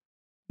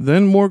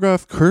Then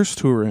Morgoth cursed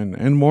Húrin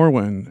and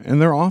Morwen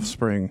and their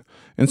offspring,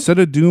 and set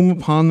a doom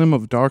upon them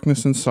of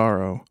darkness and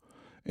sorrow.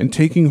 And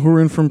taking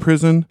Húrin from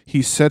prison,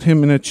 he set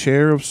him in a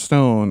chair of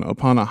stone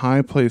upon a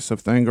high place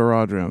of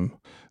Thangorodrim.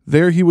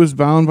 There he was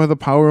bound by the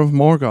power of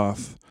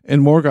Morgoth,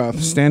 and Morgoth,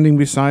 standing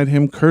beside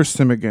him, cursed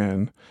him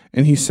again.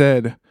 And he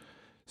said,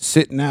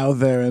 Sit now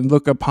there and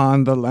look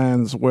upon the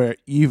lands where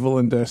evil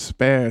and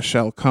despair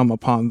shall come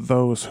upon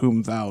those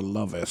whom thou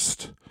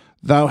lovest.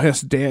 Thou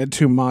hast dared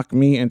to mock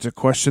me and to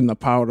question the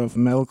power of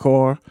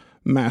Melkor,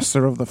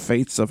 master of the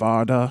fates of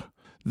Arda.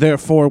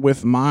 Therefore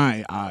with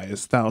my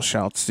eyes thou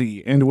shalt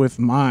see, and with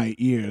my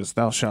ears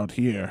thou shalt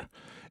hear.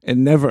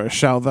 And never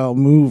shalt thou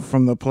move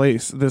from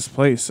this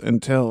place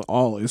until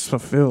all is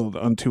fulfilled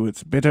unto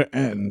its bitter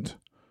end.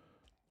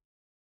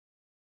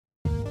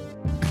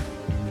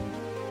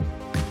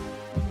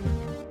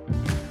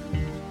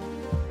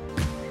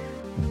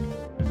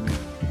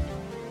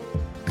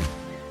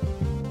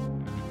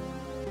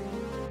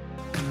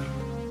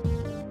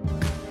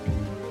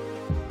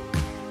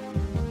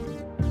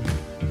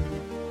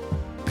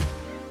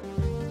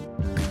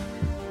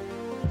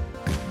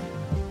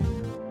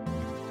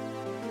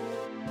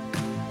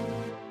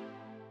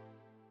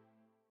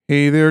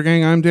 Hey there,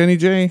 gang. I'm Danny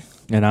J.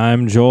 And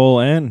I'm Joel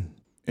N.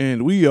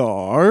 And we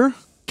are...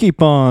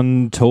 Keep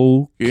on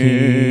Tolkien.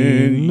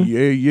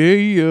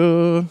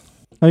 Yeah.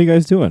 How you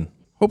guys doing?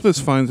 Hope this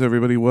finds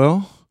everybody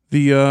well.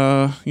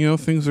 The,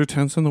 things are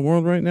tense in the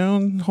world right now,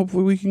 and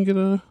hopefully we can get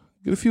a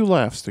few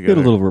laughs together.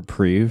 Get a little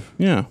reprieve.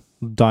 Yeah.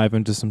 Dive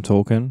into some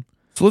Tolkien.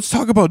 So let's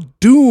talk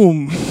about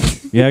Doom.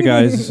 Yeah,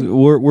 guys,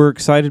 we're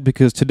excited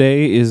because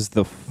today is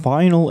the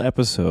final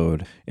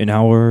episode in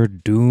our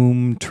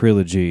Doom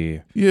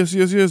trilogy. Yes.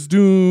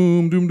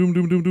 Doom.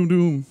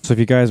 So if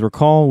you guys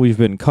recall, we've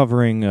been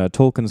covering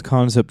Tolkien's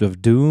concept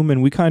of Doom,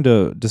 and we kind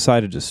of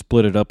decided to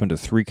split it up into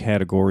three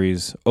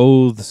categories: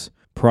 oaths,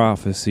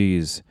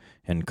 prophecies,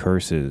 and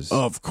curses.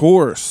 Of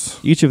course.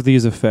 Each of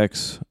these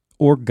affects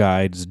or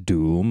guides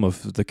Doom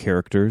of the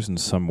characters in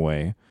some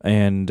way,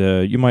 and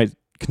you might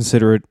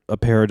consider it a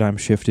paradigm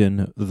shift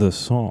in the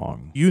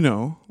song.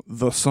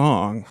 The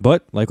song.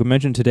 But, like we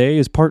mentioned, today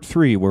is part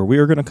 3, where we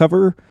are going to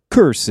cover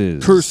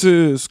curses.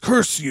 Curses.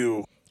 Curse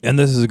you. And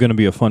this is going to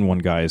be a fun one,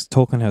 guys.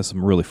 Tolkien has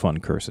some really fun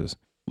curses.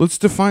 Let's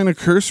define a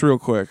curse real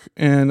quick.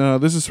 And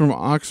this is from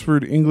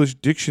Oxford English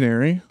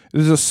Dictionary.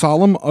 It is a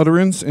solemn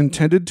utterance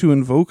intended to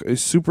invoke a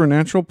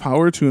supernatural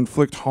power to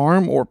inflict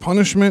harm or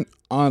punishment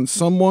on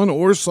someone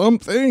or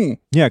something.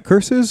 Yeah,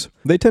 curses,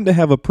 they tend to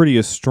have a pretty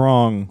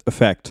strong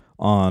effect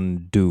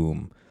on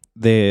doom.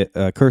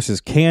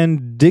 Curses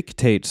can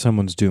dictate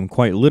someone's doom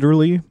quite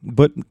literally,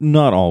 but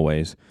not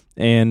always.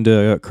 And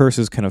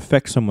curses can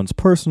affect someone's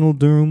personal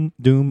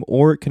doom,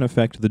 or it can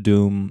affect the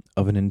doom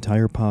of an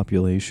entire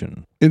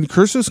population. And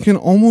curses can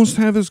almost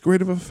have as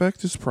great of an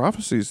effect as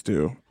prophecies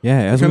do.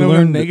 Yeah, as kind we of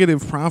learned, a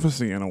negative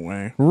prophecy in a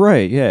way.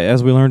 Right, yeah.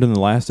 As we learned in the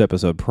last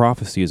episode,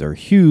 prophecies are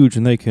huge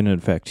and they can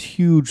affect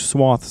huge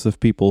swaths of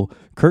people.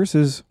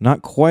 Curses,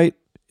 not quite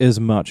as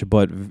much,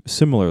 but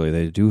similarly,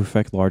 they do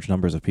affect large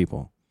numbers of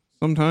people.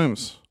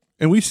 Sometimes.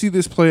 And we see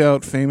this play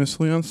out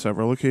famously on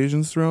several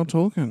occasions throughout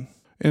Tolkien.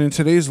 And in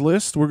today's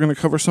list, we're going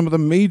to cover some of the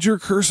major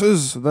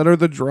curses that are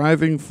the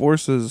driving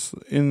forces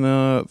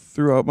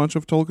throughout much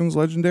of Tolkien's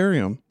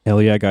legendarium. Hell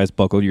yeah, guys,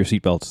 buckle your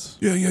seatbelts.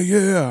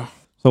 Yeah.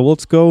 So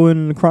let's go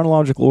in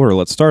chronological order.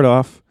 Let's start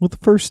off with the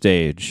first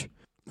stage.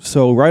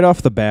 So right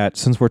off the bat,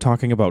 since we're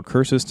talking about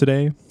curses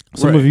today,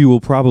 some of you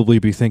will probably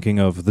be thinking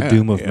of the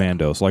Doom of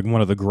Mandos, like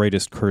one of the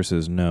greatest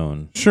curses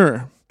known.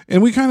 Sure.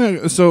 And we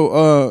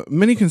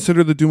many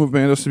consider the Doom of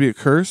Mandos to be a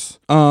curse,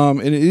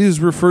 and it is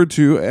referred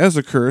to as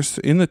a curse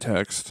in the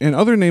text. And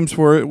other names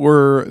for it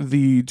were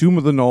the Doom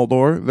of the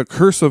Noldor, the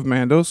Curse of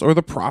Mandos, or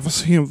the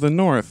Prophecy of the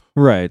North.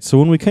 Right, so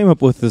when we came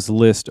up with this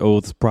list,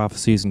 oaths,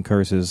 prophecies, and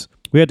curses,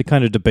 we had to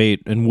kind of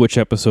debate in which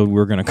episode we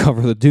were going to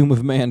cover the Doom of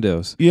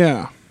Mandos.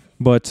 Yeah.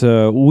 But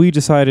we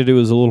decided it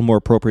was a little more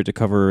appropriate to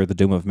cover the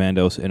Doom of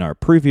Mandos in our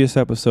previous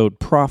episode,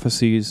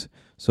 Prophecies.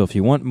 So if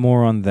you want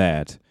more on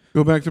that,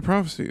 go back to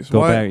Prophecies.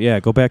 Go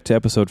back to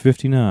episode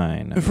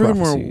 59. And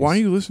furthermore, why are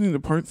you listening to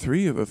part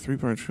 3 of a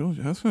 3-part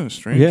trilogy? That's kind of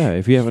strange. Yeah,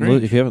 if you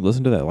haven't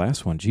listened to that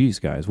last one, geez,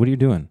 guys, what are you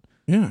doing?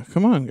 Yeah,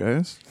 come on,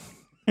 guys.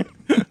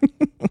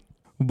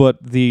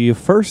 But the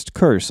first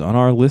curse on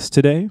our list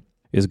today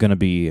is going to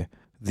be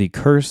the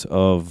curse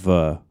of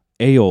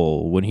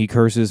Eöl when he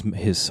curses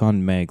his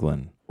son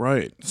Maglin.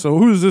 Right. So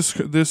who is this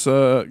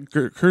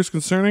curse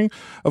concerning?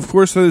 Of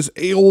course, that is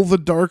Eöl, the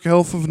dark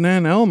elf of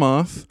Nan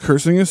Elmoth,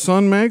 cursing his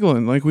son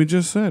Maglin, like we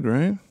just said,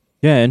 right?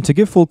 Yeah, and to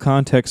give full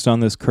context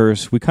on this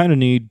curse, we kind of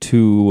need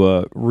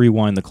to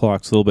rewind the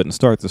clocks a little bit and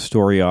start the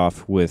story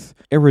off with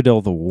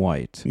Eredel the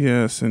White.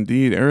 Yes,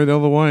 indeed,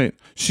 Eredel the White.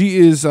 She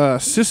is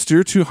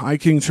sister to High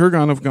King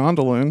Turgon of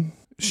Gondolin.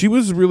 She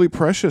was really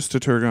precious to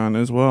Turgon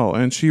as well,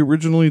 and she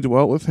originally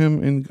dwelt with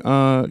him in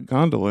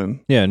Gondolin.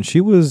 Yeah, and she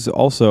was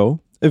also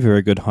a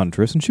very good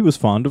huntress, and she was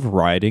fond of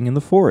riding in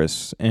the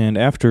forests. And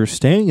after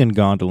staying in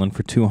Gondolin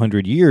for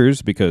 200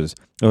 years, because,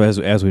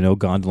 as we know,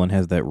 Gondolin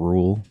has that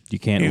rule, you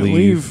can't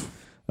leave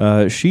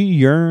She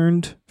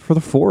yearned for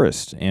the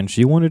forest, and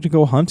she wanted to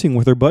go hunting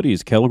with her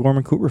buddies, Celegorm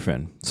and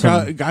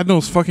Cooperfin. God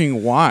knows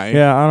fucking why.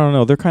 Yeah, I don't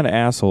know. They're kind of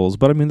assholes,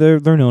 but I mean, they're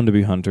known to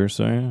be hunters,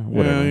 so yeah,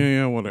 whatever.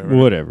 Yeah, whatever.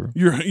 Whatever.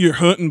 Your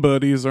hunting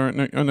buddies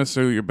aren't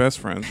necessarily your best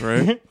friends,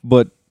 right?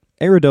 But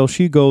Aradel,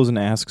 she goes and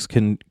asks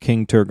King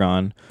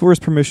Turgon for his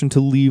permission to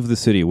leave the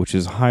city, which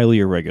is highly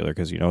irregular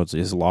because, it's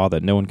his law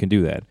that no one can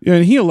do that. Yeah,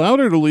 and he allowed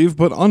her to leave,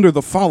 but under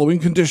the following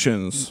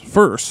conditions.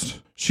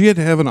 First, she had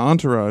to have an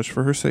entourage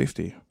for her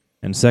safety.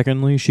 And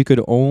secondly, she could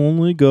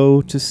only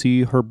go to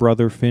see her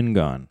brother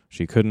Fingon.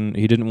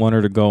 He didn't want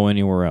her to go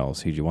anywhere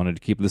else. He wanted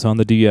to keep this on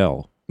the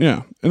DL.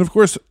 Yeah, and of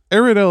course,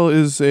 Aradel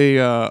is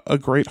a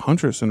great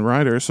huntress and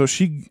rider, so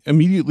she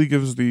immediately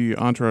gives the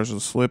entourage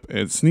the slip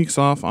and sneaks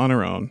off on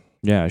her own.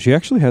 Yeah, she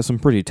actually has some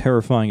pretty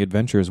terrifying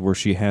adventures where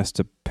she has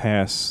to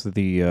pass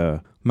the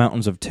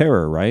Mountains of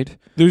Terror, right?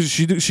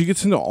 She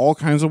gets into all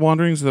kinds of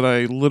wanderings that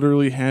I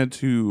literally had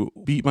to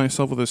beat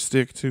myself with a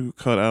stick to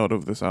cut out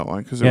of this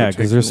outline.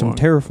 Because there's some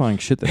terrifying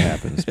shit that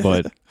happens.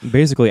 But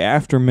basically,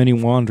 after many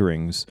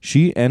wanderings,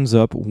 she ends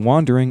up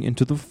wandering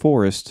into the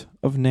forest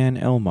of Nan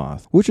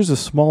Elmoth, which is a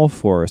small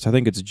forest. I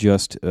think it's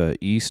just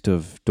east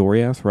of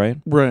Doriath, right?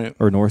 Right.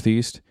 Or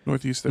northeast.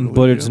 Northeast, I believe,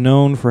 but it's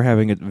known for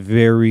having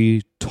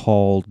very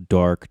tall,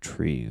 dark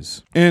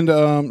trees.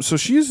 And so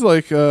she's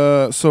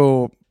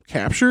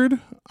captured,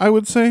 I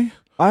would say.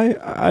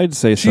 I'd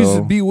say She's so.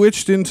 She's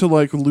bewitched into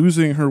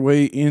losing her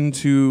way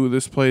into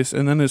this place,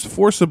 and then is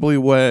forcibly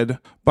wed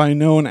by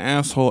known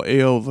asshole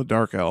Eöl the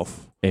Dark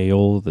Elf.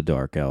 Eöl the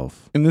Dark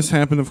Elf. And this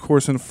happened, of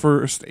course, in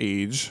First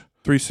Age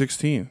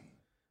 3:16.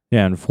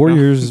 Yeah, in 4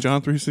 years.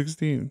 John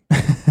 3:16.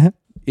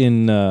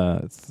 In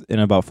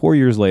about 4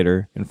 years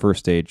later, in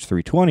First Age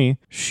 3:20,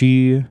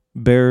 she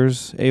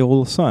bears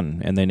Eöl a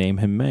son, and they name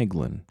him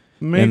Maeglin.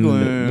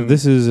 And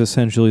this is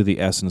essentially the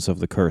essence of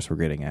the curse we're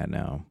getting at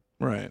now.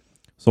 Right.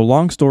 So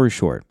long story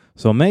short,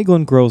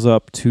 Maeglin grows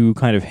up to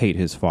kind of hate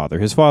his father.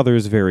 His father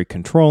is very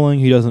controlling.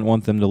 He doesn't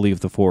want them to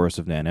leave the forest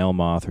of Nan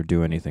Elmoth or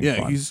do anything fun.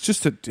 Yeah, he's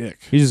just a dick.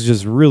 He's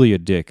just really a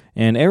dick.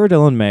 And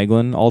Aradel and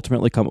Maeglin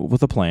ultimately come up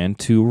with a plan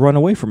to run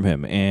away from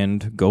him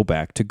and go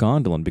back to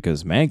Gondolin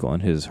because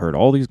Maeglin has heard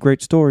all these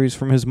great stories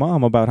from his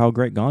mom about how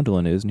great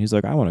Gondolin is, and he's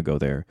like, I want to go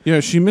there. Yeah,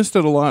 she missed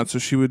it a lot, so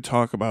she would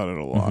talk about it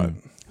a lot.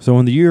 Mm-hmm. So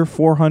in the year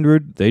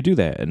 400, they do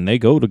that, and they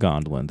go to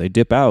Gondolin. They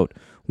dip out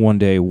one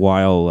day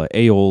while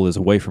Eöl is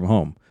away from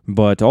home.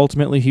 But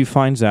ultimately, he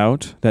finds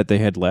out that they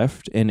had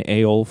left, and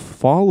Eöl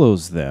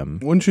follows them.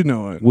 Wouldn't you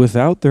know it?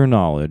 Without their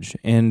knowledge,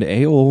 and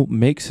Eöl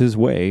makes his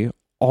way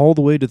all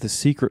the way to the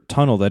secret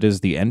tunnel that is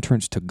the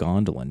entrance to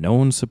Gondolin. No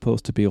one's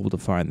supposed to be able to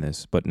find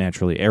this, but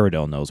naturally,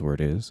 Aradel knows where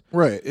it is.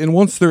 Right, and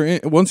once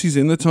he's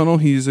in the tunnel,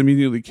 he's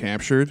immediately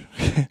captured,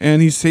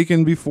 and he's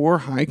taken before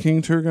High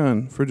King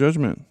Turgon for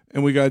judgment.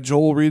 And we got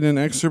Joel reading an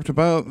excerpt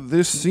about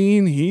this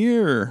scene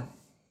here.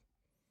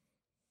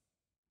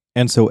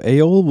 And so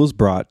Eöl was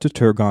brought to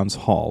Turgon's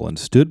hall and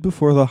stood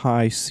before the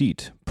high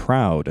seat,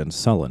 proud and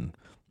sullen.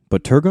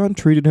 But Turgon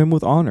treated him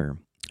with honor,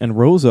 and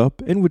rose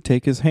up and would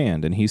take his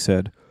hand, and he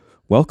said,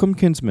 Welcome,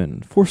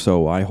 kinsman, for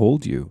so I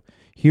hold you.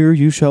 Here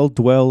you shall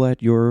dwell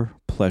at your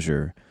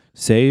pleasure,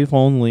 save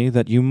only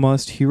that you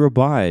must here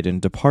abide,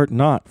 and depart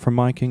not from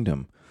my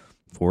kingdom.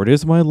 For it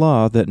is my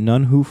law that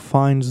none who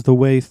finds the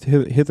way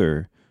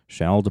hither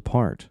shall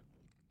depart.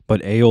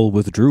 But Eöl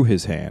withdrew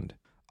his hand.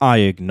 I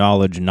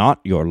acknowledge not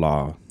your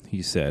law,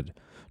 he said.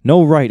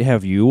 No right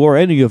have you, or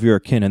any of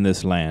your kin in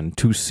this land,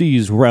 to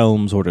seize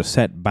realms or to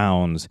set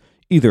bounds,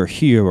 either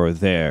here or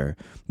there.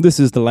 This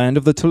is the land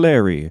of the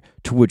Teleri,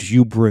 to which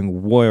you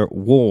bring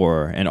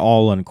war and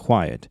all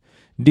unquiet,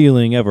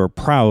 dealing ever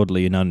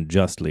proudly and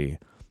unjustly.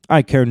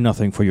 I care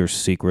nothing for your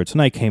secrets,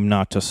 and I came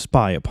not to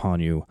spy upon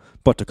you,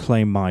 but to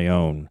claim my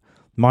own,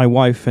 my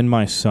wife and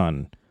my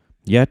son.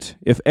 Yet,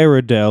 if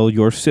Aradel,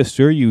 your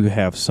sister, you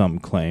have some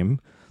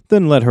claim,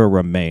 then let her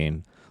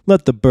remain.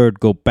 Let the bird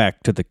go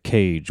back to the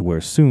cage,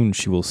 where soon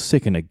she will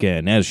sicken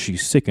again, as she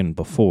sickened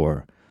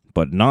before.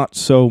 But not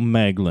so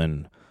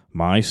Maeglin.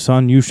 My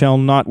son you shall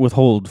not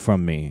withhold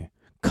from me.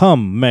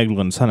 Come,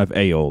 Maeglin, son of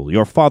Eöl,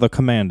 your father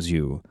commands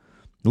you.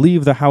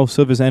 Leave the house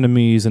of his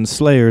enemies and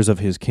slayers of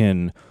his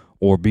kin,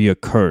 or be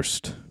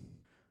accursed.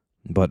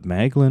 But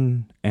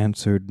Maeglin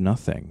answered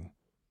nothing.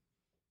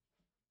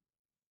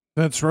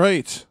 That's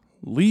right.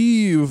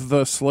 Leave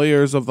the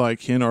slayers of thy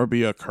kin, or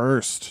be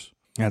accursed.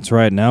 That's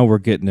right. Now we're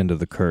getting into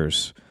the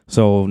curse.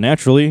 So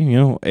naturally,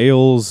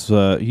 Eöl's,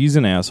 he's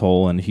an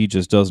asshole, and he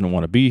just doesn't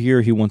want to be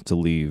here. He wants to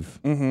leave.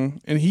 Mm-hmm.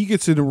 And he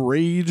gets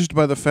enraged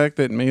by the fact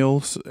that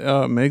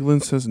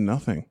Maeglin says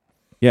nothing.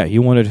 Yeah, he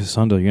wanted his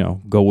son to,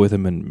 go with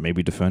him and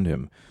maybe defend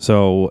him.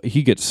 So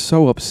he gets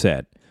so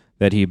upset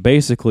that he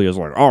basically is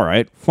like, all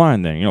right,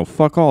 fine then,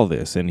 fuck all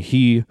this. And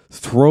he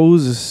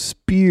throws a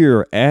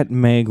spear at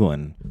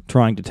Maeglin,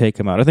 trying to take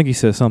him out. I think he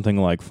says something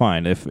like,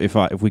 fine, if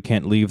we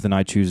can't leave, then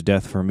I choose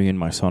death for me and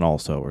my son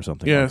also, or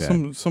something like that.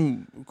 Yeah,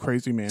 some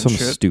crazy man shit.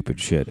 Some stupid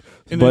shit.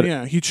 And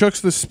then, he chucks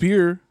the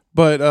spear,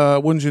 but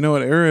wouldn't you know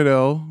it,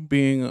 Aradel,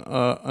 being an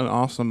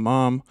awesome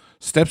mom,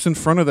 steps in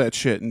front of that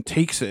shit and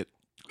takes it.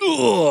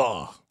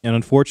 Ugh! And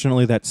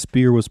unfortunately, that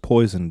spear was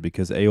poisoned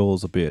because Eol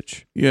is a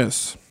bitch.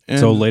 Yes. And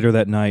So later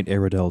that night,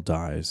 Eredel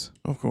dies.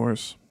 of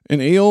course.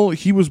 And Eol,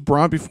 he was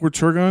brought before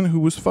Turgon, who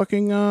was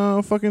fucking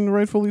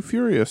rightfully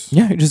furious.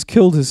 Yeah, he just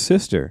killed his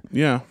sister.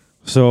 Yeah.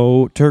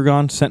 So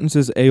Turgon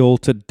sentences Eol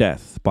to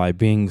death by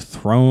being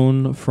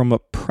thrown from a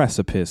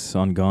precipice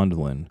on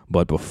Gondolin.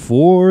 But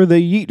before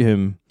they yeet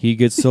him, he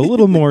gets a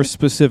little more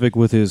specific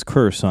with his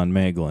curse on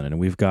Maeglin, and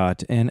we've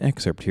got an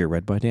excerpt here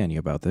read by Danny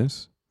about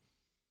this.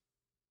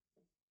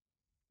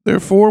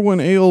 Therefore, when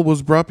Eol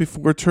was brought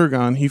before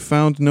Turgon, he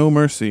found no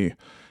mercy.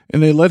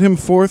 And they led him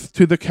forth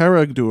to the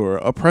Caragdur,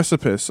 a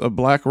precipice of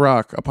black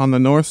rock upon the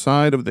north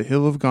side of the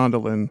hill of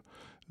Gondolin,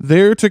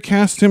 there to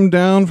cast him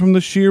down from the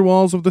sheer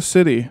walls of the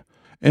city.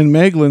 And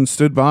Maeglin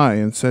stood by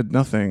and said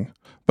nothing.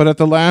 But at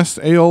the last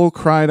Eol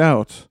cried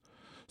out,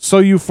 So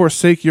you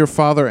forsake your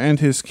father and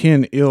his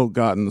kin,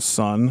 ill-gotten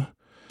son.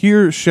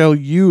 Here shall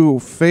you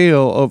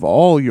fail of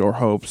all your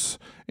hopes,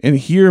 and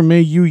here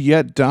may you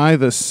yet die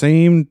the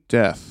same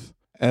death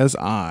as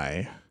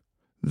I.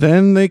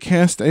 Then they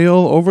cast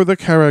Eol over the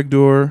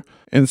Caragdur,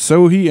 and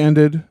so he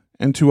ended,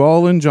 and to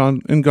all in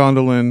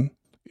Gondolin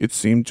it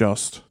seemed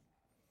just.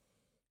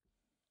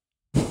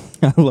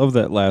 I love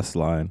that last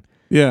line.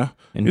 Yeah,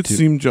 And it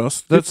seemed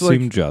just. That's it like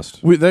seemed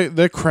just.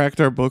 that cracked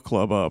our book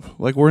club up.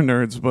 Like, we're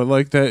nerds, but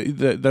like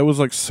that was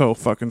like so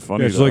fucking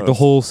funny. Yeah, it's to like the us.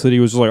 whole city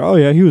was just like, oh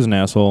yeah, he was an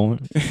asshole.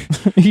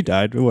 He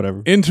died, or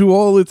whatever. And to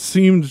all it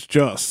seemed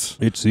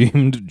just. It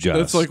seemed just.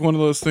 That's like one of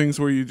those things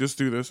where you just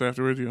do this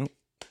afterwards. You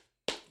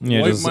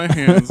yeah, wipe just my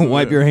hands. of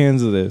wipe it. your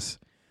hands of this.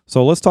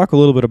 So let's talk a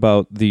little bit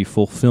about the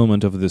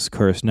fulfillment of this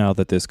curse now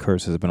that this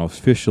curse has been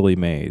officially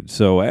made.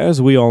 So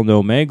as we all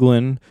know,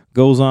 Maeglin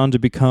goes on to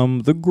become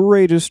the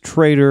greatest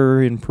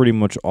traitor in pretty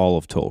much all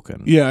of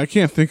Tolkien. Yeah, I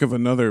can't think of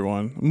another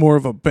one. More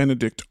of a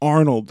Benedict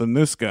Arnold than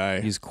this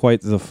guy. He's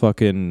quite the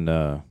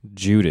fucking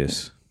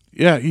Judas.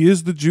 Yeah, he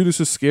is the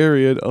Judas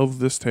Iscariot of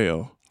this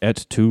tale.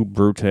 Et tu,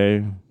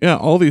 Brute. Yeah,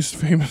 all these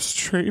famous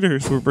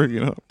traitors we're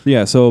bringing up.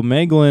 Yeah, so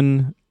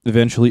Maeglin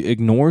eventually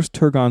ignores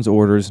Turgon's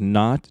orders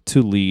not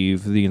to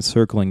leave the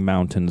encircling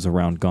mountains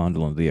around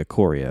Gondolin, the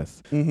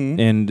Akoriath. Mm-hmm.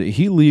 And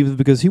he leaves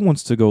because he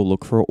wants to go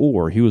look for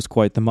ore. He was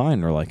quite the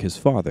miner like his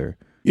father.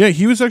 Yeah,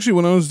 he was actually,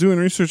 when I was doing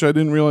research, I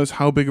didn't realize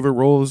how big of a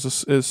role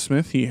as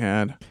smith he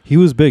had. He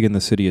was big in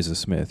the city as a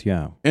smith,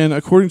 yeah. And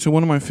according to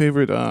one of my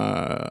favorite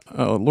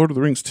Lord of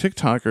the Rings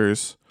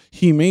TikTokers,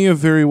 he may have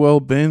very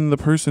well been the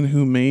person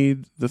who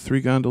made the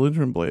 3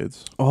 Gondolindran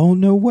blades. Oh,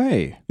 no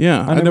way.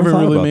 Yeah, I never never thought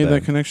really about made that.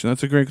 that connection.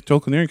 That's a great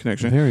Tolkienian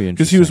connection. Very interesting.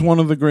 Because he was one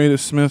of the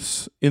greatest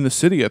smiths in the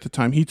city at the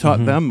time. He taught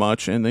Mhm. them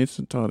much, and they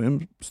taught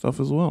him stuff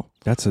as well.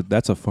 That's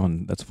a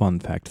fun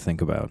fact to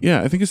think about.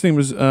 Yeah, I think his name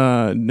was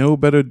Know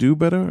Better, Do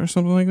Better, or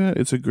something like that.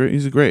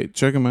 He's great.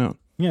 Check him out.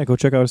 Yeah, go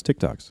check out his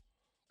TikToks.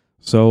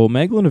 So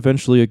Maeglin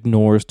eventually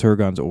ignores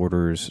Turgon's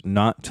orders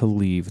not to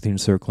leave the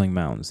encircling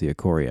mountains, the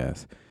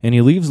Akoriath, and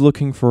he leaves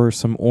looking for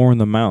some ore in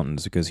the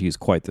mountains because he's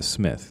quite the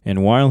smith.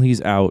 And while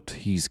he's out,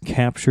 he's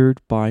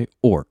captured by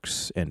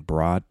orcs and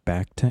brought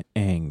back to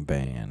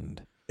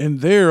Angband.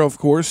 And there, of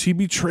course, he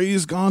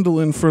betrays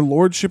Gondolin for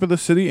lordship of the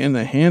city in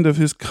the hand of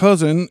his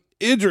cousin,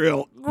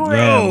 Idril. Gross!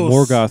 Yeah,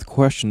 Morgoth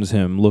questions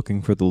him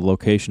looking for the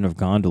location of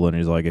Gondolin.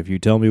 He's like, if you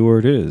tell me where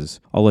it is,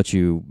 I'll let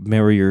you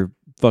marry your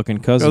fucking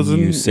cousin,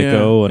 you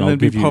sicko, yeah, and I'll then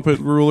give be you puppet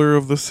ruler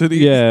of the city.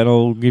 yeah, and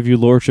I'll give you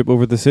lordship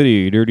over the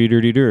city, dirty,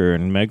 dirty, dir.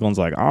 And Maeglin's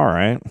like, all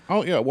right,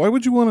 Oh yeah. Why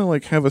would you want to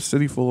like have a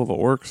city full of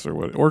orcs or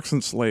what? Orcs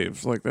and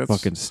slaves. Like that's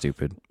fucking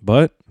stupid.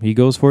 But he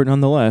goes for it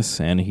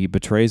nonetheless, and he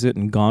betrays it,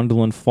 and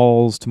Gondolin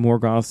falls to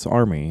Morgoth's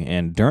army.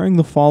 And during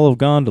the fall of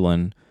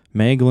Gondolin,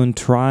 Maeglin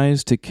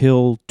tries to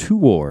kill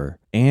Tuor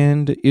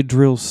and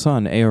Idril's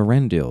son,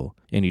 Eärendil,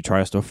 and he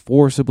tries to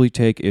forcibly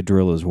take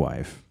Idril as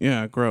wife.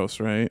 Yeah,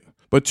 gross, right?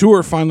 But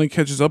Tuor finally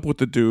catches up with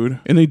the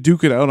dude, and they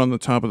duke it out on the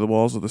top of the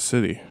walls of the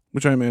city,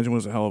 which I imagine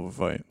was a hell of a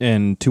fight.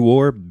 And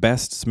Tuor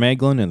bests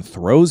Maeglin and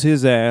throws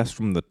his ass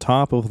from the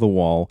top of the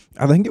wall.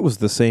 I think it was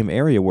the same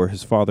area where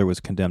his father was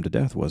condemned to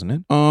death, wasn't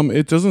it?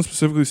 It doesn't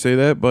specifically say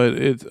that, but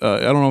I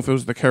don't know if it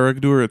was the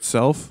Caragdur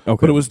itself,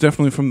 Okay. but it was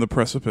definitely from the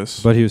precipice.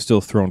 But he was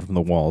still thrown from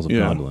the walls of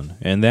Yeah. Gondolin.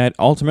 And that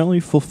ultimately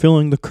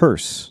fulfilling the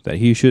curse that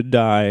he should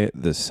die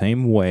the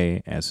same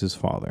way as his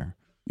father.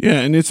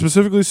 Yeah, and it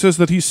specifically says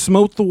that he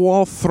smote the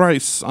wall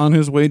thrice on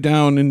his way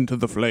down into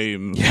the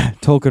flames. Yeah,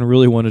 Tolkien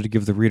really wanted to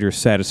give the reader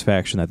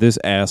satisfaction that this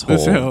asshole...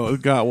 This hell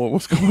got what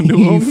was coming to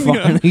he him.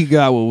 finally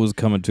got what was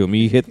coming to him.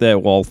 He hit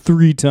that wall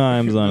 3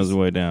 times on his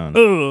way down.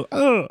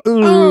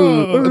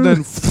 And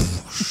then,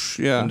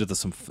 yeah. Into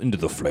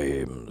the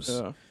flames.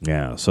 Yeah.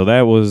 Yeah, so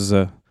that was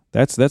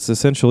that's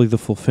essentially the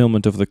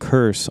fulfillment of the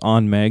curse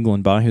on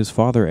Maeglin by his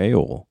father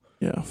Eol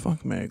Yeah,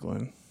 fuck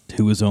Maeglin.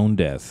 to his own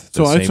death.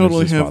 So the I same as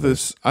totally his have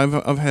father's. this.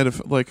 I've had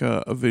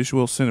a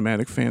visual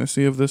cinematic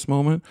fantasy of this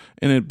moment,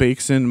 and it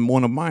bakes in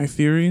one of my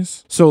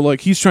theories. So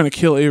like he's trying to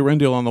kill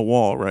Eärendil on the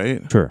wall,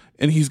 right? Sure.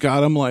 And he's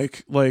got him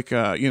like Knife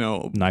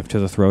to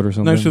the throat or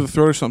something. knife to the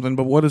throat or something.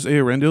 But what does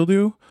Eärendil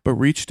do? But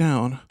reach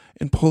down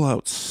and pull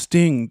out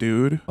Sting,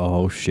 dude.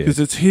 Oh, shit. Because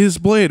it's his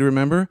blade,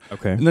 remember?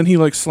 Okay. And then he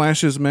like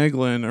slashes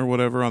Meglin or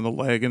whatever on the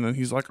leg, and then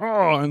he's like,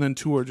 oh, and then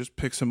Tuor just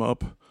picks him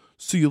up.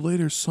 See you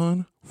later,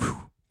 son.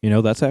 Whew. You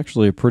know, that's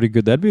actually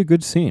that'd be a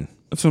good scene.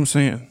 That's what I'm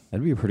saying.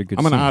 That'd be a pretty good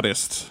I'm scene. an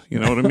artist. You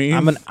know what I mean?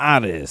 I'm an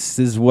artist.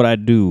 This is what I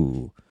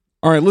do.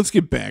 All right, let's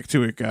get back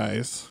to it,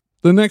 guys.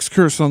 The next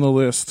curse on the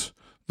list,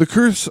 the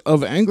curse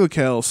of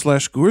Anglicel /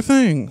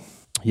 Gurthang.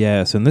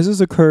 Yes, and this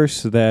is a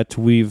curse that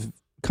we've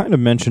kind of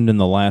mentioned in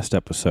the last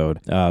episode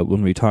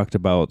when we talked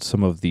about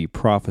some of the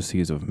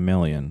prophecies of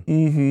Melian.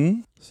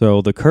 Mm-hmm.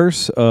 So the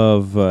curse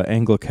of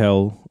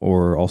Anglicel,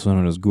 or also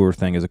known as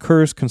Gurthang, is a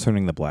curse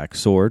concerning the Black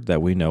Sword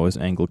that we know as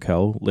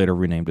Anglicel, later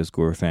renamed as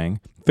Gurthang,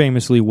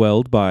 famously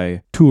wielded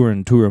by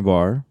Turin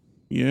Turambar.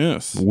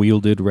 Yes.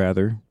 Wielded,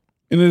 rather.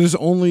 And it is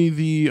only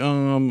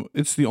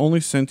it's the only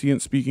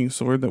sentient speaking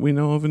sword that we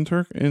know of in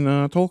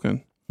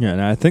Tolkien. Yeah,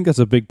 and I think that's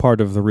a big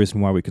part of the reason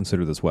why we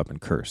consider this weapon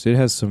cursed. It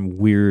has some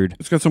weird...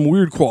 It's got some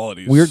weird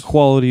qualities. Weird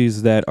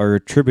qualities that are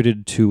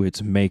attributed to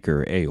its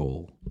maker,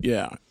 Eol.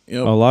 Yeah.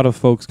 Yep. A lot of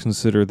folks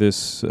consider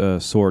this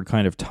sword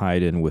kind of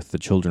tied in with the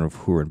Children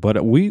of Hurin,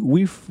 but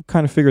we've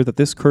kind of figured that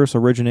this curse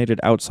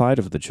originated outside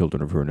of the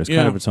Children of Hurin. It's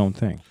kind of its own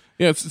thing.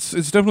 Yeah, it's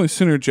definitely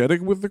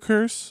synergetic with the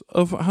curse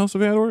of House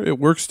of Ador. It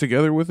works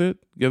together with it,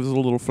 gives it a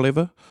little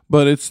flavor,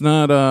 but it's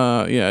not.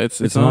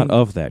 It's not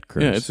of that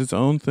curse. Yeah, it's its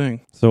own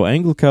thing. So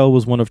Anglicel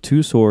was one of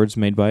two swords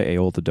made by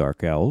Eol the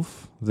Dark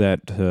Elf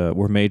that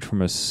were made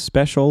from a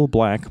special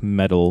black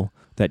metal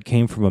that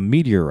came from a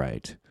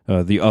meteorite.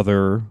 The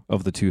other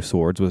of the two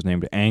swords was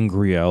named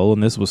Angriel,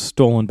 and this was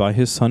stolen by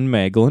his son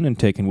Meglin and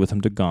taken with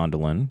him to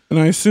Gondolin. And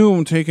I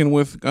assume taken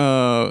with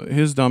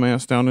his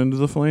dumbass down into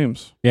the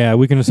flames. Yeah,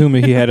 we can assume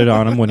that he had it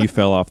on him when he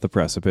fell off the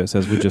precipice,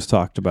 as we just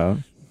talked about.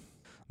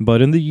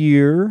 But in the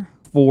year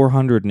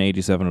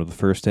 487 of the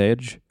First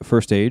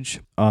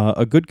Age,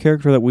 a good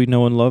character that we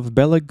know and love,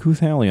 Beleg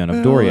Cuthalion of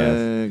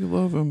Doriath.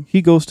 Love him.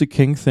 He goes to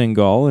King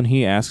Thingol and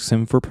he asks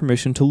him for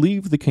permission to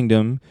leave the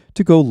kingdom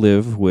to go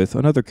live with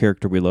another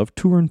character we love,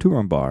 Turin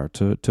Turambar,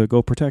 to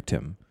go protect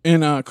him.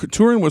 And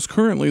Turin was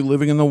currently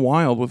living in the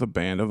wild with a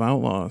band of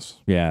outlaws.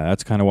 Yeah,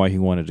 that's kind of why he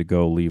wanted to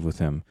go leave with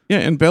him. Yeah,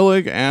 and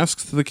Beleg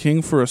asks the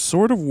king for a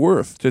sword of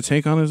worth to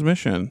take on his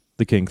mission.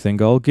 The King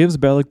Thingol gives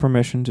Beleg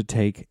permission to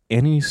take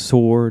any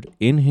sword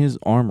in his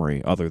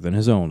armory other than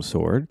his own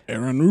sword,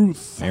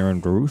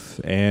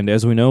 Aranruth, and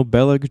as we know,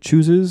 Beleg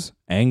chooses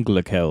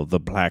Anglicel, the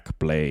Black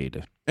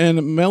Blade.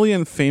 And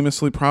Melian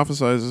famously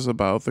prophesizes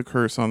about the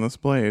curse on this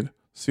blade.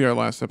 See our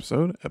last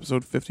episode,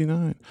 episode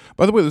 59.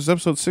 By the way, this is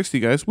episode 60,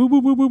 guys. Whoop,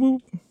 whoop, whoop, whoop,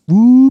 whoop.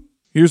 Whoop.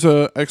 Here's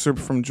an excerpt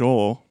from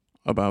Joel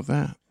about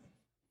that.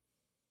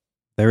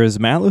 There is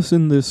malice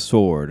in this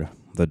sword.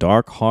 The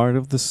dark heart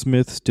of the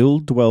smith still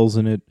dwells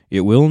in it.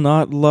 It will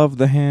not love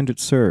the hand it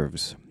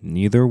serves,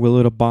 neither will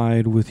it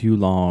abide with you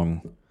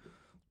long.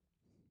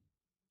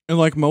 And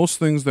like most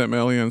things that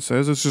Melian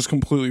says, it's just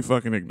completely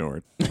fucking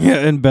ignored. Yeah,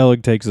 and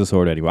Beleg takes the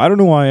sword anyway. I don't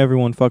know why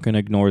everyone fucking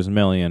ignores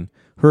Melian.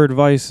 Her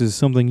advice is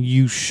something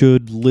you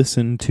should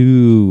listen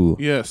to.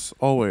 Yes,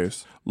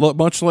 always.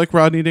 Much like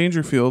Rodney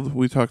Dangerfield,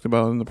 we talked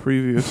about in the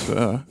previous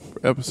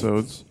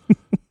episodes.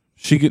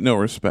 She get no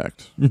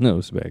respect. No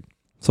respect.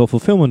 So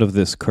fulfillment of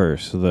this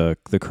curse, the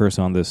curse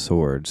on this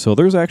sword. So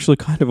there's actually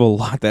kind of a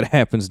lot that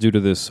happens due to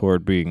this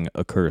sword being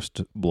a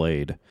cursed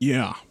blade.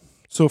 Yeah.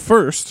 So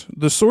first,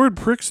 the sword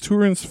pricks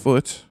Turin's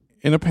foot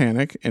in a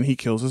panic, and he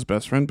kills his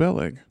best friend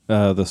Beleg.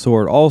 The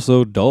sword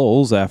also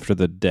dulls after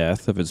the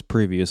death of its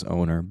previous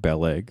owner,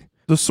 Beleg.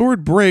 The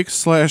sword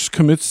breaks /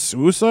 commits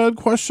suicide, ?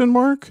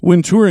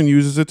 When Turin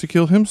uses it to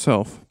kill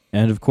himself.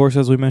 And of course,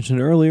 as we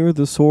mentioned earlier,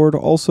 the sword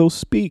also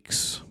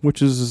speaks,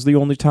 which is the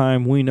only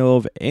time we know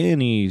of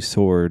any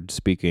sword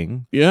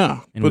speaking. Yeah,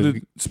 And but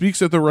it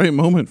speaks at the right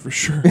moment for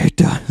sure. It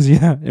does,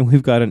 yeah. And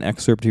we've got an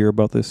excerpt here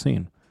about this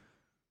scene.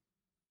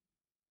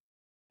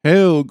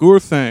 Hail,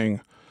 Gurthang!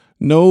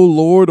 No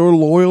lord or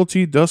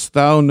loyalty dost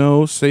thou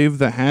know, save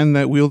the hand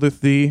that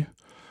wieldeth thee.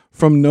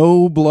 From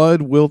no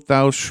blood wilt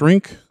thou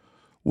shrink?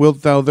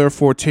 Wilt thou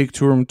therefore take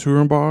Turin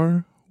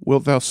Turambar?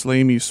 Wilt thou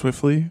slay me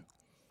swiftly?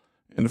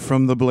 And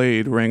from the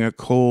blade rang a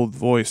cold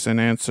voice in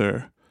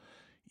answer,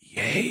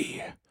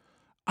 Yea,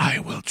 I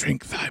will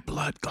drink thy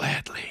blood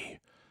gladly,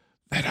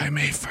 that I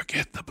may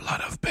forget the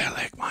blood of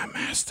Beleg my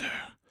master,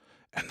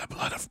 and the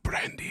blood of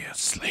Brandia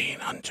slain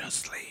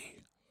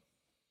unjustly.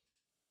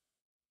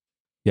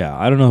 Yeah,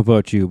 I don't know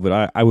about you,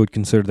 but I would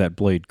consider that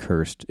blade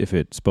cursed if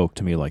it spoke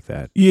to me like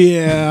that.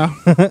 Yeah,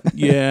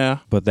 yeah.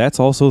 But that's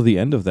also the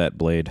end of that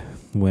blade,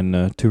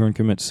 when Turin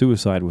commits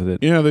suicide with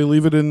it. Yeah, they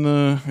leave it in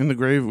the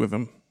grave with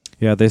him.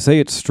 Yeah, they say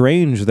it's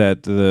strange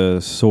that the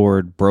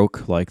sword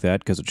broke like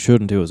that, because it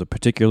shouldn't. It was a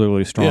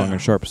particularly strong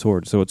and sharp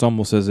sword, so it's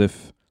almost as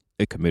if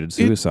it committed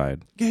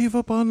suicide. It gave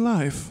up on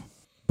life.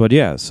 But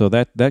yeah, so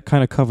that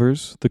kind of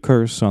covers the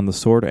curse on the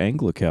sword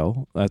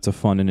Anglicel. That's a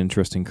fun and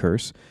interesting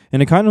curse.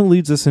 And it kind of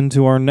leads us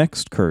into our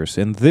next curse,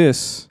 and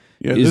this...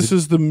 Yeah, this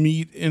is the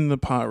meat in the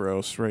pot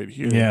roast right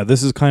here. Yeah,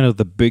 this is kind of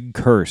the big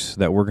curse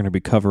that we're going to be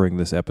covering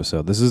this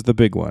episode. This is the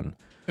big one.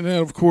 And that,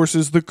 of course,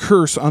 is the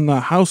curse on the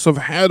House of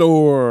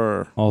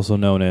Hador. Also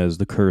known as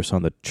the curse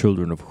on the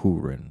children of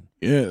Húrin.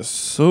 Yes.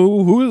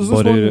 So who is this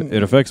But one?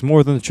 it affects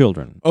more than the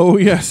children. Oh,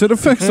 yes. It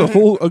affects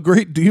a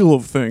great deal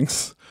of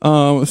things.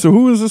 So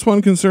who is this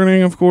one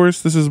concerning, of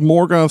course? This is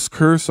Morgoth's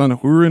curse on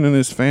Húrin and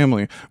his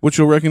family, which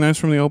you'll recognize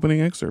from the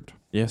opening excerpt.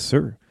 Yes,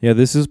 sir. Yeah,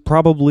 this is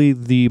probably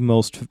the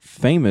most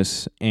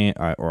famous,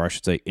 or I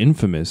should say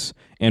infamous,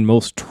 and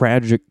most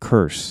tragic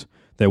curse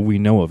that we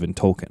know of in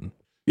Tolkien.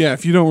 Yeah,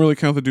 if you don't really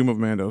count the Doom of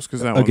Mandos,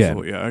 because that Again.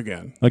 one's... Yeah,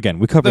 again. Again,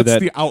 we covered That's that.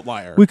 the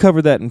outlier. We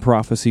covered that in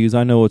Prophecies.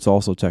 I know it's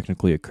also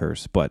technically a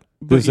curse, but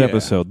this yeah.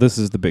 episode, this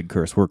is the big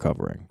curse we're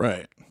covering.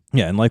 Right.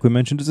 Yeah, and like we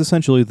mentioned, it's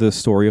essentially the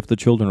story of the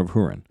children of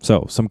Húrin.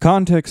 So, some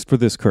context for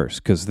this curse,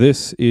 because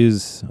this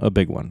is a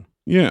big one.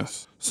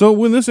 Yes. So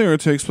when this era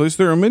takes place,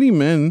 there are many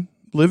men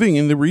living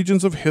in the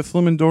regions of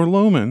Hithlum and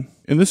Dor-lómin.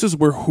 And this is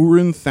where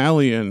Húrin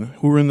Thalion,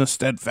 Húrin the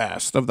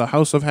Steadfast of the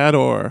House of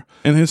Hador,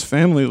 and his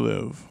family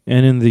live.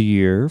 And in the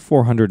year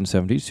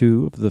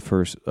 472 of the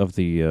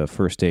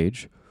first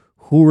age,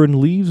 Húrin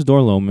leaves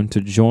Dor-lómin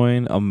to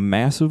join a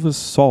massive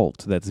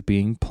assault that's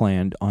being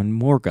planned on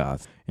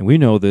Morgoth. And we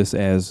know this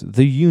as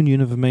the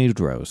Union of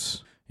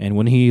Maedhros. And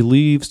when he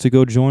leaves to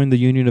go join the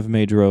Union of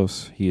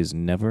Maedhros, he is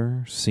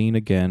never seen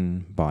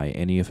again by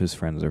any of his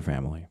friends or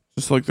family.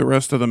 Just like the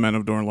rest of the men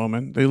of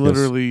Dor-lómin. They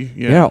literally,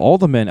 Yeah, all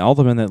the men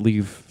that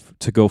leave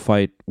to go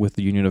fight with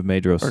the Union of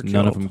Maedhros,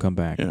 none of them come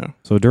back. Yeah.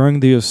 So during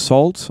the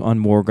assault on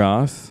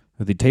Morgoth,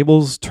 the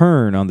tables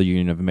turn on the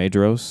Union of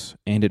Maedhros,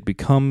 and it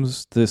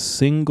becomes the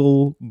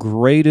single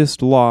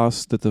greatest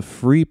loss that the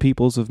free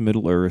peoples of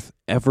Middle-earth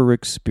ever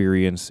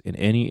experience in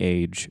any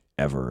age,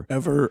 ever.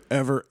 Ever.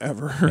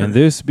 And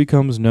this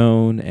becomes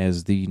known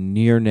as the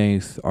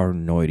Nirnaeth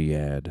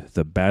Arnoediad,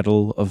 the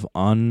Battle of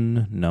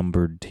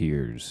Unnumbered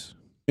Tears.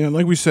 And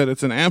like we said,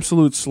 it's an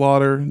absolute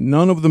slaughter.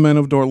 None of the men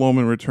of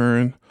Dor-lómin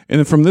return.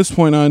 And from this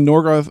point on,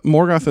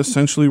 Morgoth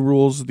essentially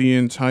rules the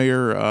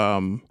entire,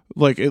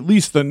 at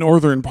least the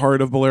northern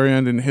part of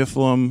Beleriand and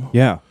Hithlum.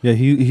 Yeah.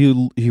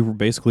 He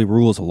basically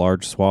rules a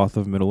large swath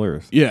of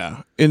Middle-earth.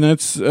 Yeah, and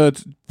that's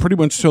pretty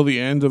much till the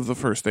end of the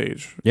First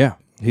Age. Yeah.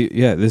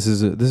 This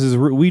is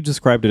we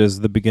described it as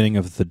the beginning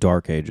of the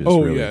Dark Ages.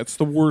 Oh, really. yeah, it's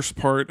the worst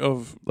part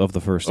of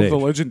the First of Age. the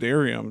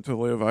Legendarium to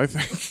live, I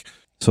think.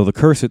 So the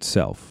curse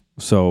itself.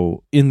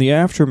 So in the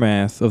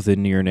aftermath of the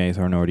Nirnaeth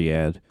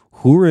Arnoediad,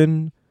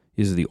 Húrin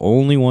is the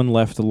only one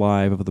left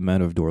alive of the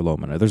men of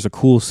Dor-lómin. Now, there's a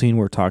cool scene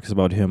where it talks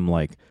about him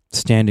like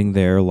standing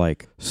there,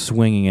 like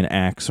swinging an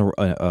axe or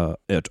a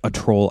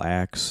troll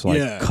axe,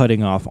 like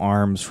cutting off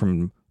arms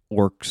from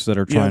orcs that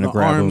are trying to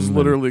grab him. The arms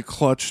literally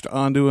clutched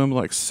onto him,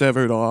 like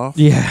severed off.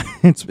 Yeah,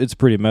 it's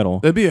pretty metal.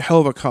 That'd be a hell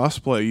of a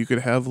cosplay. You could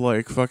have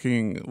like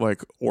fucking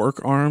like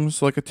orc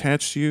arms like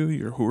attached to you.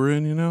 You're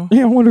Húrin, you know?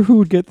 Yeah, I wonder who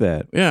would get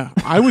that. Yeah,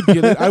 I would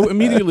get it.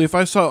 Immediately, if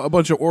I saw a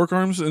bunch of orc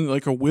arms and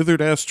like a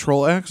withered ass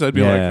troll axe, I'd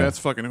be like, that's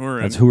fucking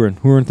Húrin. That's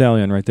Húrin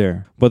Thalion right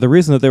there. But the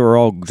reason that they were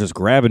all just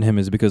grabbing him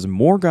is because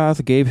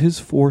Morgoth gave his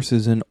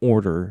forces an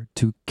order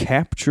to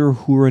capture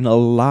Húrin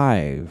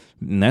alive.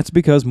 And that's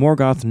because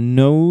Morgoth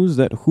knows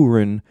that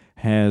Húrin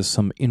has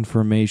some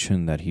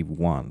information that he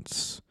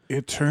wants.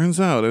 It turns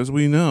out, as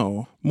we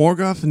know,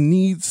 Morgoth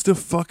needs to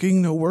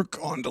fucking know where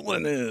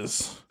Gondolin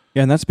is.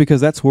 Yeah, and that's because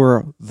that's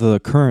where the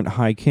current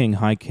High King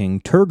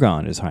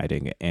Turgon, is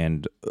hiding.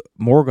 And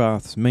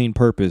Morgoth's main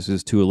purpose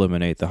is to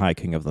eliminate the High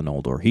King of the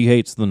Noldor. He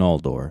hates the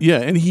Noldor. Yeah,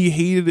 and he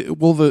hated it.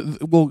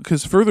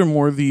 Because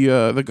furthermore, the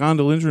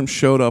Gondolindrim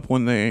showed up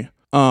when they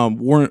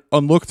weren't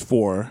unlooked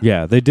for.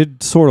 Yeah, they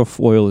did sort of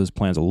foil his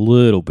plans a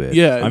little bit.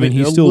 Yeah, I mean,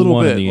 he still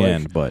won in the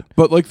end, but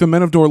like the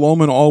men of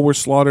Dor-lómin all were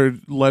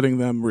slaughtered, letting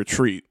them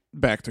retreat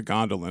back to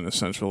Gondolin,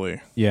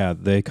 essentially. Yeah,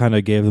 they kind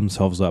of gave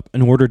themselves up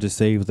in order to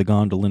save the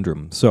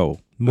Gondolindrim. So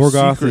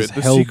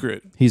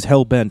Morgoth he's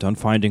hell bent on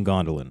finding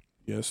Gondolin.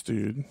 Yes,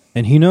 dude.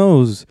 And he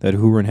knows that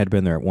Húrin had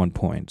been there at one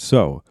point.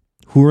 So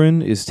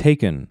Húrin is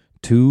taken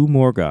to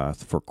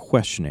Morgoth for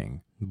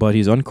questioning. But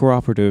he's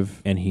uncooperative,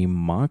 and he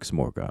mocks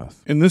Morgoth.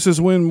 And this is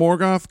when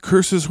Morgoth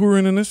curses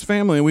Húrin and his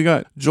family. And we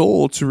got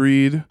Joel to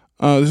read.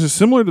 This is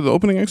similar to the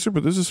opening excerpt,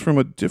 but this is from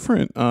a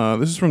different...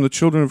 this is from the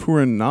Children of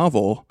Húrin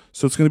novel.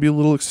 So it's going to be a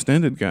little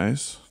extended,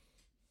 guys.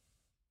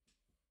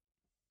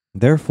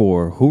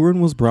 Therefore, Húrin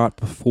was brought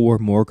before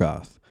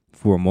Morgoth.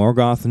 For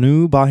Morgoth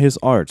knew by his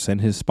arts and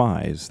his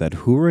spies that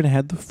Húrin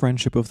had the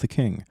friendship of the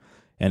king,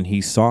 and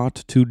he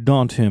sought to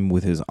daunt him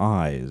with his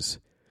eyes.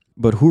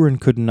 But Húrin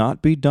could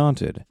not be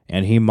daunted,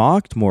 and he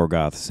mocked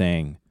Morgoth,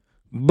 saying,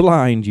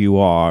 Blind you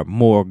are,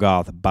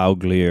 Morgoth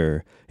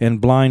Bauglir,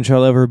 and blind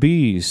shall ever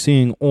be,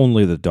 seeing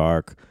only the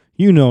dark.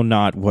 You know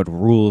not what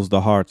rules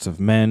the hearts of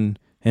men,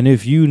 and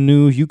if you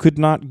knew, you could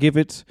not give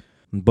it.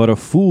 But a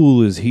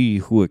fool is he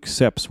who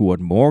accepts what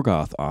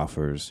Morgoth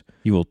offers.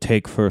 You will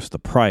take first the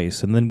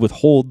price, and then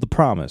withhold the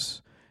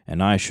promise,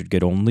 and I should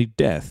get only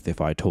death if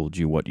I told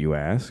you what you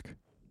ask.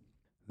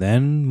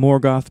 Then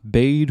Morgoth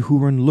bade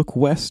Húrin look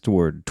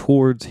westward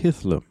towards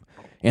Hithlum,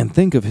 and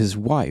think of his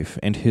wife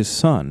and his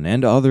son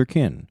and other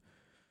kin.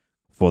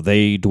 For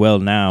they dwell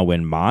now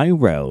in my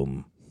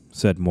realm,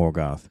 said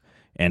Morgoth,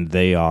 and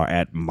they are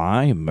at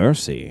my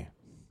mercy.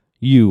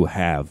 You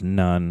have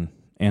none,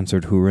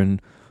 answered Hurin,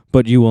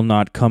 but you will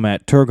not come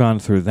at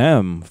Turgon through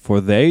them,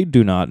 for they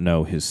do not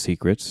know his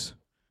secrets.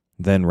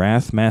 Then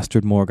wrath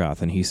mastered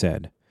Morgoth, and he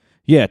said,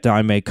 Yet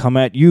I may come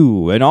at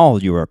you and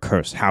all your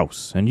accursed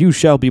house, and you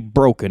shall be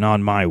broken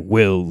on my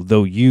will,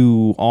 though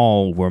you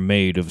all were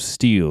made of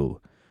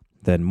steel.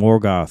 Then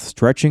Morgoth,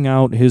 stretching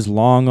out his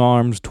long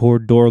arms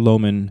toward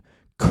Dor-lómin,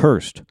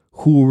 cursed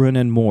Hurin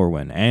and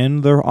Morwen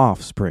and their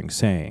offspring,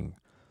 saying,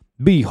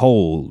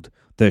 Behold,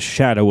 the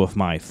shadow of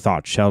my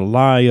thought shall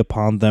lie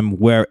upon them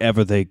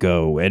wherever they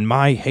go, and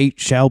my hate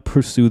shall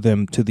pursue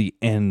them to the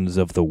ends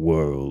of the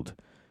world.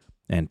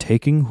 And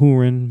taking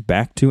Hurin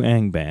back to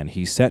Angband,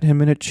 he set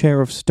him in a chair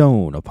of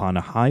stone upon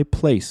a high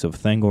place of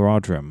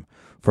Thangorodrim,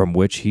 from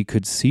which he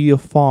could see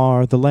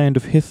afar the land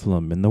of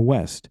Hithlum in the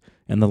west,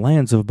 and the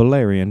lands of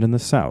Beleriand in the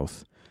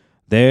south.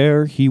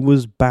 There he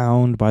was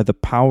bound by the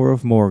power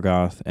of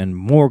Morgoth, and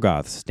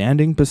Morgoth,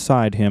 standing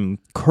beside him,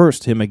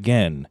 cursed him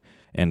again,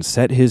 and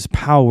set his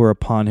power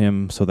upon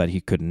him so that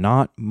he could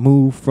not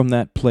move from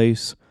that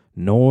place,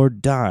 nor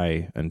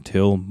die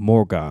until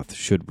Morgoth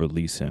should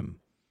release him.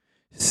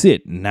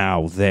 Sit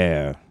now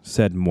there,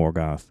 said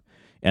Morgoth,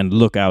 and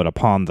look out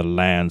upon the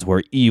lands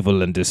where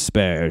evil and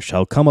despair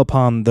shall come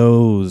upon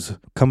those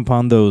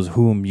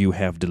whom you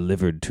have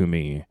delivered to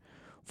me.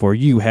 For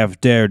you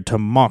have dared to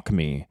mock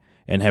me,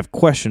 and have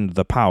questioned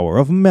the power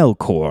of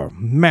Melkor,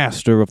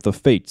 master of the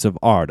fates of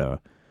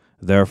Arda.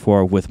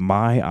 Therefore with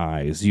my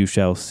eyes you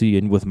shall see,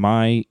 and with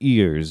my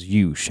ears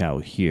you shall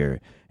hear,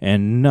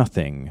 and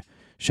nothing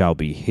shall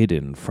be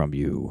hidden from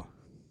you.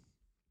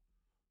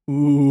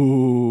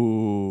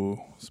 Ooh,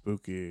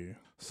 spooky.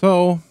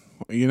 So,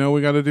 we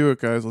got to do it,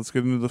 guys. Let's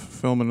get into the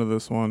fulfillment of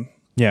this one.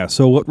 Yeah,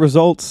 so what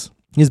results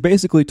is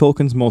basically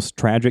Tolkien's most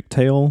tragic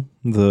tale,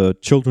 the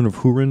Children of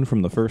Hurin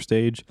from the First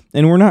Age.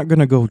 And we're not going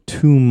to go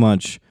too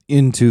much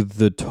into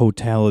the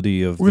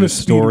totality of the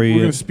story. We're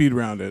going to speed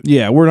round it.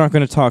 Yeah, we're not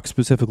going to talk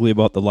specifically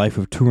about the life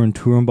of Turin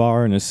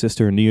Turambar and his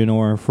sister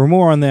Nienor. For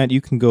more on that,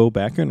 you can go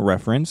back and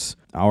reference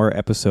our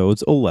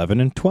episodes 11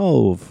 and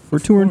 12 for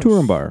Turin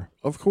Turambar.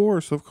 Of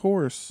course.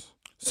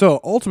 So,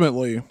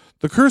 ultimately,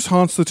 the curse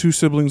haunts the two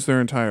siblings their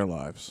entire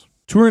lives.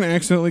 Turin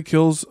accidentally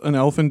kills an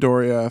elf in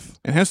Doriath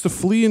and has to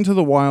flee into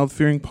the wild,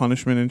 fearing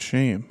punishment and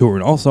shame.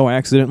 Turin also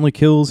accidentally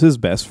kills his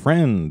best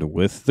friend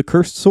with the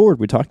cursed sword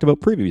we talked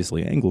about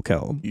previously,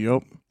 Anglkel.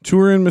 Yep.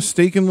 Turin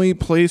mistakenly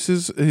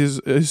places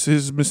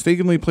his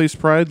mistakenly placed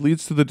pride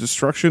leads to the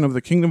destruction of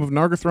the kingdom of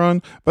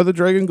Nargothrond by the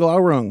dragon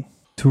Glaurung.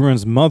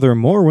 Turin's mother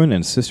Morwen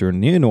and sister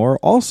Nienor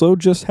also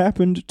just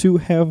happened to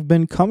have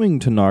been coming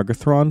to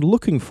Nargothrond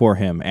looking for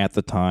him at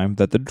the time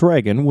that the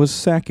dragon was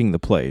sacking the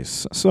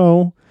place.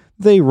 So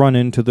they run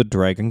into the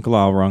dragon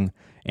Glaurung,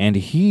 and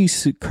he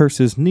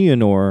curses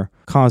Nienor,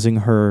 causing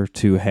her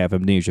to have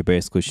amnesia.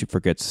 Basically, she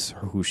forgets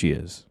who she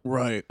is.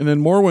 Right. And then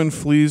Morwen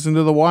flees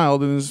into the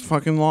wild and is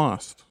fucking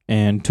lost.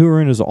 And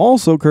Turin is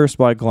also cursed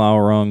by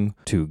Glaurung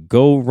to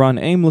go run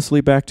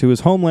aimlessly back to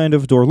his homeland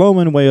of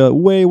Dor-lómin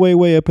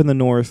way up in the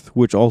north,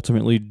 which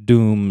ultimately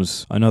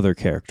dooms another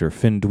character,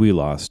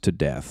 Finduilas, to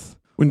death.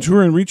 When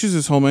Turin reaches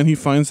his homeland, he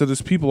finds that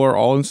his people are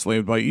all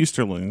enslaved by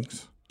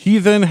Easterlings. He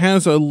then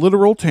has a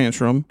literal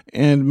tantrum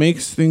and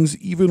makes things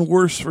even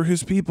worse for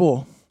his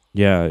people.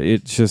 Yeah,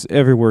 it's just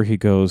everywhere he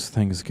goes,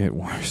 things get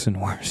worse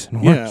and worse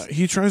and worse. Yeah,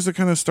 he tries to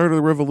kind of start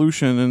a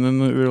revolution, and then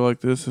they're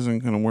like, this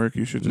isn't going to work,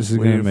 you should just This is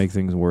going to leave. make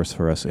things worse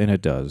for us, and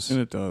it does. And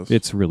it does.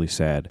 It's really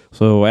sad.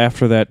 So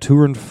after that,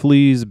 Turin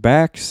flees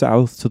back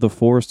south to the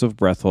Forest of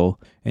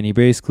Brethil, and he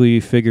basically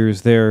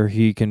figures there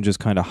he can just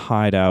kind of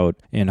hide out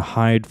and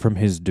hide from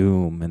his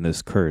doom and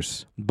this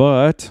curse.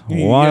 But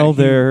He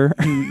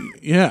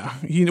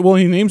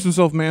names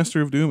himself Master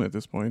of Doom at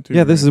this point, too.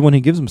 Yeah, this is when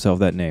he gives himself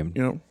that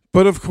name.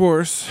 But of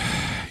course,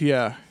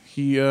 yeah,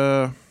 he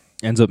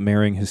ends up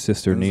marrying his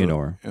sister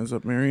Nienor. Ends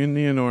up marrying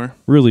Nienor.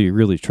 Really,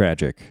 really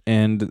tragic.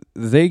 And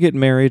they get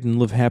married and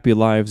live happy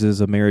lives as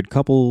a married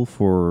couple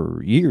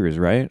for years,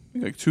 right?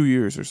 Like 2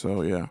 years or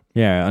so, yeah.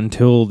 Yeah,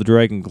 until the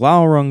dragon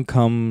Glaurung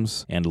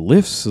comes and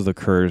lifts the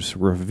curse,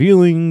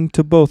 revealing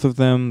to both of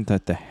them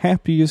that the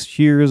happiest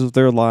years of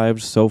their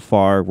lives so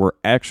far were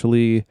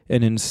actually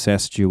an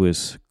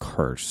incestuous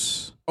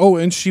curse. Oh,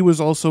 and she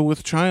was also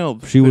with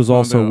child. She was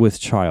also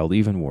with child,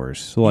 even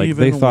worse.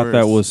 They thought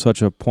that was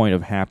such a point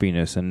of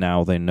happiness, and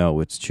now they know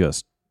it's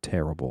just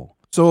terrible.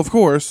 So, of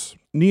course,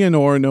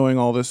 Nienor, knowing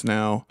all this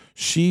now,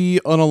 she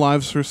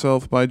unalives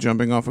herself by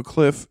jumping off a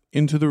cliff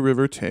into the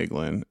river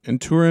Taglin, and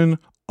Turin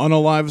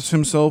unalives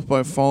himself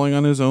by falling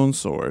on his own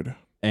sword.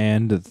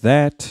 And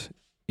that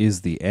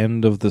is the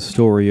end of the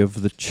story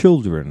of the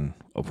children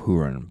of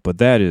Hurin, but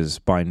that is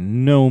by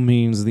no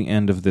means the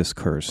end of this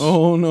curse.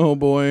 Oh no,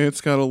 boy! It's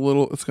got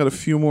a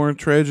few more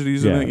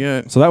tragedies in it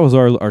yet. So that was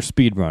our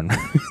speed run.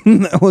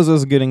 That was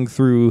us getting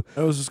through.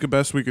 That was just the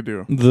best we could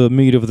do. The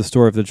meat of the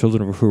story of the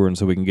children of Hurin,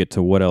 so we can get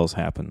to what else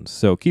happens.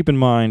 So keep in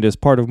mind, as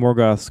part of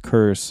Morgoth's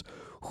curse,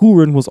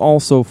 Hurin was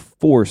also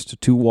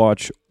forced to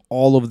watch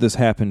all of this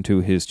happen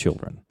to his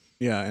children.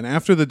 Yeah, and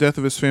after the death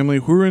of his family,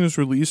 Hurin is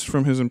released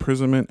from his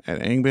imprisonment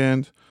at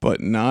Angband, but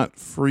not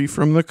free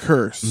from the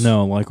curse.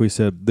 No, like we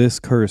said,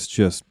 this curse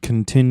just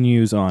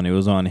continues on. It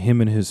was on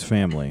him and his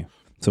family.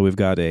 So we've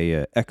got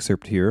a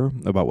excerpt here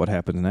about what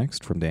happens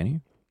next from Danny.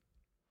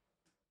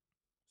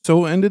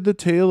 So ended the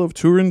tale of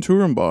Turin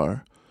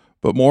Turambar.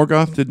 But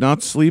Morgoth did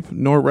not sleep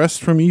nor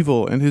rest from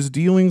evil, and his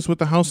dealings with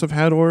the house of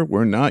Hador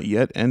were not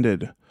yet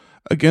ended.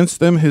 Against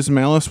them his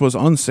malice was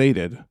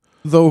unsated,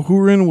 though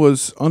Hurin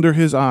was under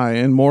his eye,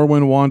 and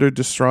Morwen wandered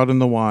distraught in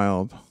the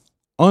wild.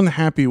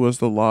 Unhappy was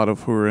the lot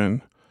of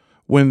Hurin.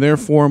 When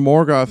therefore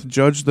Morgoth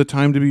judged the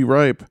time to be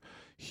ripe,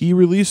 he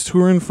released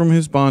Hurin from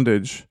his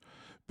bondage,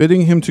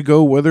 bidding him to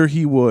go whither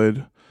he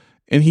would,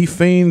 and he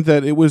feigned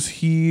that it was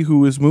he who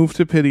was moved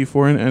to pity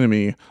for an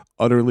enemy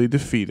utterly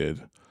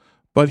defeated.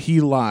 But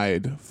he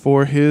lied,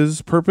 for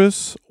his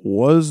purpose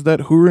was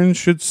that Hurin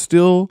should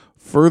still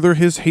further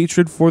his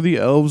hatred for the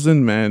elves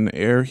and men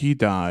ere he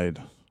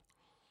died.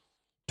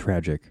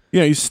 Tragic.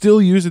 Yeah, he's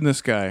still using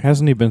this guy.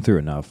 Hasn't he been through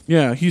enough?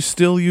 Yeah, he's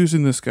still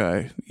using this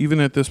guy, even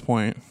at this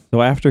point.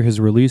 So after his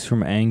release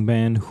from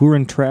Angband,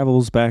 Hurin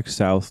travels back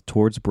south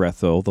towards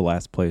Brethil, the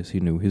last place he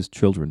knew his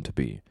children to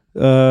be.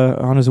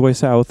 On his way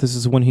south, this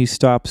is when he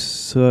stops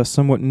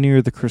somewhat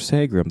near the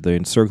Crissaegrim, the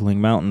encircling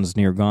mountains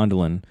near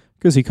Gondolin,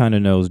 because he kind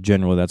of knows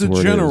generally that's where it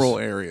is. The general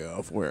area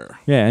of where.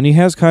 Yeah, and he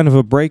has kind of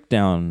a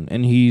breakdown,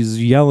 and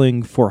he's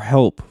yelling for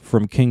help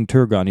from King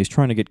Turgon. He's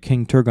trying to get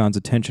King Turgon's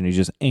attention. He's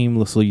just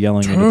aimlessly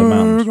yelling into the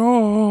mountains.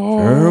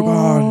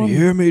 Turgon,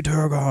 hear me,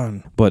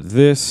 Turgon. But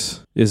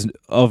this is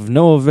of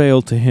no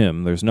avail to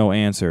him. There's no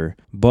answer.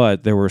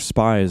 But there were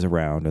spies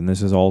around, and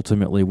this is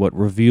ultimately what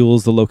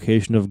reveals the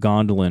location of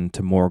Gondolin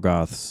to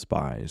Morgoth's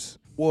spies.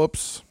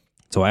 Whoops.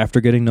 So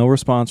after getting no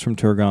response from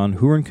Turgon,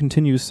 Hurin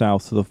continues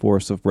south to the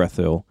forest of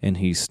Brethil, and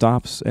he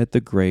stops at the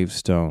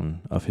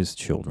gravestone of his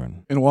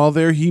children. And while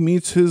there, he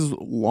meets his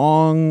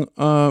long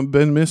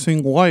been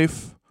missing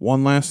wife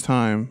one last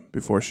time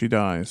before she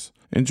dies.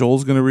 And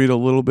Joel's going to read a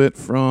little bit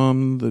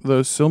from the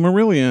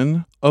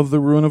Silmarillion of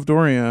the Ruin of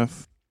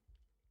Doriath.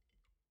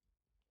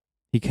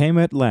 He came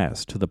at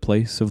last to the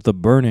place of the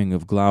burning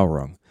of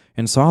Glaurung,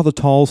 and saw the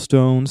tall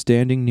stone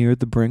standing near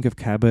the brink of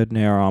Cabed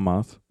Ner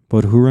Amath.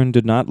 But Hurin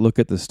did not look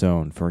at the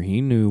stone, for he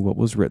knew what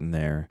was written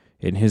there,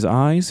 and his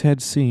eyes had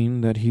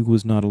seen that he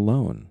was not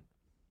alone.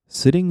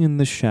 Sitting in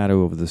the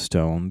shadow of the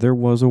stone there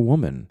was a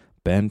woman,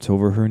 bent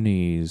over her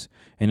knees,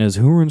 and as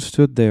Hurin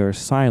stood there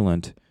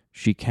silent,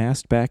 she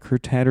cast back her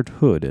tattered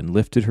hood and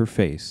lifted her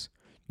face.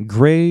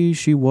 Gray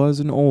she was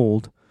and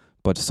old,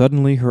 but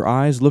suddenly her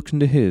eyes looked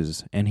into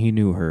his, and he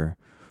knew her.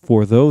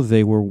 For though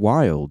they were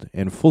wild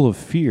and full of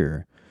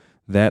fear,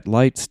 that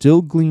light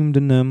still gleamed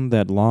in them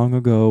that long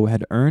ago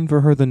had earned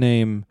for her the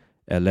name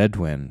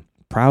Eledwen,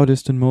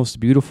 proudest and most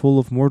beautiful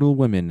of mortal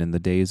women in the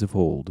days of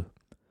old.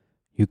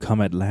 You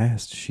come at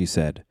last, she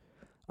said.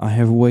 I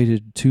have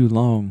waited too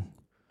long.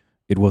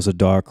 It was a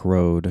dark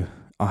road.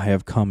 I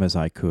have come as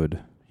I could,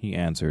 he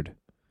answered.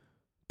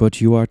 But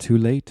you are too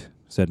late,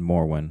 said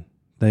Morwen.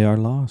 They are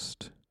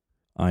lost.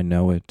 I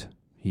know it,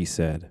 he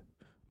said.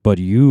 But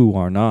you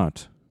are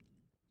not.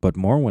 But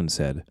Morwen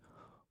said,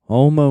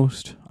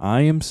 Almost.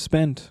 I am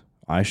spent.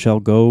 I shall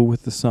go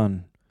with the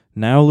sun.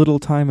 Now little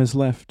time is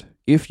left.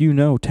 If you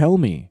know, tell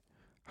me.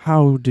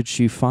 How did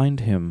she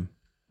find him?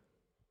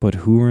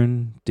 But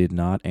Hurin did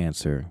not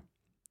answer.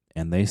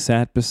 And they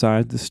sat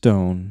beside the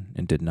stone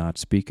and did not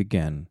speak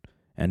again.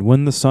 And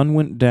when the sun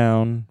went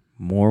down,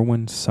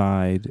 Morwen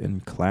sighed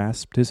and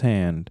clasped his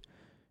hand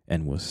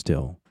and was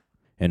still.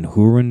 And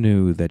Hurin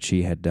knew that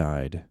she had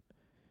died.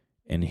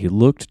 And he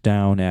looked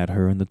down at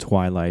her in the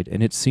twilight,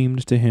 and it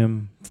seemed to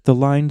him that the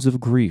lines of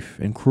grief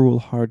and cruel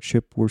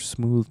hardship were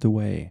smoothed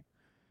away.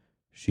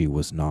 She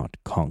was not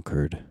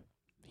conquered,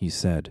 he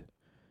said,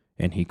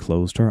 and he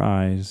closed her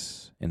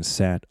eyes and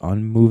sat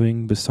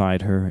unmoving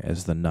beside her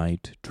as the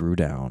night drew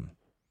down.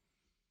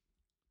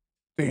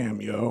 Damn,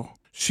 yo.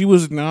 She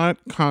was not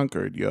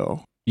conquered,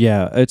 yo.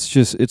 Yeah,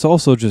 it's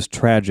also just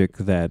tragic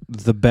that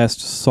the best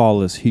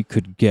solace he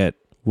could get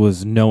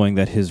was knowing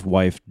that his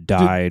wife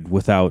died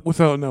without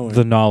knowing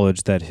the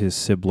knowledge that his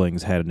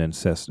siblings had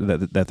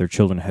that their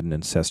children had an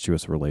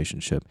incestuous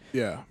relationship.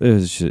 Yeah. It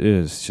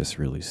is just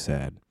really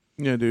sad.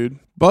 Yeah, dude.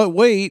 But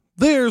wait,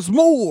 there's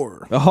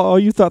more. Oh,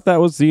 you thought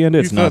that was the end?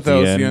 It's not the end.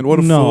 You thought that was the end. What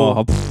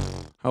a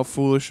fool. How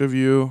foolish of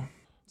you.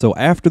 So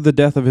after the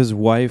death of his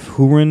wife,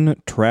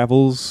 Hurin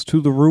travels to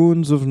the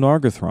ruins of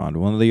Nargothrond,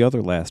 one of the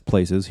other last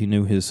places he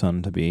knew his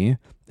son to be.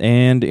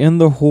 And in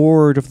the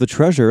hoard of the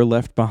treasure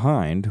left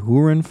behind,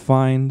 Hurin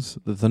finds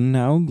the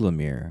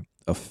Nauglamir,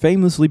 a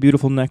famously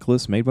beautiful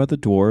necklace made by the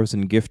dwarves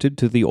and gifted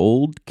to the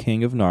old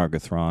king of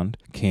Nargothrond,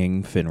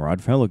 King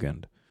Finrod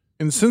Felagund.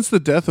 And since the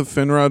death of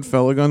Finrod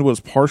Felagund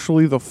was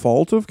partially the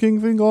fault of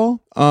King Thingol,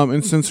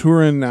 and since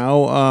Hurin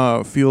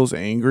now feels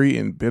angry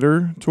and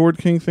bitter toward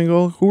King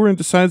Thingol, Hurin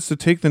decides to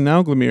take the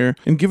Nauglamir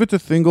and give it to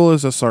Thingol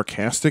as a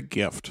sarcastic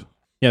gift.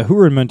 Yeah,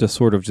 Hurin meant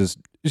to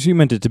she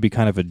meant it to be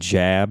kind of a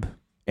jab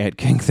at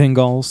King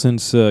Thingol,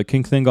 since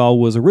King Thingol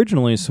was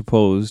originally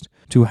supposed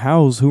to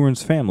house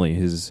Hurin's family,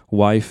 his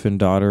wife and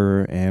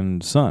daughter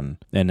and son,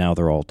 and now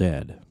they're all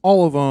dead.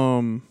 All of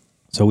them.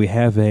 So we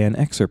have an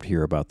excerpt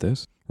here about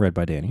this, read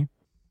by Danny.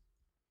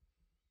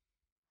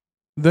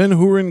 Then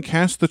Hurin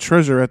cast the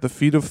treasure at the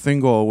feet of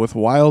Thingol with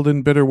wild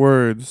and bitter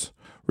words.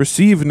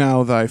 Receive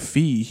now thy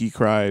fee, he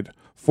cried,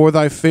 for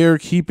thy fair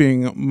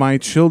keeping my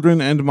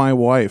children and my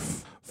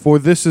wife. For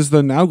this is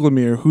the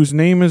Nauglamir, whose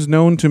name is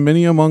known to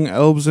many among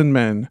elves and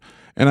men,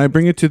 and I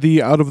bring it to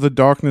thee out of the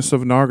darkness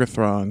of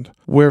Nargothrond,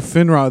 where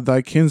Finrod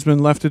thy kinsman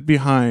left it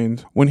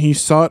behind, when he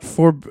sought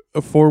for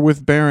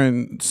with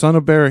Beren, son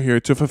of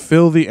Barahir, to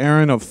fulfill the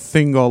errand of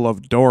Thingol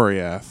of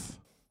Doriath.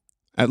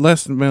 At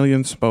last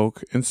Melian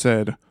spoke, and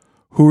said,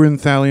 Hurin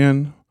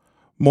Thalion,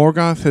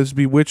 Morgoth has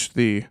bewitched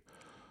thee,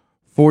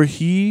 for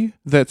he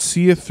that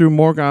seeth through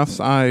Morgoth's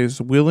eyes,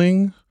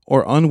 willing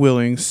or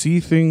unwilling, see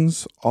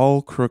things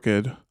all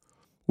crooked.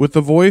 With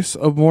the voice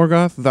of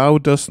Morgoth thou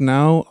dost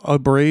now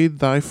upbraid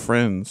thy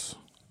friends.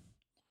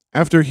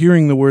 After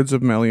hearing the words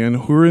of Melian,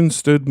 Hurin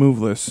stood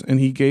moveless, and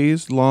he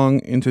gazed long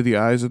into the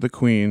eyes of the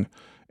queen,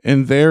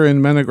 and there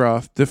in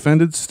Menegroth,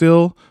 defended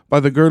still by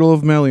the girdle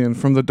of Melian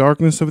from the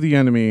darkness of the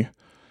enemy,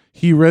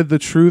 he read the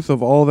truth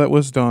of all that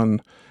was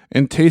done,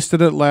 and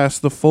tasted at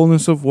last the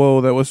fullness of woe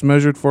that was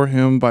measured for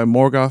him by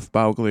Morgoth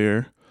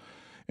Bauglir.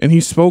 And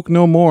he spoke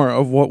no more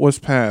of what was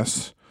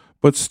past,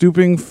 but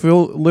stooping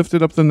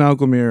lifted up the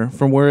Nauglamir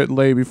from where it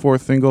lay before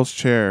Thingol's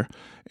chair,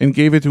 and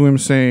gave it to him,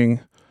 saying,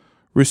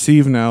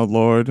 Receive now,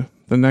 Lord,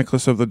 the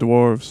necklace of the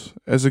dwarves,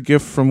 as a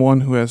gift from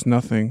one who has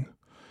nothing,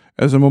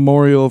 as a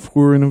memorial of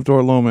Hurin of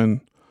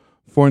Dor-lómin,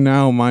 for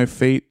now my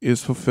fate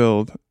is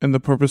fulfilled, and the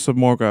purpose of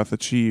Morgoth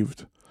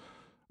achieved.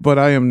 But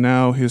I am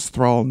now his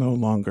thrall no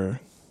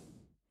longer.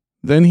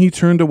 Then he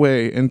turned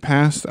away and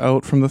passed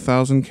out from the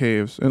 1,000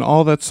 caves, and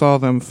all that saw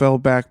them fell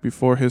back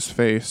before his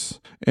face,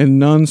 and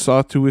none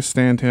sought to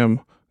withstand him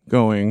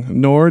going,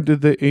 nor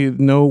did they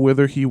know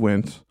whither he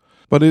went.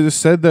 But it is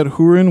said that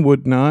Hurin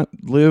would not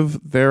live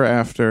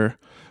thereafter,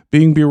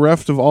 being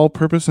bereft of all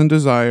purpose and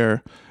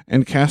desire,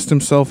 and cast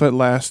himself at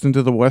last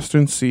into the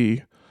western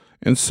sea,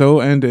 and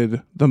so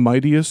ended the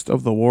mightiest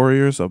of the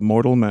warriors of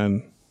mortal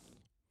men.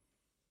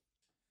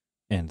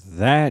 And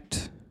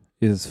that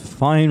is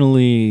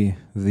finally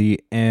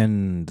the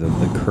end of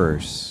the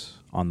curse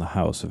on the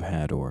House of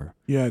Hador.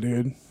 Yeah,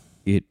 dude.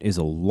 It is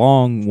a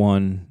long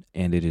one,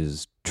 and it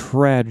is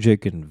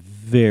tragic and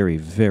very,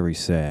 very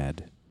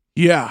sad.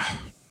 Yeah.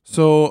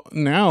 So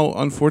now,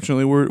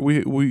 unfortunately,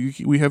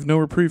 we have no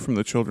reprieve from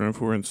the Children of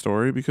Hurin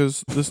story,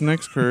 because this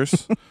next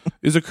curse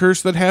is a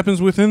curse that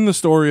happens within the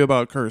story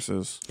about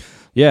curses.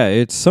 Yeah,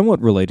 it's somewhat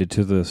related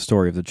to the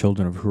story of the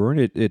Children of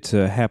Hurin. It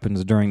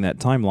happens during that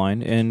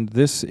timeline, and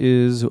this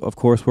is, of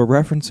course, we're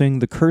referencing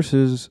the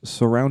curses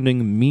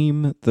surrounding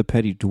Mime the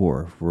Petty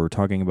Dwarf. We're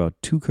talking about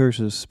two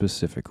curses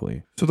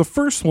specifically. So the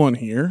first one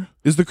here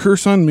is the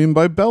curse on Mime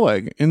by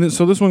Beleg, and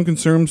so this one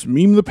concerns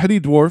Mime the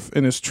Petty Dwarf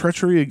and his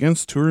treachery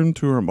against Turin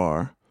Turambar.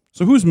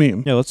 So who's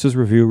Mime? Yeah, let's just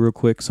review real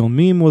quick. So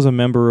Mime was a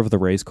member of the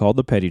race called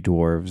the Petty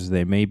Dwarves.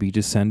 They may be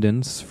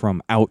descendants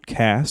from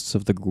outcasts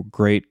of the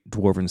great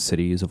dwarven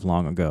cities of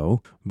long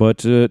ago. But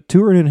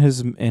Turin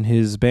and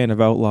his band of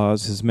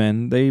outlaws, his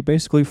men, they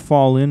basically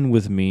fall in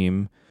with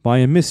Mime by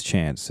a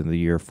mischance in the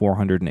year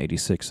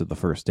 486 of the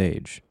First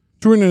Age.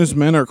 Turin and his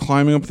men are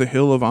climbing up the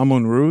hill of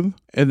Amon-Rûdh,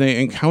 and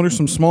they encounter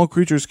some small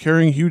creatures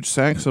carrying huge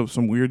sacks of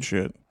some weird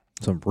shit.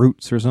 Some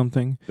roots or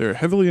something. They're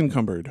heavily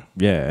encumbered.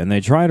 Yeah, and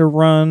they try to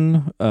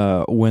run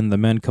when the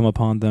men come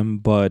upon them,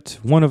 but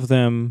one of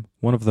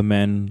the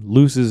men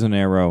loses an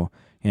arrow,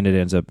 and it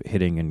ends up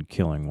hitting and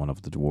killing one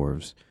of the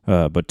dwarves.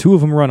 But two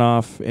of them run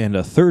off, and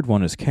a third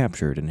one is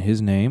captured, and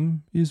his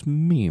name is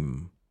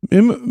Mime.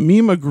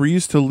 Mime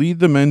agrees to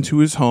lead the men to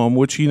his home,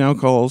 which he now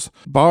calls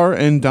Bar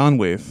en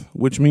Donwaith,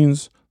 which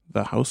means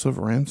the House of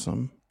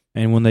Ransom.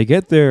 And when they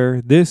get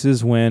there, this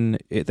is when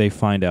they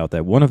find out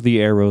that one of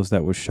the arrows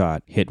that was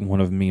shot hit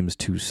one of Mime's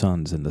two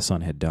sons, and the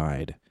son had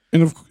died.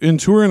 And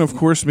Turin, of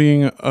course,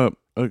 being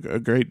a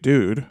great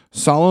dude,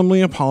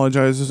 solemnly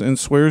apologizes and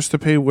swears to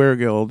pay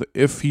Wergild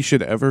if he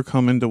should ever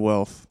come into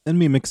wealth. And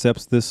Mime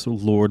accepts this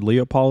lordly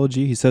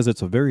apology. He says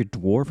it's a very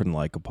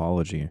dwarven-like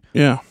apology.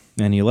 Yeah.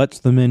 And he lets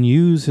the men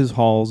use his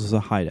halls as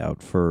a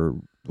hideout for,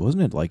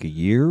 wasn't it like a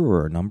year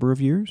or a number of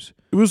years?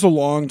 It was a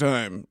long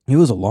time. It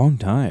was a long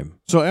time.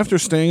 So after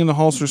staying in the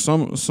halls for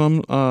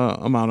some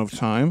amount of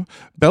time,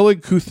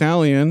 Beleg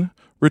Cuthalion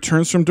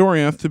returns from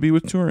Doriath to be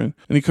with Turin,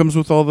 and he comes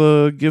with all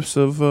the gifts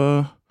of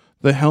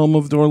the helm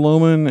of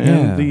Dor-lómin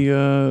and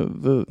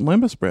the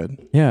lembas bread.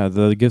 Yeah,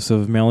 the gifts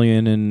of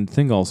Melian and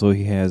Thingol. So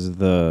he has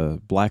the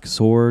black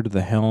sword,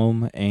 the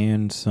helm,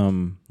 and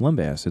some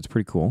lembas. It's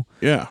pretty cool.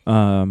 Yeah.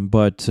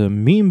 But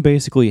Mime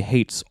basically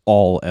hates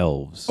all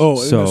elves. Oh,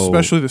 so,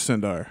 especially the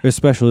Sindar.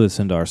 Especially the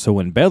Sindar. So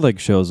when Beleg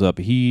shows up,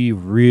 he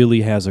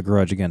really has a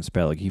grudge against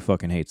Beleg. He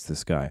fucking hates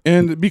this guy.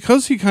 And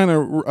because he kind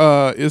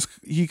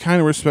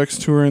of respects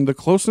Turin, the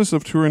closeness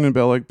of Turin and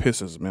Beleg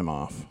pisses him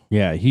off.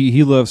 Yeah,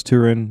 he loves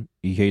Turin.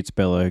 He hates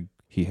Beleg.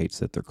 He hates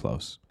that they're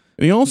close.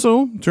 And he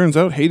also, turns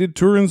out, hated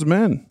Turin's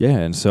men. Yeah,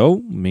 and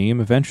so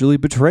Mime eventually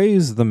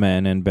betrays the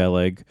men and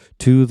Beleg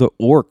to the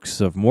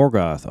orcs of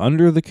Morgoth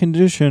under the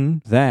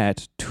condition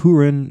that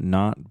Turin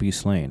not be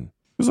slain.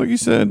 Because like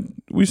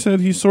we said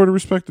he sort of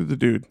respected the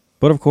dude.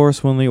 But of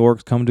course, when the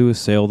orcs come to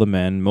assail the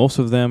men, most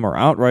of them are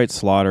outright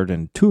slaughtered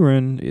and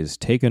Turin is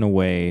taken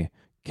away,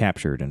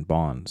 captured in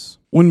bonds.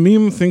 When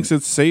Mime thinks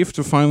it's safe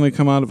to finally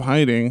come out of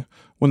hiding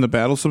when the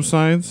battle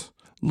subsides,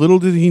 little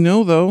did he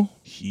know, though,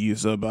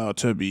 he's about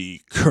to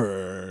be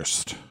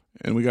cursed.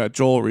 And we got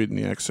Joel reading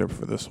the excerpt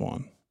for this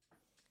one.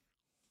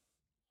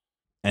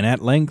 And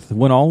at length,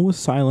 when all was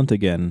silent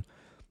again,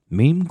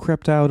 Mime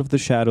crept out of the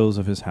shadows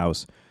of his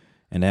house,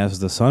 and as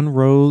the sun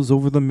rose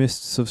over the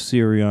mists of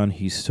Sirion,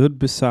 he stood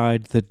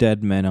beside the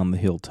dead men on the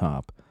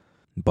hilltop.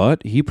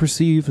 But he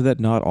perceived that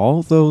not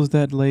all those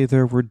that lay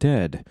there were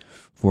dead,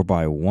 for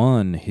by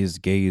one his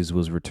gaze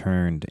was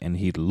returned, and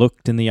he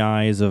looked in the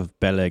eyes of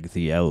Beleg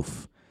the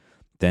elf.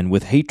 Then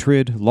with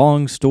hatred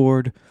long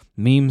stored,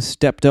 Mime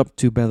stepped up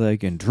to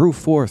Beleg and drew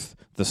forth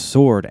the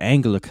sword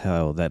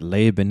Angelical that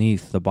lay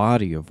beneath the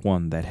body of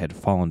one that had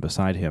fallen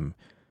beside him.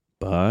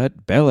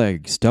 But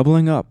Beleg,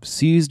 stumbling up,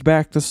 seized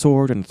back the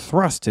sword and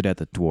thrust it at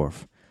the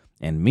dwarf,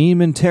 and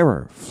Mime in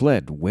terror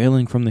fled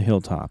wailing from the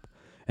hilltop.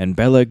 And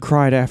Beleg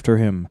cried after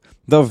him,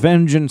 "The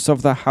vengeance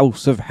of the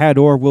house of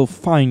Hador will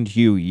find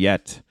you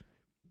yet."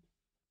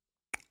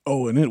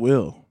 Oh, and it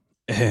will.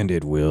 And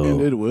it will.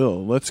 And it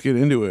will. Let's get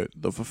into it.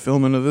 The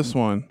fulfillment of this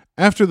one.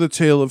 After the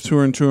tale of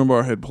Turin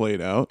Turambar had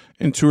played out,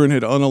 and Turin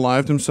had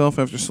unalived himself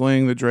after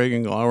slaying the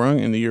dragon Glaurung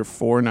in the year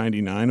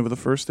 499 of the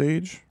First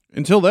Age.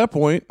 Until that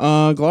point,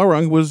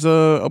 Glaurung was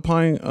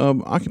occupying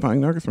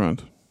Nargothrond.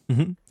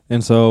 Mm-hmm.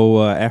 And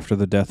so after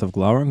the death of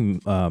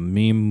Glaurung,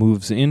 Mime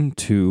moves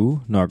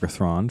into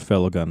Nargothrond,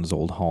 Felagund's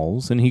old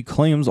halls, and he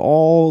claims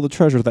all the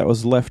treasure that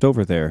was left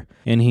over there.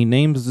 And he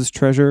names this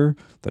treasure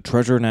the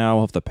treasure now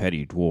of the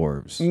petty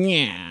dwarves.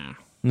 Yeah.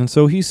 And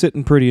so he's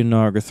sitting pretty in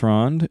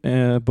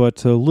Nargothrond,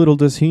 but little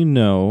does he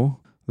know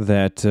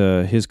that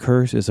his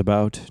curse is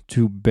about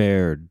to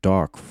bear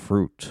dark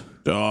fruit.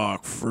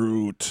 Dark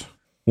fruit.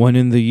 When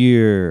in the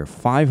year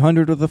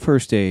 500 of the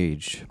First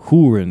Age,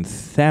 Hurin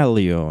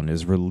Thalion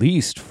is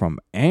released from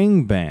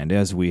Angband,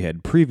 as we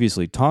had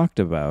previously talked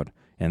about,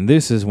 and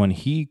this is when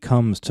he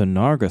comes to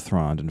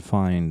Nargothrond and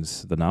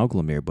finds the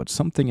Nauglamir, but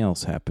something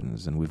else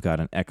happens, and we've got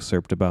an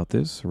excerpt about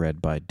this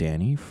read by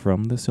Danny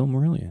from the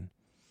Silmarillion.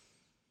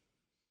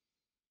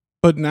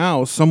 But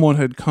now someone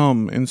had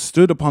come and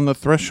stood upon the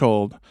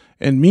threshold,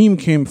 and Mime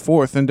came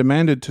forth and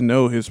demanded to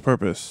know his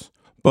purpose.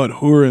 But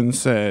Hurin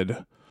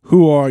said,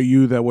 "Who are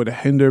you that would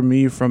hinder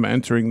me from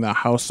entering the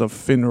house of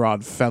Finrod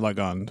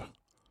Felagund?"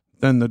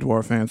 Then the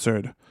dwarf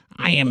answered,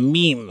 "I am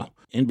Mime,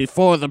 and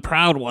before the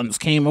proud ones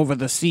came over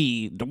the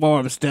sea,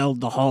 dwarves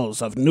delved the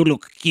halls of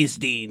Nuluk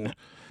Kisdin.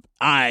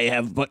 I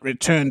have but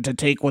returned to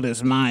take what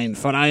is mine,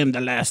 for I am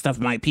the last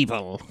of my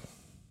people."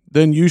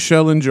 "Then you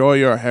shall enjoy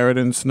your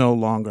inheritance no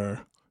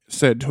longer,"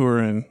 said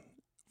Turin.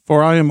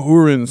 "For I am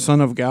Hurin, son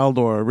of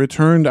Galdor,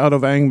 returned out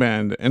of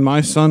Angband, and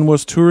my son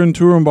was Turin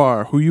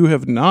Turambar, who you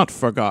have not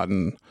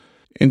forgotten.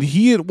 And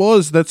he it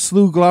was that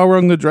slew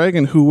Glaurung the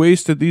dragon, who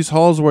wasted these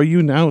halls where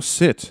you now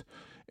sit.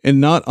 And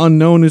not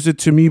unknown is it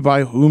to me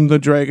by whom the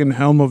dragon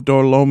helm of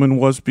Dorloman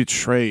was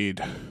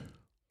betrayed."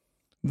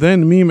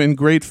 Then Mime in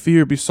great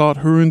fear besought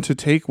Hurin to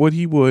take what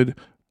he would,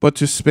 but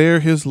to spare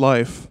his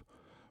life.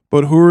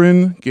 But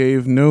Hurin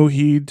gave no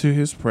heed to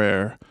his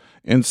prayer,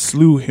 and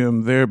slew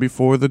him there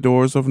before the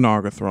doors of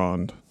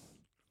Nargothrond.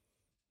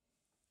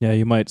 Yeah,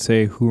 you might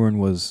say Hurin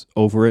was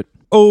over it.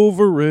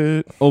 Over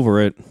it.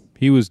 Over it.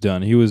 He was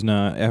done. He was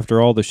not,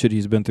 after all the shit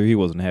he's been through, he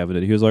wasn't having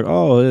it. He was like,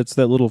 oh, it's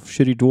that little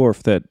shitty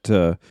dwarf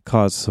that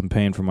caused some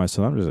pain for my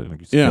son. I'm just going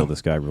to kill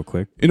this guy real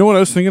quick. You know what I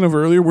was thinking of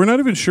earlier? We're not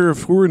even sure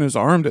if Hurin is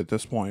armed at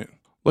this point.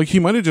 Like, he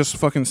might have just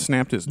fucking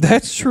snapped his neck.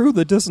 That's true.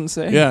 That doesn't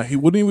say. Yeah, he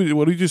wouldn't even,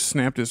 what he just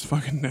snapped his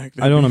fucking neck.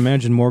 I don't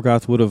imagine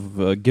Morgoth would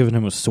have given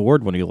him a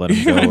sword when he let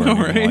him go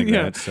or anything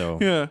like that. So.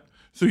 Yeah.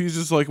 So he's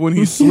just like, when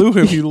he slew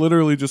him, he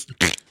literally just...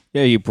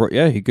 Yeah, he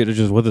could have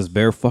just with his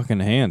bare fucking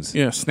hands.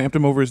 Yeah, snapped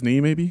him over his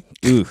knee, maybe.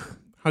 Ooh.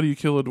 How do you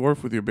kill a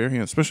dwarf with your bare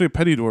hands? Especially a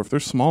petty dwarf.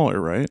 They're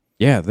smaller, right?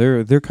 Yeah,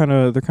 they're kind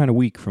of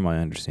weak from my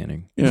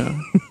understanding. Yeah.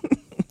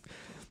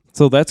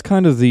 So that's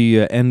kind of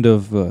the end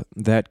of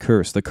that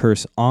curse, the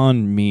curse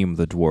on Mime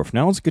the dwarf.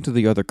 Now let's get to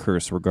the other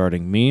curse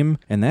regarding Mime,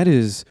 and that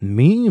is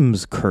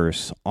Mime's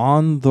curse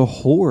on the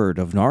hoard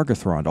of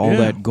Nargothrond, all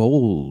that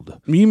gold.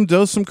 Mime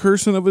does some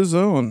cursing of his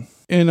own.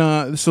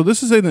 And so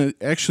this is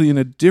actually in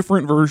a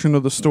different version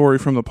of the story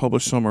from the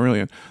published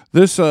Silmarillion.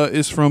 This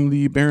is from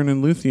the Beren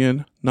and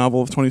Luthien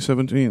novel of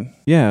 2017.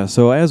 Yeah,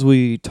 so as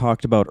we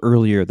talked about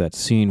earlier, that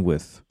scene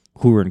with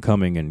Hurin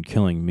coming and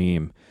killing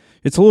Mime,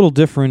 it's a little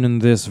different in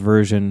this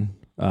version,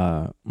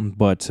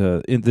 but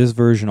this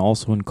version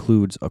also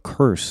includes a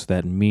curse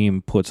that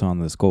Mime puts on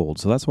this gold.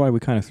 So that's why we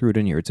kind of threw it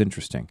in here. It's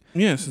interesting.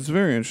 Yes, it's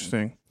very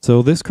interesting.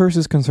 So this curse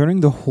is concerning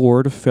the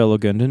Horde of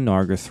Felagund and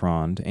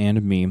Nargothrond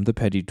and Mime, the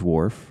petty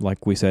dwarf,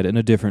 like we said, in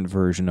a different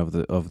version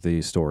of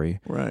the story.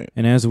 Right.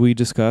 And as we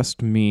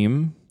discussed,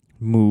 Mime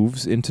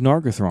moves into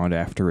Nargothrond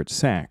after it's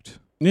sacked.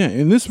 Yeah,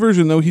 in this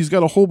version, though, he's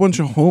got a whole bunch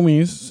of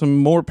homies, some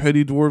more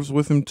petty dwarves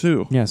with him,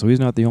 too. Yeah, so he's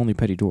not the only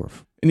petty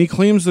dwarf. And he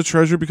claims the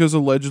treasure because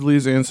allegedly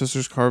his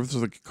ancestors carved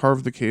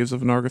the caves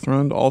of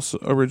Nargothrond, also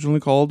originally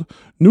called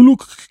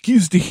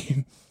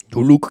Nuluk-Kisdin.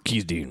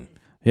 Nuluk-Kisdin.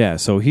 Yeah,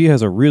 so he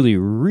has a really,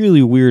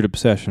 really weird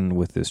obsession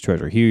with this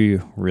treasure. He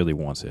really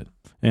wants it.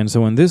 And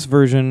so in this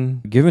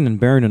version, given in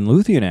Beren and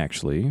Luthien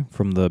actually,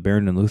 from the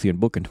Beren and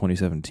Luthien book in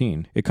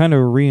 2017, it kind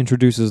of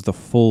reintroduces the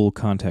full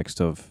context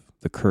of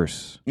the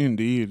curse.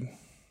 Indeed.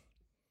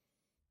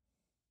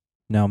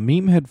 Now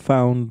Mime had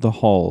found the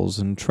halls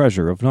and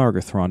treasure of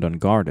Nargothrond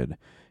unguarded,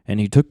 and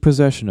he took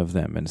possession of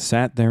them and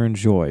sat there in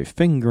joy,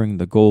 fingering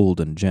the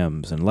gold and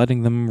gems and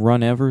letting them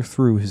run ever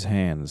through his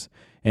hands,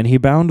 and he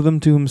bound them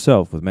to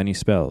himself with many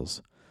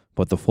spells.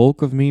 But the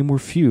folk of Mime were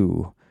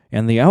few,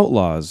 and the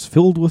outlaws,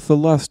 filled with the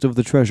lust of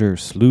the treasure,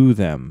 slew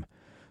them,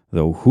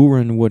 though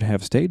Hurin would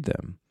have stayed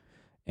them.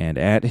 And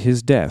at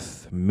his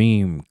death,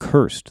 Mime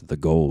cursed the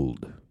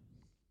gold.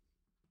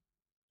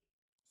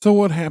 So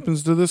what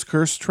happens to this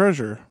cursed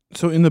treasure?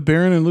 So in the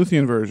Beren and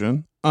Luthien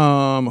version,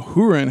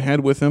 Hurin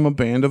had with him a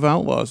band of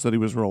outlaws that he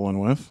was rolling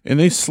with, and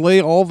they slay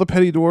all the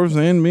petty dwarves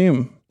and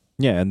Mime.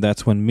 Yeah, and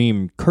that's when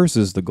Mime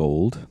curses the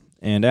gold.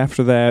 And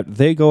after that,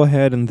 they go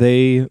ahead and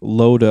they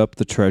load up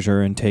the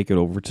treasure and take it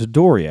over to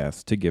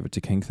Doriath to give it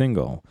to King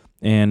Thingol.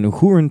 And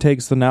Hurin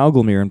takes the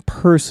Nauglamir and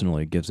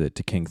personally gives it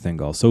to King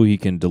Thingol so he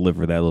can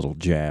deliver that little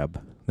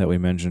jab that we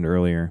mentioned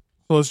earlier.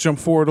 So let's jump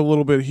forward a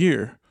little bit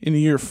here. In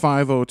the year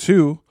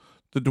 502,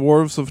 the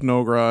dwarves of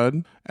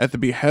Nogrod, at the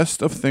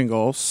behest of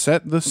Thingol,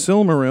 set the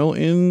Silmaril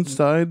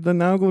inside the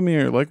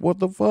Nauglamir. Like, what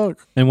the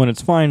fuck? And when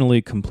it's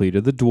finally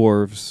completed, the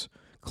dwarves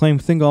claim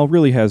Thingol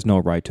really has no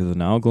right to the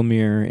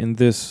Nauglamir, and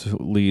this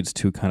leads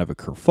to kind of a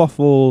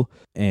kerfuffle,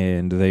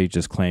 and they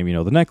just claim,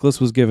 the necklace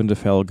was given to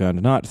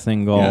Felgund, not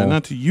Thingol. Yeah,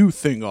 not to you,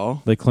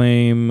 Thingol. They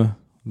claim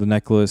the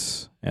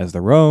necklace as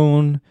their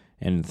own,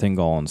 and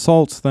Thingol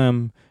insults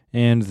them,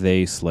 and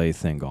they slay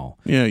Thingol.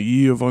 Yeah,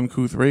 ye of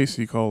uncouth race,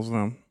 he calls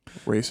them.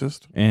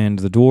 Racist. And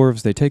the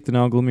dwarves, they take the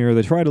Nauglamir,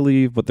 they try to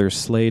leave, but they're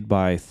slayed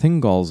by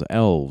Thingol's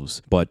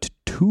elves. But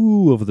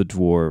 2 of the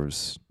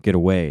dwarves get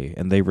away,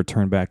 and they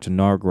return back to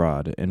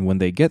Nargrod. And when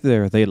they get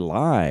there, they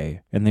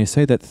lie, and they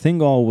say that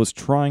Thingol was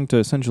trying to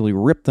essentially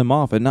rip them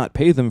off and not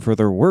pay them for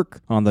their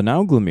work on the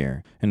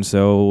Nauglamir. And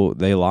so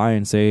they lie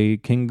and say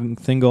King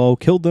Thingol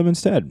killed them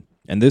instead.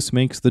 And this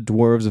makes the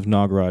dwarves of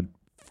Nargrod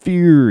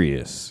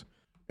furious.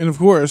 And of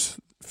course,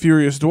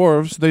 furious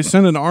dwarves, they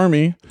send an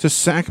army to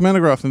sack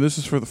Menegroth, and this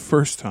is for the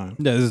first time.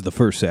 Yeah, this is the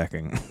first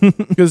sacking.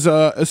 Because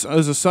as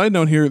a side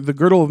note here, the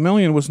Girdle of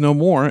Melian was no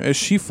more as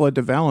she fled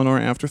to Valinor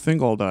after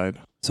Thingol died.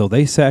 So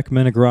they sack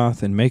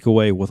Menegroth and make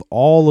away with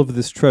all of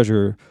this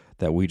treasure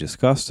that we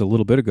discussed a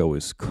little bit ago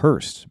is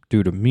cursed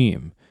due to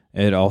Mime.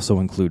 It also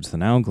includes the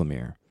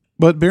Nauglamir.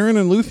 But Beren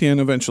and Luthien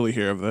eventually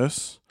hear of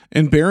this.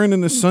 And Beren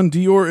and his son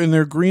Dior and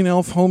their green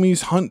elf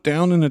homies hunt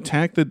down and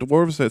attack the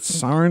dwarves at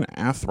Sarn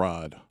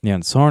Athrod. Yeah,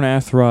 and Sarn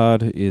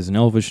Athrod is an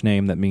elvish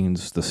name that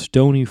means the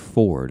stony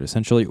ford.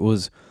 Essentially, it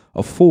was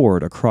a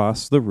ford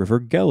across the river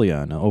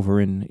Gelion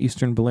over in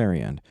eastern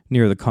Beleriand,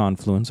 near the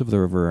confluence of the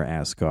river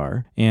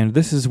Asgar. And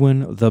this is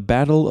when the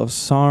Battle of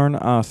Sarn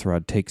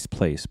Athrod takes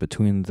place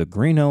between the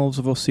green elves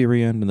of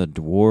Osirian and the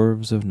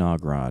dwarves of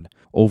Nogrod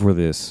over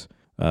this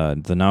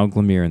the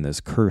Nauglamir and this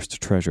cursed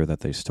treasure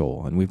that they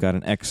stole. And we've got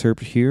an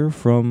excerpt here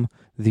from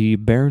the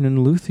Beren and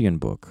Luthien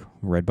book,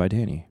 read by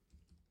Danny.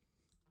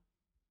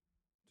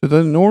 To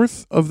the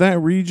north of that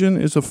region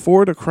is a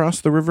ford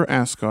across the river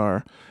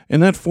Asgar,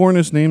 and that ford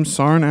is named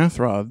Sarn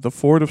Athrod, the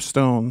Ford of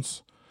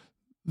Stones.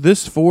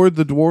 This ford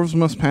the dwarves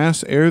must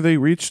pass ere they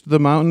reach the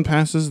mountain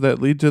passes that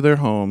lead to their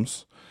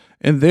homes.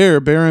 And there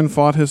Beren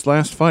fought his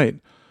last fight,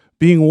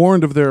 being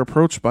warned of their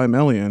approach by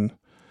Melian.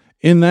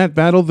 In that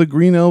battle the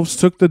green elves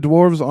took the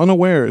dwarves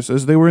unawares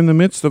as they were in the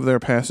midst of their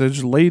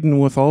passage, laden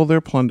with all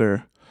their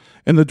plunder.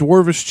 And the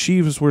dwarvish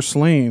chiefs were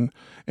slain,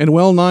 and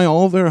well nigh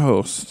all their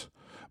host.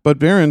 But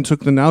Beren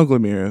took the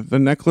Nauglamir, the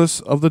necklace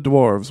of the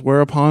dwarves,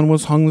 whereupon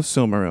was hung the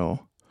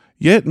Silmaril.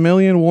 Yet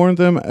Melian warned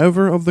them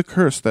ever of the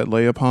curse that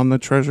lay upon the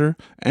treasure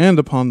and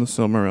upon the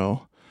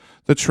Silmaril.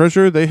 The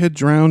treasure they had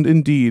drowned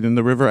indeed in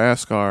the river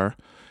Asgar,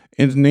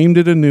 and named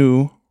it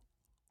anew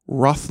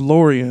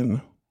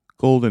Rothlorien,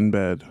 Golden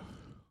Bed.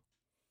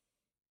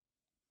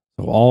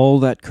 So all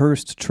that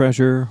cursed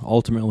treasure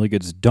ultimately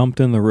gets dumped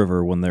in the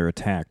river when they're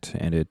attacked,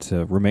 and it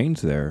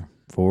remains there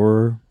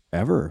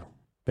forever,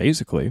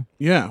 basically.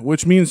 Yeah,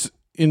 which means,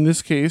 in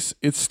this case,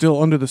 it's still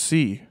under the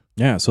sea.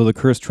 Yeah, so the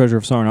cursed treasure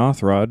of Sarn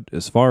Athrod,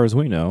 as far as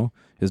we know,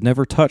 is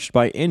never touched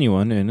by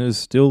anyone and is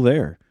still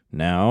there,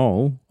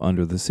 now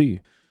under the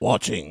sea.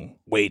 Watching,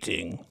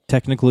 waiting.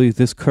 Technically,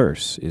 this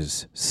curse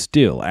is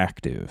still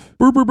active.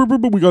 We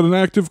got an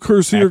active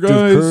curse here, Active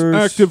guys. curse.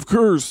 Active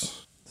curse.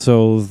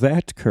 So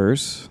that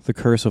curse, the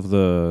curse of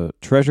the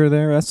treasure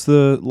there, that's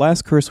the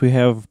last curse we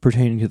have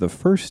pertaining to the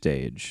first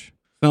stage.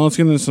 Now let's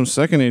get into some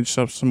second age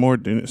stuff, some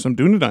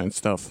Dunedain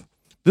stuff.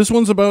 This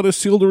one's about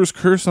Isildur's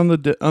curse on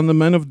the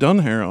men of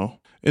Dunharrow.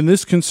 And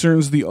this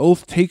concerns the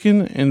oath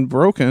taken and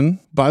broken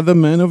by the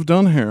men of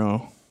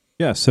Dunharrow.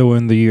 Yeah, so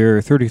in the year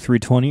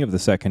 3320 of the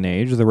Second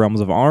Age, the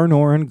realms of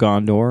Arnor and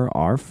Gondor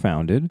are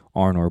founded.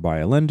 Arnor by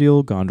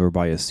Elendil, Gondor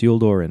by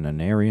Isildur and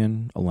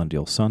Anarion,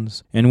 Elendil's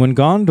sons. And when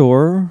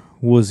Gondor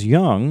was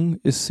young,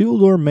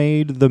 Isildur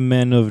made the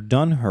men of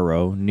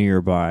Dunharrow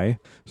nearby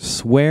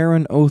swear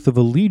an oath of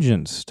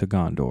allegiance to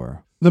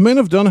Gondor. The men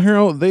of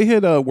Dunharrow, they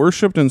had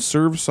worshipped and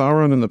served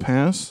Sauron in the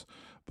past,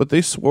 but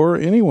they swore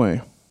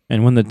anyway.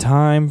 And when the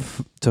time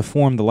to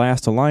form the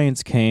last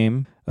alliance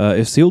came,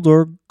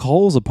 Isildur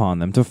calls upon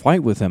them to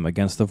fight with him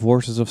against the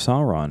forces of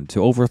Sauron,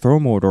 to overthrow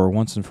Mordor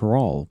once and for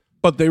all.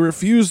 But they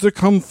refuse to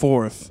come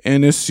forth,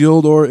 and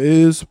Isildur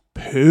is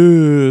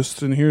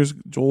pissed. And here's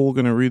Joel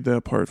going to read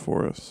that part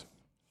for us.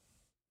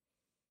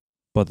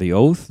 But the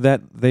oath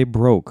that they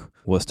broke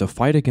was to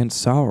fight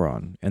against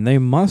Sauron, and they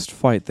must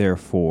fight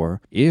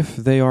therefore, if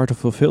they are to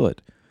fulfill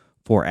it.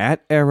 For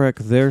at Erech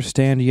there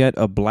stand yet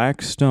a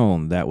black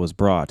stone that was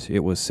brought,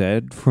 it was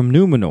said, from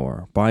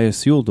Numenor by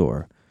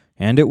Isildur.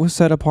 And it was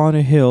set upon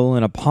a hill,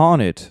 and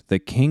upon it the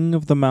king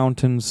of the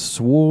mountains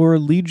swore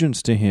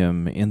allegiance to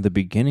him in the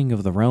beginning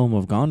of the realm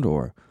of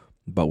Gondor.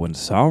 But when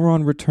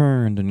Sauron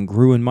returned and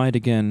grew in might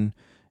again,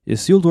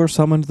 Isildur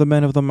summoned the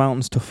men of the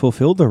mountains to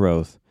fulfill their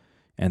oath,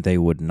 and they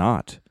would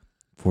not,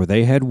 for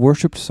they had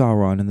worshipped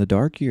Sauron in the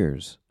dark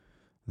years.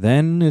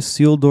 Then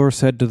Isildur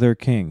said to their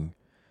king,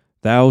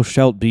 Thou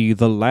shalt be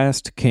the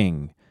last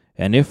king,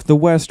 and if the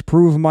west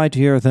prove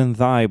mightier than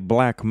thy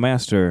black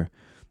master,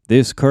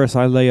 this curse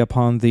I lay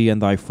upon thee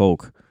and thy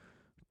folk,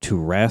 to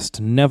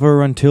rest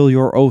never until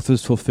your oath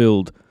is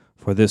fulfilled,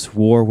 for this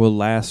war will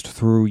last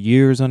through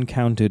years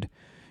uncounted,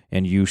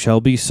 and you shall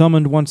be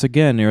summoned once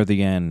again ere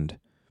the end.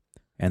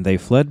 And they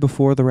fled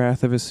before the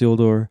wrath of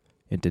Isildur,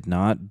 and did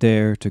not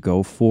dare to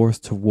go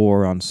forth to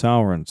war on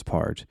Sauron's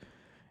part,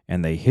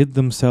 and they hid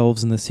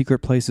themselves in the secret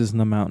places in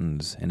the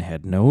mountains, and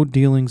had no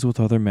dealings with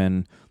other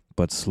men,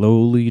 but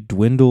slowly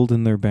dwindled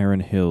in their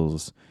barren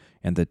hills.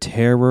 And the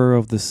terror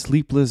of the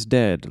sleepless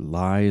dead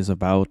lies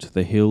about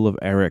the hill of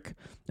Erech,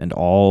 and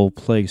all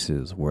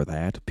places where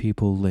that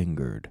people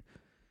lingered.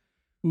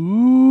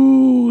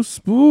 Ooh,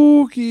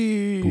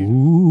 spooky.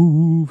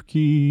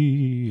 Spooky.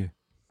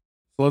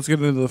 So let's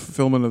get into the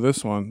fulfillment of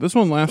this one. This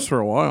one lasts for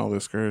a while,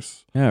 this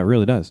curse. Yeah, it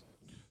really does.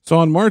 So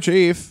on March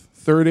 8th,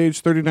 Third Age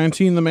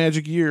 3019, the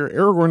magic year,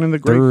 Aragorn and the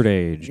Great... Third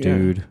Age,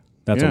 dude.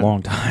 That's a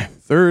long time.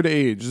 Third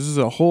Age. This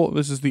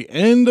is the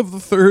end of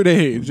the Third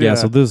Age. Yeah,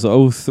 so this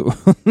oath,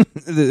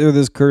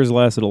 this curse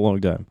lasted a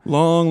long time.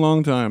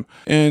 Long time.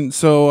 And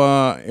so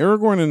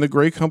Aragorn and the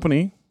Grey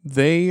Company,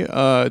 they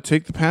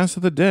take the Pass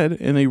of the Dead,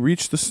 and they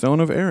reach the Stone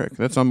of Erech.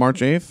 That's on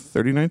March 8th,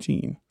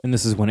 3019. And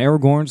this is when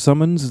Aragorn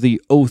summons the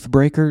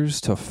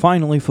Oathbreakers to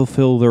finally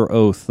fulfill their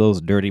oath,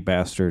 those dirty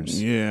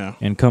bastards. Yeah.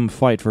 And come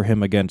fight for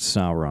him against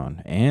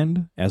Sauron.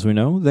 And, as we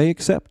know, they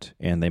accept,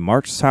 and they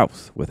march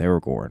south with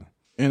Aragorn.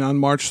 And on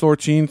March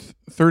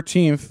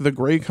 13th, the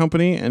Grey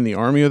Company and the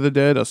Army of the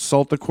Dead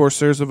assault the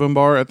Corsairs of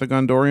Umbar at the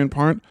Gondorian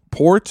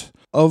port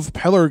of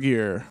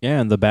Pelargir. Yeah,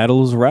 and the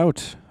battle is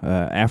rout.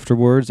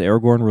 Afterwards,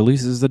 Aragorn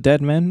releases the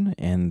dead men,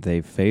 and they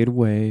fade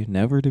away,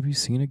 never to be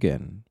seen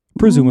again.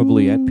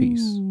 Presumably at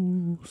peace.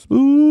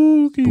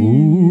 Spooky.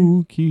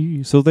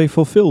 So they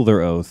fulfill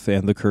their oath,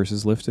 and the curse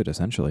is lifted,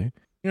 essentially.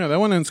 Yeah, that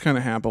one ends kind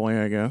of happily,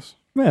 I guess.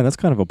 Man, that's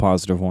kind of a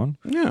positive one.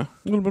 Yeah, a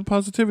little bit of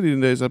positivity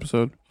in today's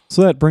episode.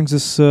 So that brings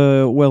us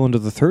well into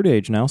the Third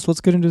Age now, so let's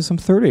get into some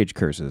Third Age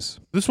curses.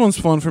 This one's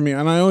fun for me,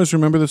 and I always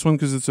remember this one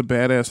because it's a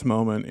badass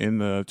moment in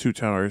the Two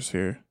Towers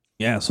here.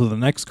 Yeah, so the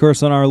next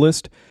curse on our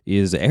list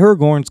is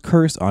Aragorn's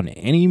curse on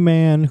any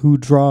man who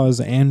draws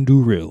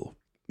Andúril.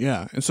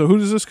 Yeah, and so who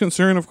does this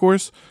concern, of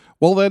course?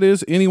 Well, that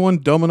is anyone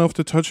dumb enough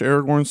to touch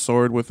Aragorn's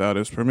sword without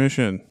his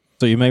permission.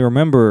 So you may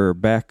remember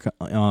back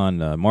on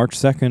March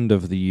 2nd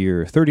of the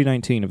year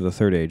 3019 of the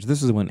Third Age,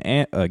 this is when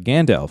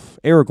Gandalf,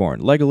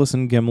 Aragorn, Legolas,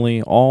 and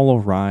Gimli all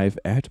arrive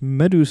at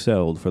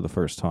Meduseld for the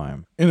first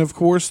time. And of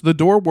course, the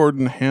door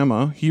warden,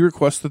 Hamma, he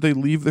requests that they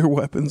leave their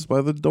weapons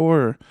by the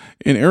door.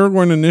 And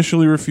Aragorn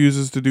initially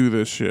refuses to do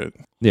this shit.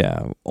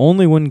 Yeah,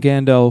 only when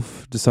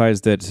Gandalf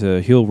decides that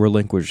he'll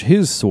relinquish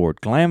his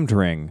sword,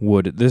 Glamdring,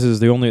 this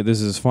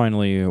is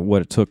finally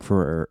what it took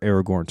for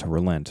Aragorn to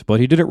relent. But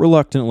he did it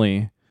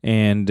reluctantly.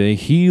 And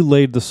he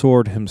laid the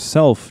sword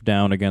himself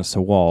down against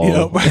a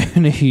wall,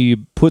 and he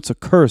puts a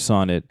curse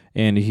on it,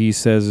 and he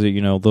says,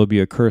 there'll be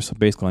a curse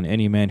basically on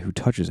any man who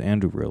touches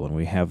Andúril. And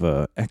we have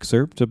an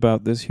excerpt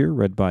about this here,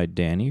 read by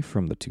Danny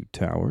from the Two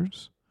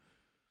Towers.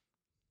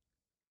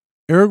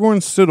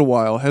 Aragorn stood a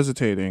while,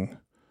 hesitating.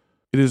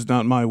 It is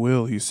not my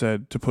will, he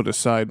said, to put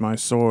aside my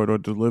sword or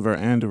deliver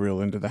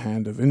Andúril into the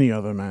hand of any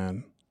other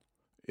man.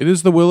 It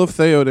is the will of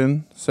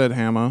Theoden, said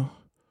Hamma.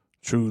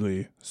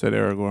 Truly, said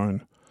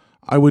Aragorn.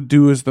 I would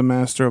do as the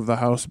master of the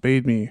house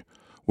bade me,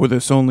 were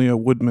this only a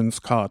woodman's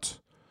cot,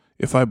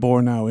 if I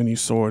bore now any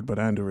sword but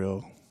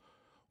Andúril.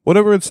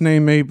 Whatever its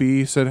name may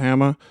be, said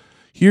Hamma,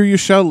 here you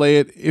shall lay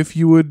it, if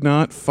you would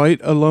not fight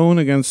alone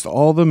against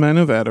all the men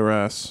of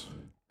Edoras.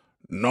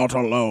 Not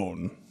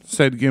alone,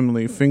 said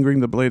Gimli, fingering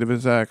the blade of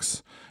his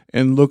axe.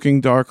 and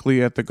looking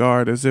darkly at the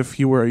guard as if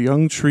he were a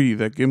young tree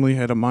that Gimli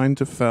had a mind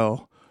to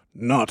fell.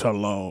 "Not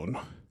alone."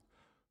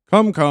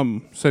 "Come,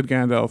 come," said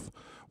Gandalf.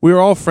 "We are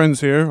all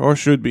friends here, or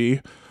should be,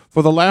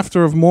 for the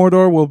laughter of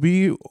Mordor will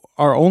be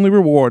our only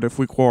reward if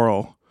we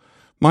quarrel.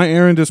 My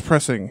errand is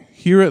pressing.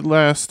 Here at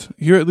least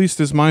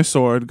is my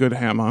sword, good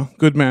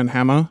man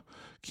Hammer.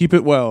 Keep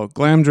it well,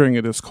 Glamdring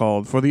it is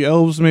called, for the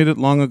elves made it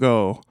long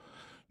ago.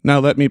 Now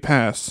let me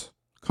pass.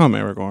 Come,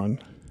 Aragorn."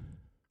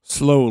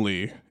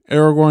 Slowly,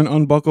 Aragorn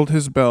unbuckled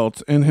his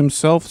belt and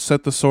himself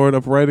set the sword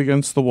upright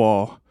against the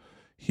wall.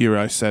 "Here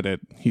I set it,"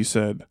 he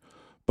said,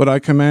 "but I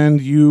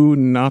command you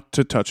not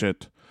to touch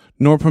it,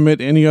 nor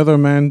permit any other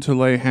man to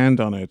lay hand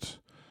on it.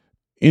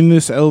 In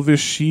this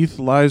elvish sheath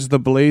lies the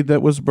blade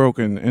that was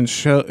broken and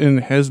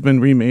has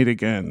been remade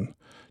again.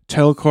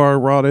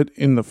 Telkar wrought it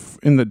in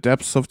the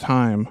depths of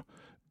time.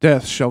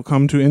 Death shall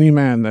come to any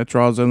man that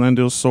draws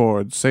Elendil's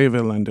sword, save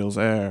Elendil's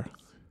heir."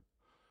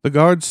 The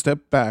guard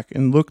stepped back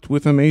and looked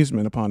with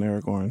amazement upon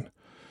Aragorn.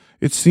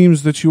 "It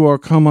seems that you are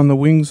come on the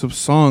wings of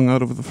song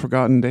out of the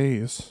forgotten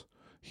days,"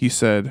 he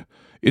said.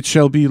 "It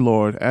shall be,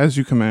 Lord, as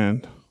you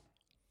command."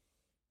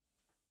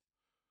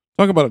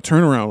 Talk about a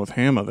turnaround with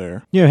Hammer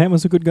there. Yeah,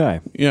 Hammer's a good guy.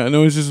 Yeah,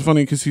 no, it's just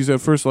funny because he's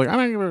at first like, "I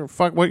don't give a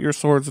fuck what your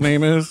sword's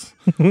name is."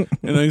 And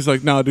then he's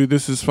like, "Nah, dude,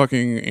 this is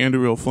fucking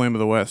Anduril Flame of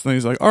the West." And then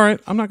he's like, "All right,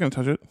 I'm not going to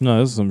touch it."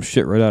 No, this is some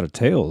shit right out of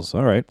Tales.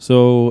 All right.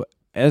 So,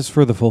 as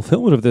for the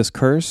fulfillment of this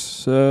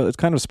curse, it's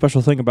kind of a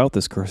special thing about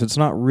this curse. It's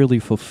not really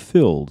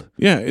fulfilled.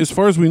 Yeah, as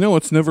far as we know,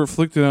 it's never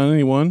inflicted on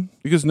anyone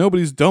because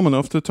nobody's dumb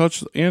enough to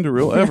touch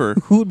Anduril ever.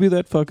 Who would be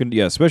that fucking...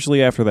 Yeah,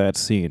 especially after that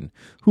scene.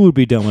 Who would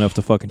be dumb enough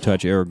to fucking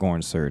touch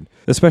Aragorn's sword?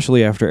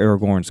 Especially after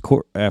Aragorn's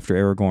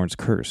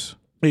curse.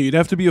 Yeah, you'd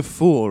have to be a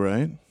fool,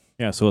 right?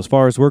 Yeah, so as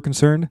far as we're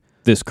concerned,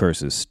 this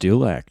curse is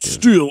still active.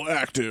 Still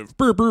active.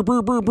 Brr, brr,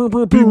 brr, brr, brr,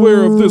 brr.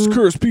 Beware of this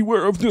curse.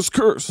 Beware of this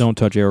curse. Don't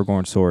touch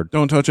Aragorn's sword.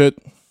 Don't touch it.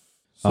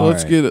 So All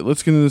let's right. get it.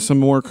 Let's get into some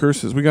more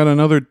curses. We got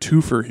another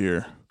twofer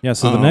here. Yeah,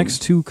 so the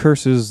next two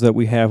curses that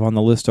we have on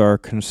the list are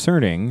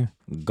concerning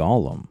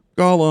Gollum.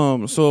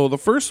 Gollum. So the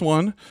first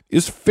one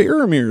is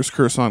Faramir's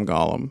curse on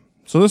Gollum.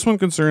 So this one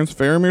concerns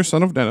Faramir,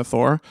 son of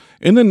Denethor,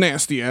 and the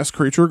nasty-ass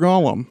creature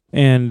Gollum.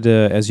 And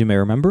as you may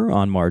remember,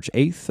 on March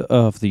 8th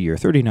of the year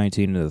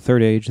 3019 in the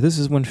Third Age, this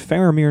is when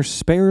Faramir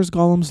spares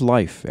Gollum's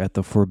life at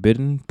the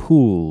Forbidden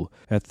Pool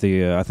at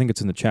the, I think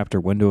it's in the chapter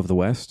Window of the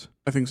West.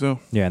 I think so.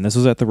 Yeah, and this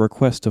was at the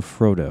request of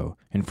Frodo.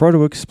 And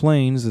Frodo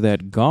explains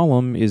that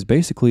Gollum is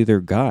basically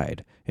their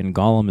guide, and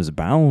Gollum is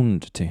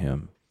bound to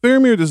him.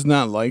 Faramir does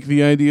not like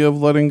the idea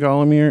of letting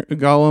Gollumir.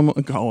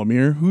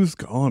 Who's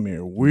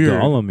Gollumir?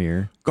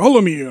 Weird.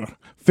 Gollumir.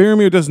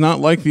 Faramir does not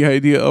like the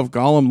idea of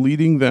Gollum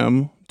leading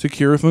them to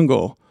Cirith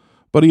Ungol,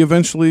 but he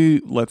eventually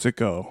lets it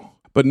go.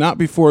 But not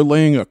before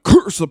laying a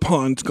curse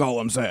upon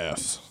Gollum's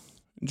ass.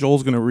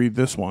 Joel's going to read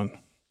this one.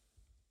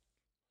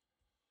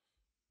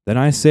 "Then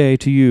I say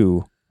to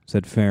you,"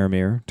 said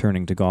Faramir,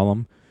 turning to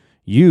Gollum,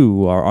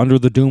 "you are under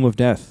the doom of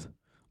death,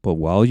 but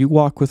while you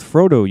walk with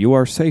Frodo you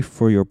are safe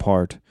for your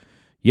part.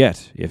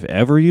 Yet, if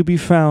ever you be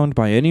found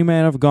by any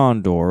man of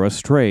Gondor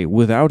astray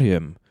without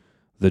him,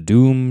 the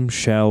doom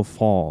shall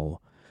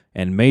fall,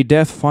 and may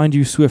death find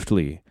you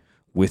swiftly,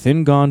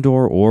 within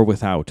Gondor or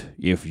without,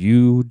 if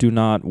you do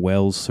not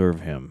well serve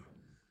him."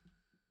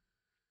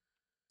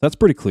 That's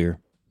pretty clear.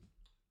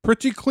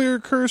 Pretty clear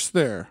curse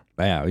there.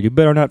 Yeah, you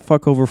better not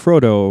fuck over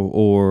Frodo,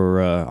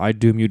 or I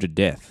doom you to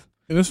death.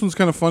 And this one's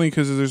kind of funny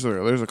because there's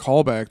a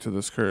callback to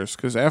this curse.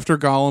 Because after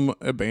Gollum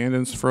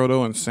abandons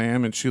Frodo and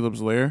Sam in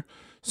Shelob's lair,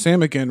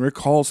 Sam again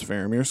recalls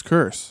Faramir's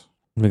curse.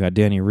 We got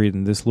Danny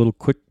reading this little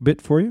quick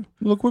bit for you.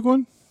 Little quick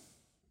one.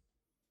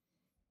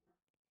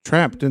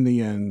 "Trapped in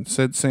the end,"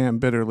 said Sam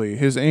bitterly,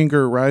 his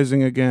anger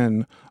rising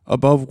again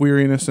above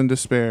weariness and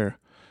despair.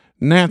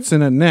 "Gnats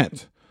in a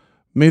net.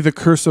 May the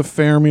curse of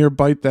Faramir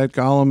bite that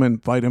Gollum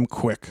and bite him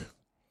quick."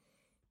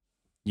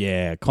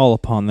 Yeah, call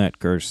upon that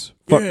curse.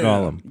 Fuck Yeah,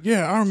 Gollum.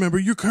 Yeah, I remember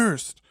you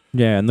cursed.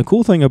 Yeah, and the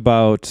cool thing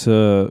about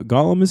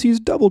Gollum is he's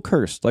double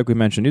cursed, like we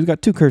mentioned. He's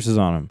got two curses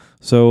on him.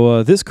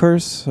 So this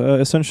curse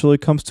essentially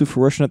comes to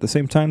fruition at the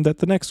same time that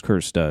the next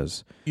curse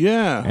does.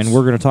 Yeah. And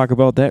we're going to talk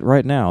about that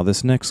right now.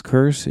 This next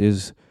curse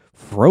is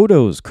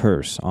Frodo's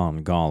curse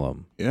on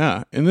Gollum.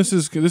 Yeah, and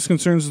this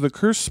concerns the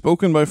curse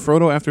spoken by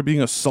Frodo after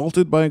being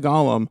assaulted by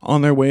Gollum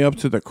on their way up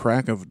to the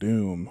Crack of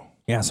Doom.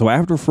 Yeah, so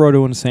after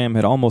Frodo and Sam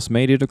had almost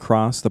made it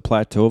across the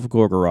plateau of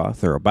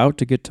Gorgoroth, they're about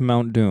to get to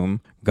Mount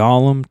Doom.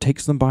 Gollum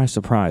takes them by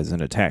surprise and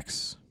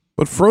attacks.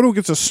 But Frodo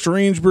gets a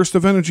strange burst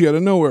of energy out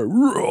of nowhere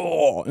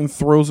and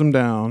throws him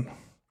down.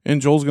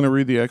 And Joel's going to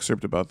read the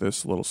excerpt about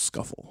this little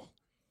scuffle.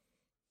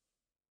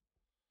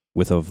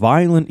 With a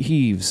violent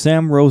heave,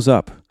 Sam rose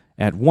up.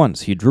 At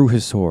once he drew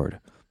his sword,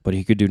 but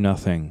he could do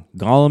nothing.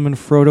 Gollum and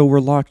Frodo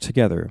were locked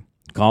together.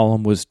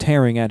 Gollum was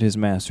tearing at his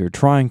master,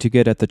 trying to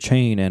get at the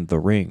chain and the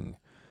ring.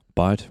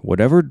 But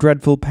whatever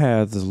dreadful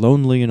paths,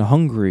 lonely and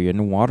hungry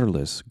and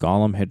waterless,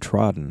 Gollum had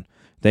trodden,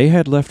 they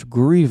had left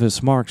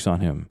grievous marks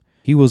on him.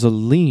 He was a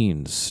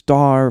lean,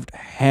 starved,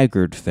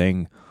 haggard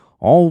thing,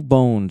 all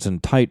bones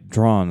and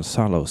tight-drawn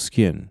sallow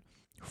skin.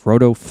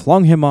 Frodo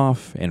flung him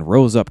off and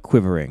rose up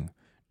quivering.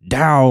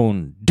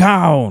 "Down!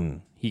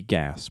 Down!" he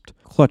gasped,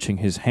 clutching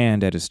his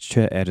hand at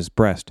his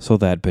breast so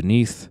that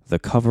beneath the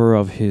cover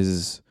of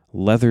his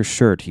leather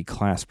shirt he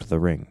clasped the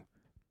ring.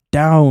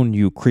 "Down,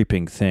 you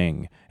creeping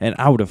thing, and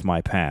out of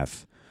my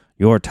path.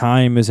 Your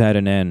time is at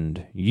an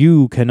end.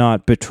 You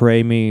cannot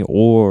betray me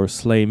or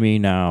slay me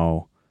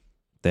now."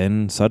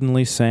 Then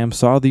suddenly Sam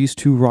saw these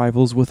two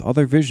rivals with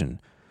other vision.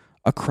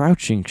 A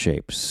crouching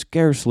shape,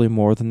 scarcely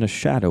more than the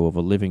shadow of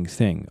a living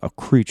thing, a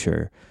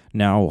creature,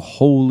 now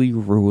wholly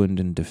ruined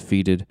and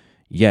defeated,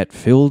 yet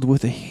filled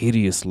with a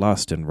hideous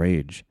lust and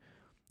rage.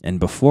 And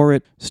before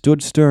it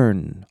stood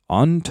stern,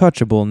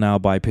 untouchable now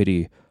by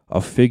pity,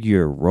 a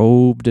figure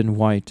robed in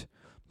white,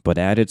 but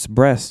at its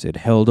breast it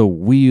held a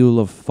wheel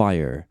of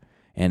fire,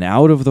 and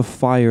out of the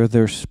fire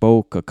there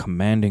spoke a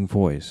commanding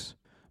voice.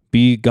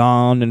 "Be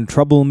gone and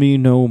trouble me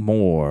no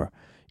more.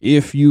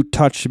 If you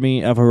touch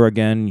me ever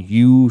again,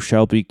 you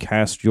shall be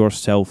cast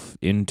yourself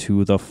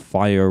into the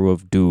fire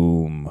of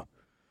doom."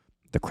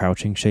 The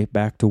crouching shape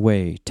backed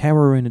away,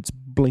 terror in its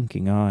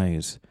blinking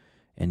eyes,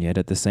 and yet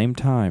at the same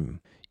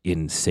time,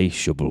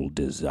 insatiable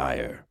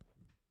desire.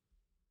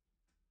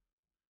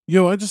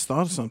 Yo, I just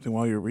thought of something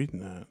while you were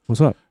reading that.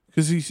 What's up?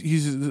 Because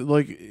he's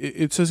like,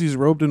 it says he's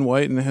robed in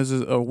white and has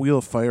a wheel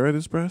of fire at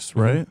his breast,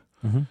 right?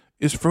 Mm-hmm.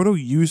 Is Frodo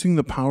using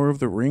the power of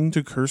the ring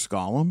to curse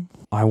Gollum?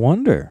 I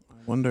wonder.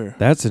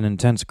 That's an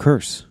intense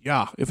curse.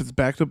 Yeah, if it's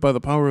backed up by the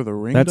power of the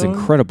ring, That's dog?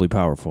 incredibly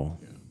powerful.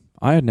 Yeah.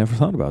 I had never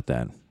thought about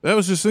that. I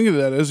was just thinking of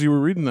that as you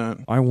were reading that.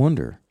 I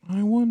wonder.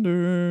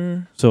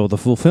 So the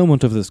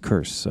fulfillment of this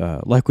curse,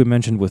 like we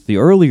mentioned with the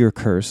earlier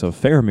curse of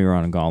Faramir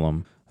on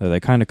Gollum,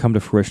 they kind of come to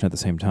fruition at the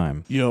same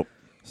time. Yep.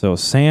 So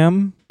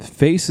Sam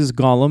faces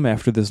Gollum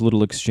after this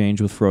little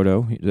exchange with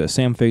Frodo.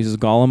 Sam faces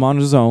Gollum on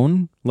his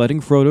own,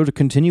 letting Frodo to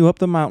continue up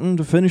the mountain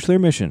to finish their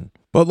mission.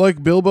 But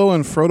like Bilbo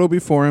and Frodo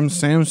before him,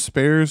 Sam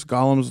spares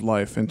Gollum's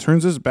life and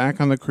turns his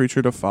back on the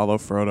creature to follow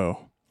Frodo.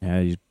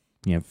 Yeah, he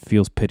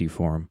feels pity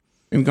for him.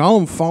 And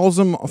Gollum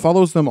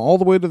follows them all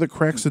the way to the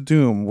Cracks of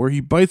Doom, where he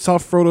bites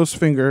off Frodo's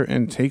finger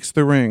and takes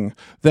the ring.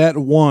 That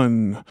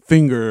one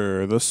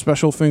finger, the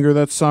special finger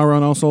that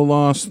Sauron also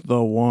lost,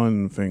 the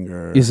one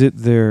finger. Is it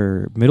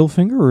their middle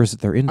finger or is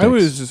it their index? I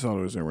always just thought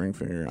it was their ring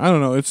finger. I don't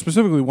know. It's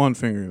specifically one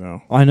finger,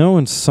 though. I know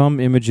in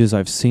some images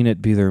I've seen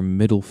it be their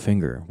middle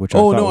finger, which I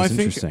thought was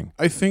interesting.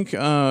 I think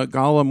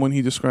Gollum, when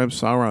he describes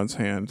Sauron's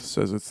hand,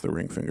 says it's the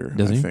ring finger.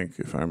 Does he? I think,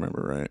 if I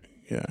remember right.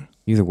 Yeah.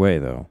 Either way,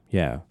 though.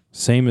 Yeah.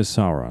 Same as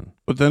Sauron.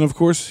 But then, of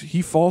course,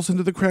 he falls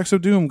into the Cracks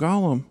of Doom,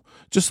 Gollum.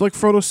 Just like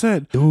Frodo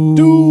said. Doom.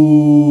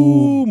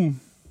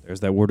 Doom! There's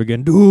that word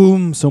again.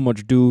 Doom! So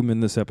much doom in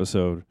this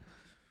episode.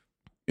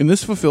 And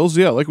this fulfills,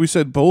 like we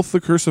said, both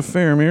the curse of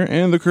Faramir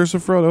and the curse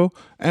of Frodo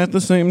at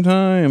the same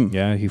time.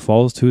 Yeah, he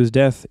falls to his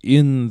death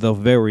in the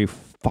very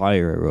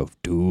fire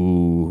of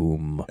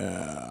doom.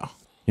 Yeah.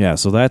 Yeah,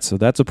 so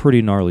that's a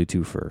pretty gnarly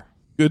twofer.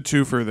 Good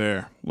twofer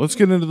there. Let's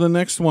get into the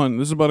next one.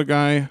 This is about a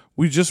guy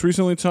we just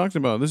recently talked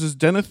about. This is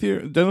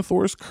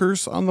Denethor's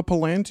curse on the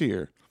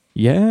Palantir.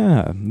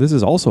 Yeah, this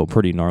is also a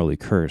pretty gnarly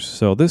curse.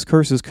 So this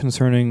curse is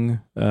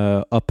concerning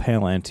a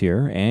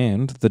Palantir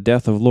and the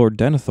death of Lord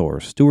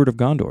Denethor, Steward of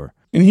Gondor.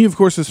 And he, of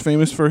course, is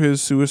famous for his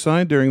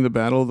suicide during the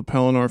Battle of the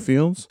Pelennor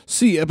Fields.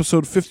 See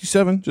episode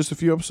 57, just a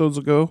few episodes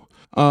ago,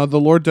 the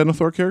Lord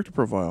Denethor character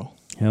profile.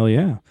 Hell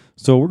yeah.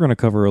 So we're going to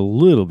cover a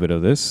little bit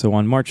of this. So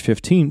on March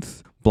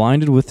 15th,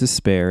 blinded with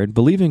despair and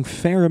believing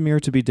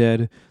Faramir to be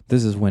dead,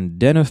 this is when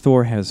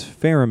Denethor has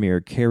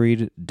Faramir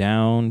carried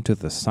down to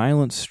the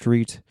silent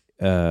street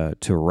to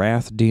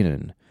Rath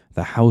Dinan,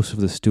 the house of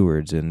the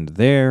stewards, and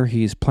there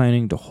he's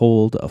planning to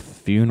hold a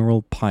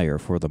funeral pyre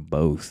for them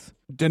both.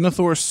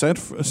 Denethor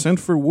sent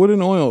for wood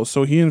and oil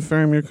so he and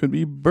Faramir could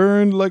be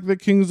burned like the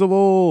kings of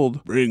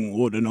old. Bring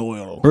wood and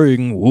oil.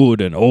 Bring wood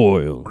and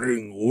oil.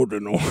 Bring wood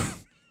and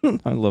oil.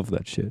 I love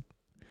that shit.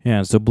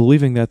 Yeah, so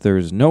believing that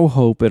there's no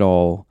hope at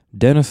all,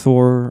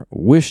 Denethor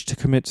wished to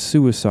commit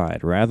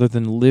suicide rather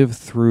than live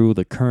through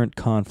the current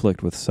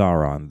conflict with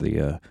Sauron,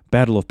 the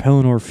Battle of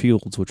Pelennor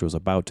Fields, which was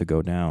about to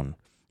go down.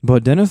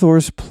 But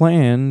Denethor's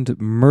planned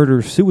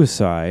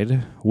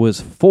murder-suicide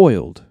was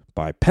foiled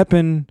by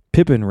Pippin,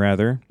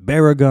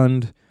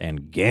 Baragund,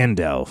 and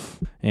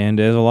Gandalf. And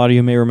as a lot of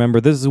you may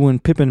remember, this is when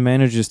Pippin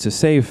manages to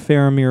save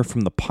Faramir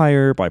from the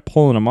pyre by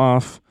pulling him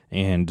off,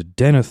 and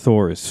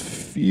Denethor is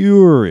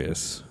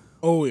furious.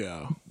 Oh,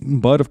 yeah.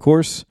 But, of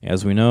course,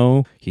 as we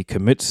know, he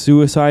commits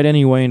suicide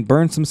anyway and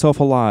burns himself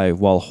alive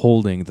while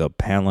holding the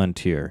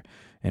Palantir.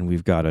 And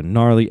we've got a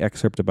gnarly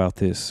excerpt about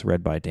this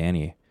read by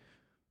Danny.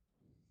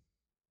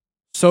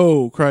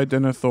 So, cried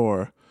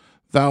Denethor,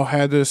 thou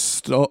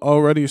hadst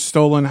already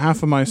stolen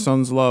half of my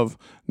son's love.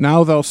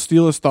 Now thou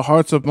stealest the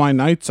hearts of my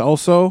knights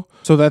also,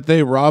 so that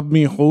they rob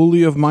me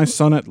wholly of my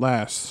son at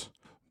last.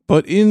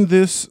 But in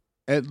this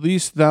at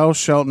least thou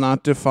shalt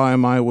not defy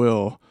my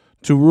will,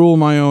 to rule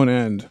my own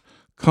end.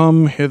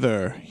 Come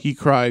hither, he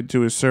cried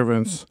to his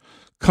servants.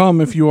 Come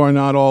if you are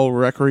not all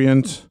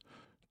recreant.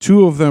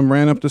 2 of them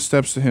ran up the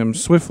steps to him.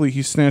 Swiftly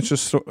he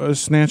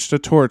snatched a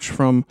torch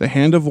from the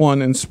hand of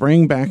one and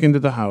sprang back into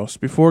the house.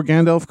 Before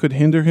Gandalf could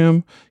hinder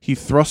him, he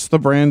thrust the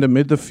brand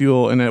amid the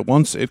fuel, and at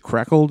once it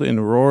crackled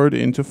and roared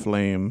into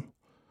flame.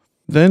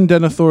 Then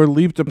Denethor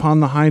leaped upon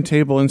the high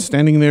table, and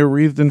standing there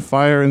wreathed in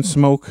fire and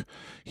smoke,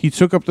 he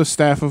took up the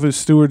staff of his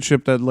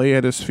stewardship that lay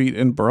at his feet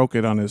and broke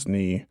it on his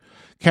knee.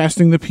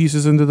 Casting the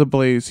pieces into the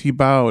blaze, he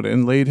bowed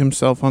and laid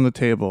himself on the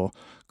table,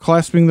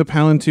 clasping the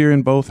palantir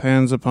in both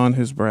hands upon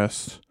his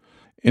breast.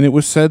 And it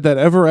was said that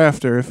ever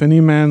after, if any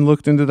man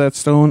looked into that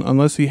stone,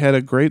 unless he had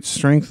a great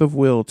strength of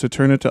will to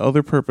turn it to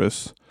other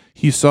purpose,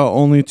 he saw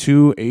only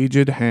 2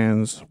 aged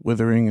hands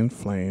withering in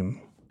flame.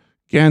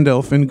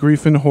 Gandalf, in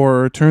grief and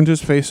horror, turned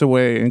his face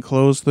away and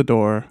closed the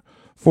door.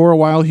 For a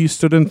while he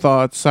stood in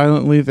thought,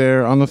 silently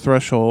there on the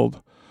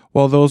threshold,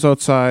 while those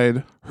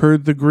outside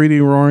heard the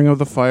greedy roaring of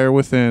the fire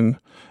within.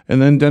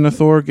 And then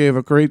Denethor gave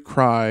a great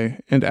cry,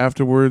 and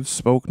afterwards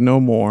spoke no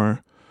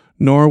more,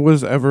 nor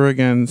was ever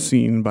again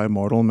seen by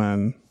mortal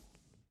men.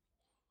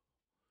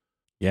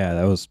 Yeah,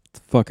 that was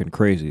fucking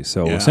crazy.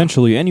 So Yeah.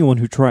 essentially, anyone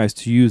who tries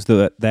to use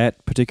that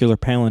particular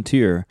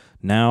Palantir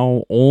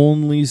now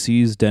only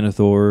sees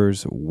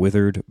Denethor's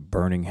withered,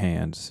 burning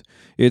hands.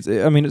 It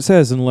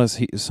says unless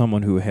he's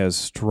someone who has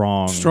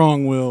strong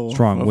will.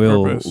 of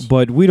will, purpose.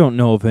 But we don't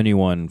know of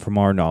anyone, from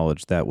our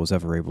knowledge, that was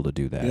ever able to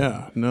do that.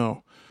 Yeah,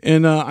 no.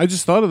 And I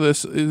just thought of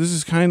this. This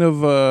is kind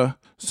of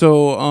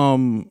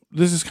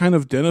this is kind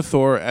of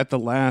Denethor at the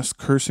last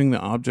cursing the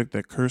object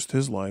that cursed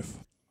his life.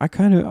 I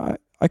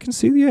can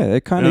see,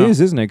 it kind of is,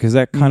 isn't it? Because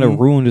that kind of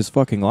ruined his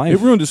fucking life. It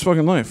ruined his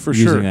fucking life, for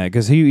using sure. that,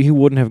 because he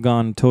wouldn't have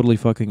gone totally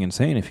fucking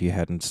insane if he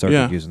hadn't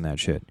started using that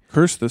shit.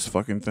 Curse this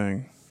fucking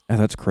thing. Yeah,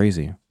 that's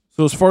crazy.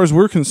 So as far as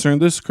we're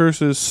concerned, this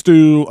curse is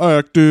still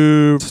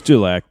active.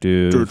 Still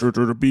active.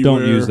 Beware.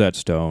 Don't use that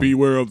stone.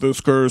 Beware of this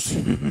curse.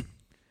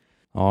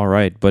 All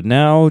right, but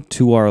now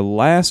to our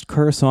last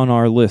curse on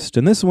our list,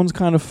 and this one's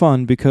kind of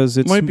fun because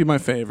it might be my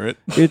favorite.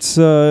 It's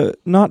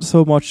not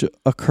so much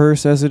a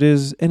curse as it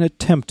is an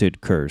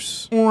attempted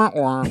curse.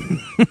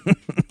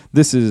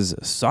 This is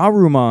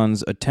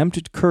Saruman's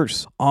attempted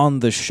curse on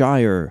the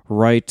Shire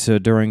right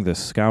during the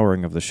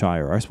scouring of the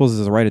Shire. I suppose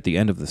this is right at the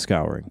end of the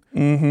scouring.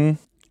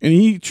 Mm-hmm. And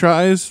he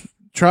tries,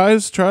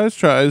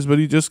 but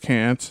he just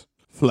can't.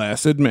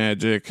 Flaccid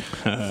magic.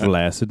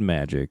 Flaccid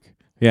magic.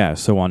 Yeah,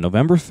 so on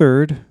November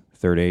 3rd,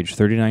 Third Age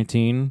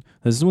 3019,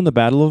 this is when the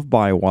Battle of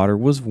Bywater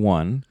was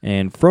won,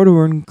 and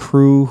Frodo and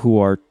crew, who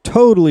are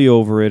totally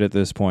over it at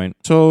this point.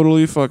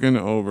 Totally fucking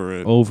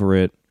over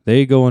it.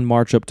 They go and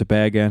march up to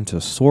Bag End to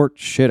sort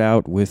shit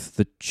out with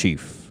the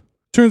chief.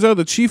 Turns out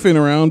the chief ain't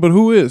around, but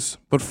who is?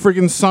 But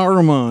friggin'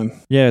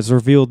 Saruman. Yeah, it's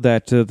revealed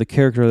that the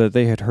character that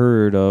they had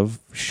heard of,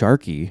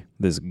 Sharky,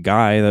 this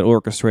guy that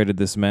orchestrated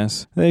this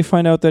mess, they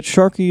find out that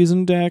Sharky is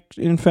in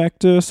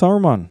fact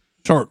Saruman.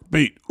 Shark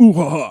bait, ooh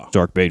ha ha.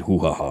 Shark bait, hoo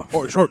ha ha.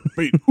 Or shark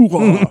bait, ooh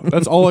ha ha.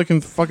 That's all I can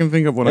fucking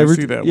think of when I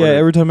see that word. Yeah,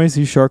 every time I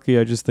see Sharky,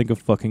 I just think of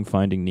fucking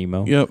Finding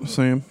Nemo. Yep,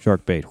 same.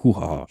 Shark bait, hoo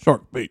ha ha.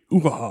 Shark bait,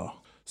 ooh ha ha.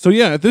 So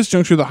yeah, at this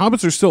juncture, the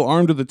hobbits are still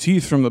armed to the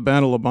teeth from the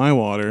Battle of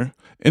Bywater,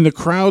 and the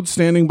crowd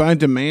standing by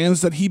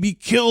demands that he be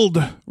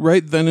killed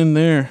right then and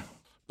there.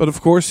 But of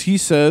course, he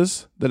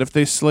says that if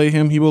they slay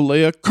him, he will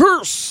lay a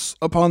curse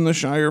upon the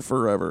Shire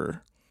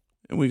forever.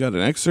 And we got an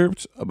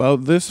excerpt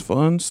about this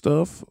fun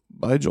stuff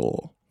by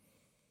Joel.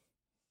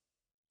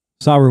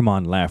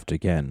 Saruman laughed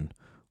again.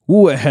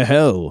 Well,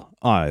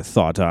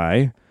 thought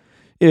I,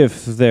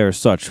 if they're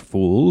such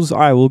fools,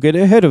 I will get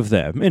ahead of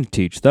them and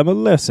teach them a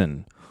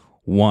lesson.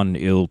 One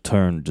ill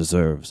turn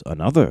deserves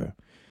another.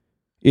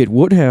 It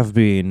would have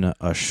been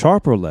a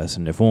sharper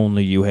lesson if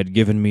only you had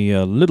given me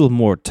a little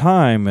more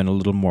time and a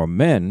little more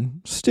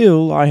men.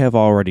 Still, I have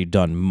already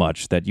done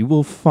much that you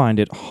will find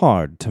it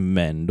hard to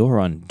mend or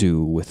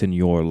undo within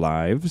your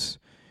lives,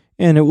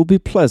 and it will be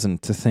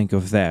pleasant to think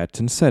of that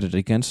and set it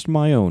against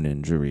my own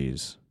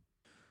injuries.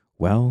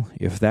 Well,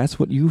 if that's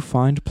what you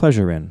find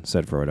pleasure in,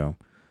 said Frodo,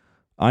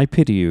 I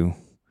pity you.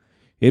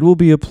 It will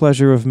be a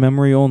pleasure of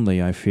memory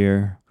only, I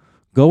fear.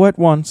 Go at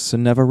once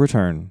and never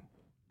return.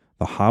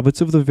 The hobbits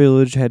of the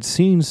village had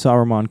seen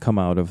Saruman come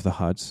out of the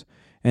huts,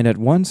 and at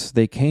once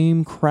they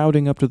came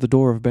crowding up to the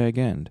door of Bag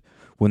End.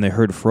 When they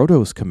heard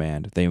Frodo's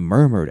command, they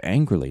murmured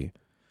angrily,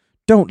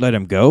 Don't let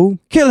him go!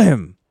 Kill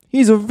him!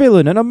 He's a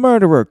villain and a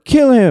murderer!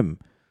 Kill him!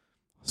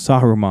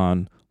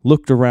 Saruman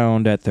looked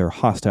around at their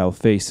hostile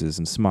faces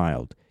and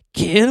smiled.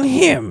 Kill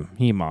him!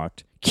 He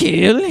mocked.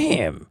 Kill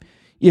him!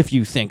 If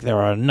you think there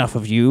are enough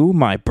of you,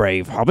 my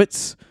brave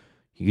hobbits!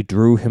 He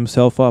drew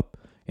himself up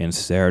and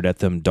stared at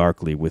them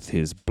darkly with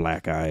his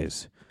black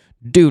eyes.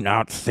 Do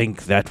not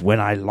think that when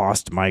I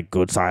lost my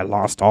goods I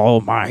lost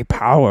all my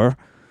power.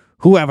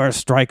 Whoever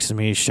strikes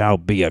me shall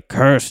be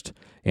accursed,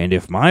 and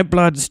if my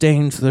blood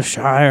stains the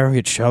Shire,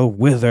 it shall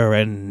wither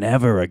and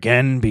never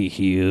again be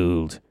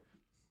healed.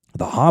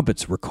 The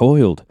hobbits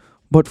recoiled,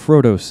 but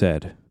Frodo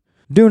said,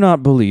 Do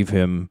not believe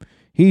him.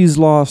 He's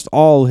lost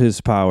all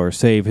his power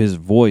save his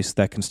voice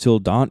that can still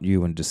daunt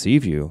you and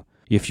deceive you,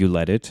 if you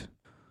let it.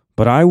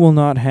 But I will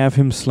not have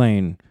him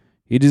slain.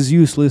 It is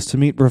useless to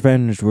meet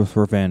revenge with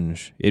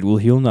revenge. It will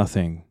heal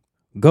nothing.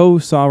 Go,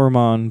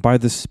 Saruman, by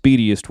the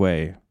speediest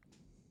way.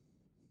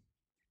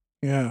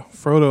 Yeah,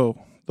 Frodo,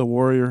 the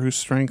warrior whose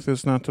strength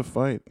is not to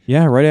fight.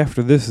 Yeah, right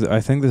after this, I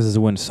think this is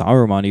when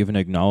Saruman even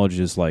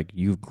acknowledges, like,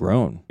 you've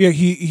grown. Yeah,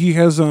 he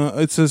has a.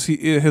 It says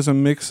it has a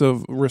mix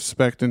of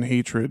respect and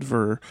hatred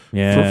for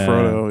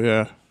Frodo.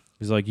 Yeah,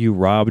 He's like, you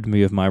robbed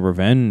me of my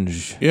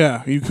revenge.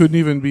 yeah. You couldn't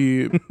even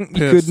be pissed.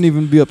 You couldn't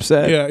even be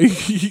upset. Yeah,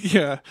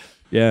 yeah.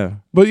 Yeah.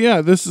 But yeah,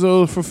 this is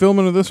a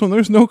fulfillment of this one.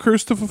 There's no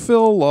curse to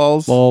fulfill.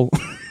 Lols. Lol.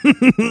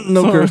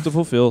 No Sorry. curse to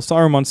fulfill.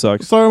 Saruman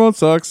sucks. Saruman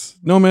sucks.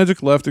 No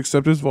magic left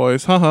except his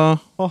voice. Haha.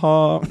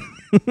 Haha.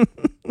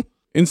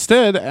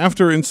 Instead,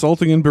 after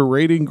insulting and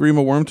berating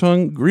Grima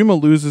Wormtongue, Grima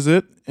loses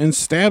it and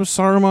stabs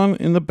Saruman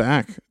in the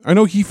back. I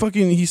know he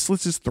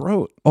slits his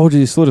throat. Oh, did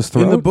he slit his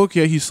throat? In the book,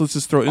 yeah, he slits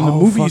his throat. In the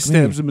Oh, movie, he fuck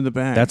stabs me. him in the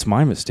back. That's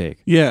my mistake.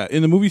 Yeah,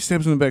 in the movie, he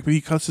stabs him in the back, but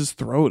he cuts his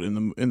throat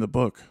in the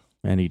book.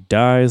 And he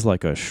dies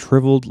like a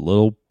shriveled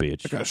little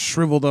bitch. Like a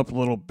shriveled up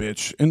little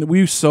bitch. And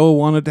we so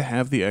wanted to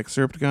have the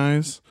excerpt,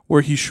 guys,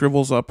 where he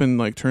shrivels up and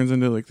like turns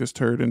into like this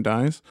turd and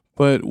dies.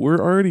 But we're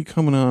already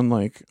coming on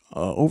like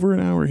over an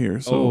hour here.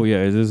 So Oh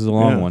yeah, this is a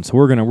long Yeah. one, so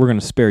we're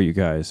gonna spare you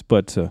guys.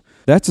 But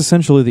that's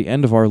essentially the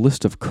end of our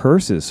list of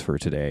curses for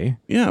today.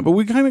 yeah, but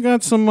we kind of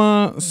got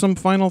some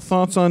final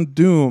thoughts on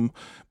Doom.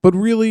 But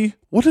really,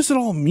 what does it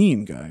all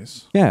mean,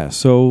 guys? Yeah,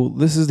 so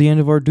this is the end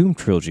of our Doom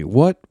trilogy.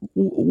 What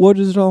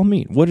does it all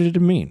mean? What did it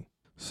mean?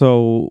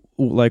 So,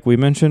 like we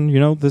mentioned,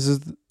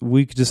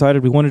 we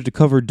decided we wanted to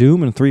cover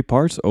Doom in 3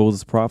 parts: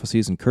 Oaths,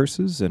 Prophecies, and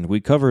Curses. And we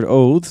covered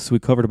Oaths. We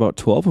covered about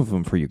 12 of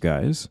them for you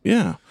guys.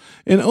 Yeah.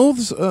 And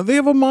oaths, they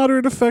have a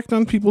moderate effect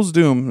on people's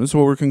doom, is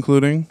what we're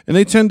concluding. And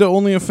they tend to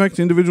only affect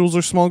individuals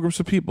or small groups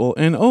of people.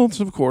 And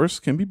oaths, of course,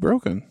 can be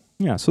broken.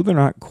 Yeah, so they're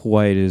not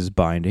quite as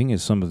binding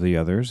as some of the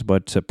others,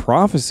 but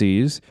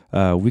prophecies,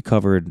 we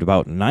covered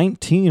about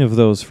 19 of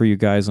those for you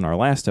guys in our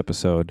last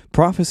episode.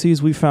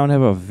 Prophecies we found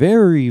have a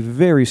very,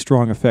 very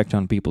strong effect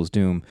on people's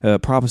doom.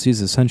 Prophecies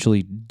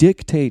essentially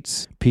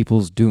dictates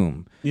people's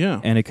doom.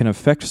 Yeah. And it can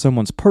affect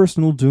someone's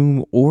personal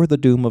doom or the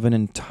doom of an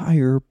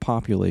entire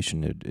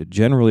population. It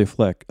generally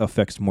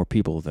affects more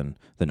people than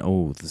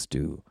oaths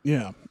do.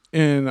 Yeah.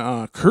 And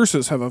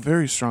curses have a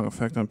very strong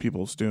effect on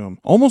people's doom,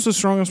 almost as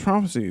strong as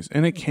prophecies,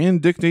 and it can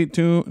dictate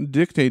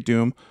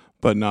doom,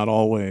 but not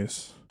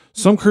always.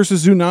 Some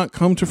curses do not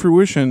come to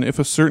fruition if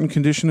a certain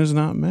condition is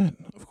not met,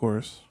 of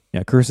course.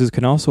 Yeah, curses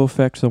can also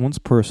affect someone's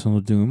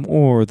personal doom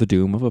or the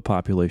doom of a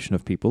population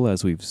of people,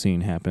 as we've seen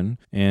happen.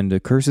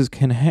 And curses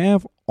can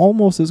have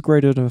almost as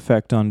great an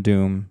effect on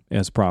doom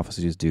as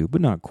prophecies do,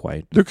 but not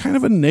quite. They're kind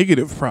of a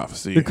negative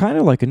prophecy. They're kind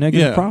of like a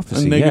negative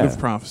prophecy. A negative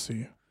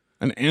prophecy.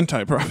 An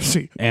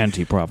anti-prophecy.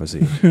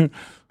 Anti-prophecy.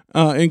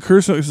 In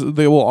curses,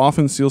 they will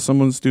often seal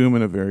someone's doom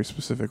in a very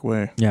specific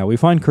way. Yeah, we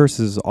find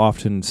curses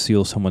often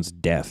seal someone's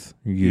death,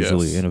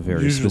 usually Yes, in a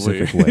very usually.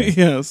 specific way.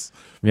 Yes.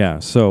 Yeah,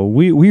 so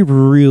we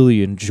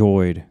really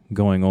enjoyed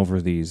going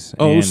over these.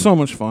 Oh, it and, was so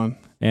much fun.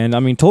 And,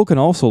 I mean, Tolkien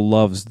also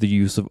loves the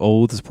use of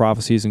oaths,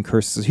 prophecies, and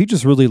curses. He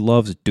just really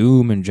loves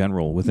doom in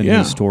general within Yeah.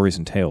 his stories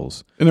and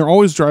tales. And they're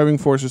always driving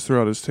forces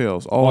throughout his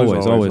tales.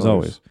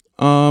 Always.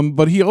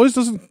 But he always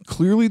doesn't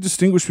clearly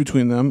distinguish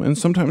between them, and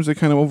sometimes they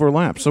kind of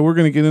overlap. So we're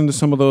going to get into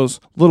some of those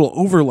little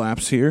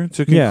overlaps here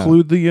to Yeah.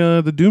 conclude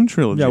the Doom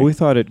trilogy. Yeah, we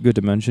thought it good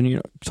to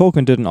mention.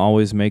 Tolkien didn't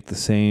always make the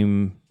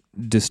same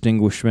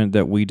distinguishment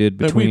that we did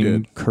That we between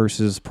did.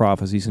 curses,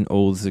 prophecies, and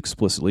oaths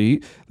explicitly.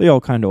 They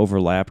all kind of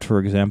overlapped. For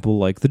example,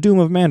 like the Doom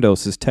of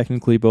Mandos is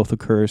technically both a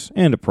curse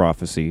and a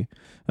prophecy.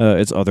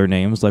 Its other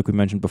names, like we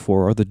mentioned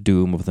before, are the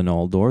Doom of the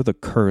Noldor, the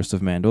Curse of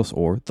Mandos,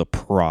 or the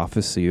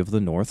Prophecy of the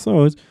North.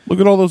 So,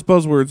 Look at all those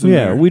buzzwords in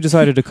there. we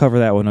decided to cover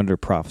that one under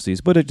prophecies,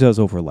 but it does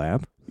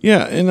overlap.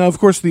 Yeah, and of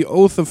course the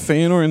Oath of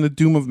Feanor and the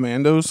Doom of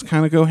Mandos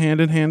kind of go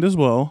hand in hand as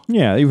well.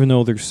 Yeah, even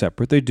though they're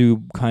separate, they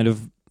do kind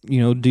of,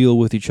 deal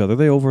with each other.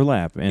 They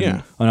overlap. And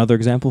Yeah. another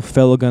example,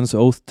 Felagund's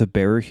oath to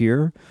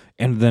Barahir,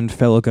 and then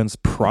Felagund's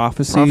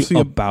prophecy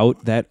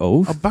about that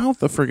oath. About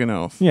the friggin'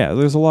 oath. Yeah,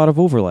 there's a lot of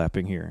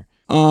overlapping here.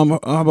 How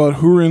about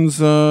Hurin's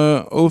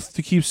oath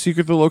to keep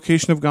secret the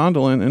location of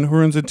Gondolin, and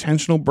Hurin's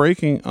unintentional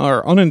breaking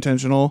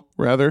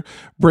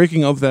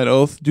of that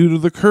oath due to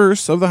the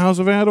curse of the House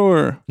of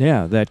Ador.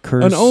 Yeah, that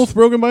curse. An oath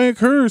broken by a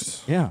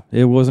curse. Yeah,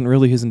 it wasn't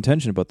really his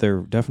intention, but they're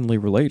definitely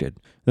related.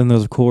 Then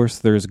there's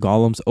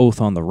Gollum's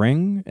oath on the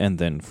ring, and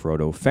then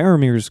Frodo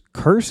Faramir's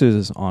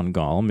curses on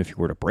Gollum. If you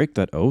were to break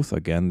that oath,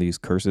 again, these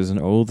curses and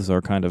oaths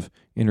are kind of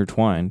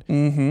intertwined.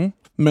 Mm-hmm.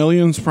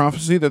 Melion's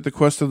prophecy that the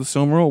quest of the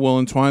Silmaril will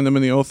entwine them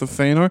in the Oath of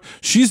Feanor.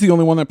 She's the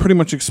only one that pretty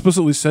much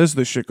explicitly says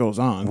this shit goes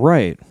on.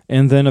 Right.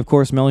 And then, of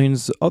course,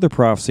 Melion's other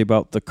prophecy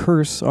about the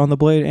curse on the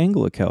Blade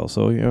Angelical.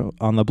 So,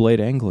 on the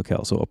Blade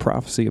Angelical. So, a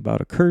prophecy about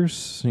a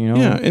curse,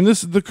 Yeah, and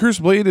the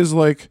cursed blade is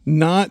like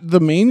not the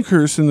main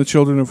curse in the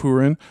Children of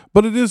Hurin,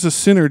 but it is a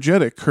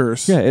synergetic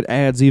curse. Yeah, it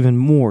adds even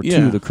more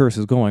Yeah. to the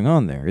curses going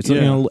on there. It's,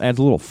 adds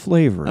a little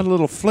flavor. Add a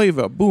little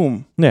flavor.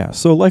 Boom. Yeah,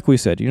 so like we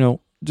said,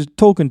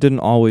 Tolkien didn't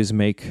always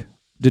make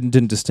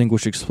didn't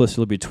distinguish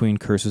explicitly between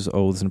curses,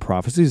 oaths, and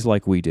prophecies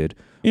like we did.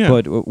 Yeah.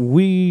 But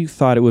we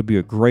thought it would be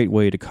a great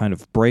way to kind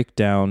of break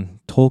down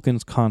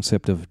Tolkien's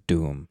concept of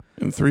doom.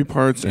 In 3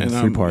 parts. In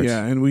 3 parts.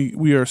 Yeah, and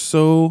we are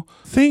so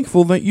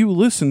thankful that you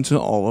listened to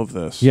all of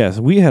this. Yes,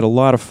 we had a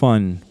lot of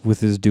fun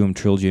with this Doom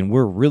trilogy, and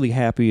we're really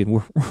happy, and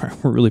we're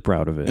really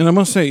proud of it. And I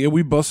must say,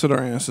 we busted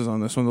our asses on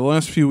this one. The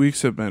last few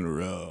weeks have been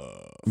rough.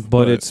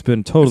 But it's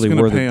been totally it's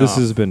worth pay it. This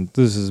off.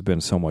 has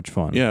been so much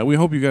fun. Yeah, we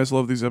hope you guys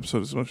love these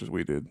episodes as much as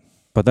we did.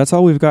 But that's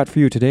all we've got for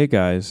you today,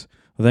 guys.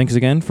 Thanks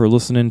again for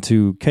listening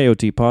to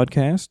KOT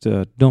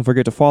Podcast. Don't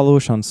forget to follow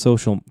us on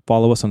social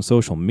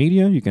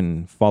media. You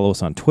can follow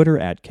us on Twitter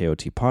at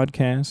KOT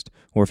Podcast.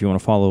 Or if you want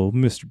to follow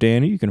Mr.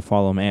 Danny, you can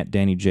follow him at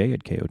Danny J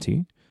at KOT.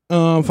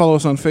 Follow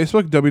us on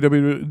Facebook,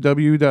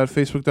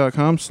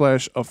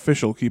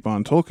 www.facebook.com/official Keep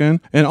On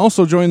Tolkien, and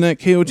also join that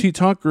KOT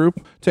Talk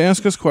group to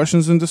ask us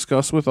questions and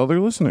discuss with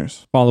other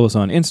listeners. Follow us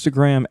on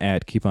Instagram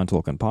at Keep On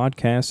Tolkien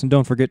Podcast, and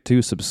don't forget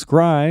to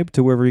subscribe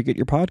to wherever you get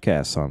your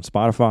podcasts on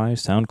Spotify,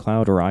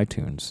 SoundCloud, or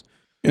iTunes.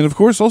 And of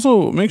course,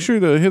 also make sure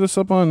to hit us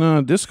up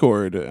on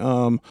Discord.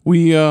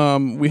 We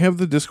have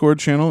the Discord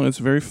channel. It's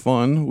very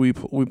fun. We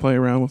play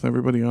around with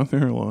everybody out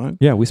there a lot.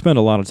 Yeah, we spend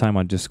a lot of time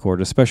on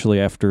Discord, especially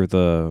after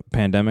the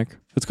pandemic.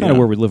 It's kind of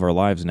where we live our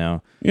lives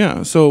now.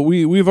 Yeah, so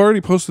we've already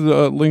posted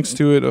links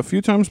to it a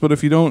few times, but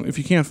if you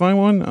can't find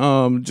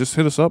one, just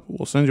hit us up.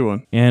 We'll send you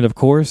one. And of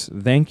course,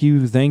 thank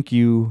you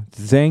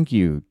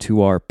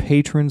to our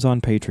patrons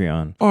on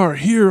Patreon. Our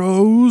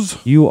heroes.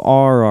 You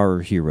are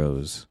our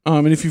heroes.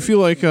 And if you feel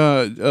like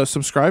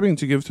subscribing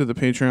to give to the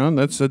Patreon,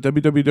 that's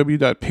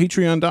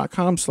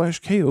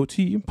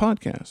www.patreon.com/KOT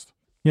podcast.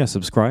 Yeah,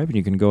 subscribe, and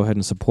you can go ahead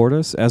and support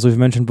us. As we've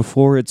mentioned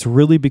before, it's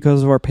really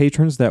because of our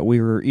patrons that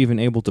we were even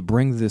able to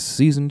bring this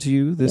season to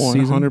you this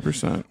 100%.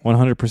 season.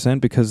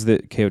 100%, because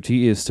the KOT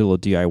is still a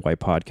DIY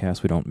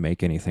podcast. We don't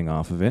make anything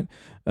off of it.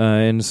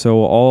 And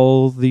so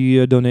all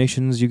the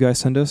donations you guys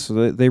send us,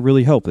 they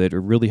really help. It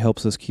really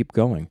helps us keep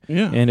going.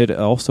 Yeah. And it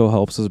also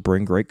helps us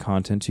bring great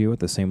content to you at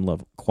the same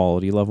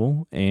quality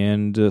level.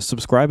 And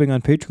subscribing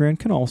on Patreon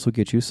can also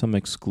get you some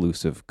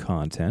exclusive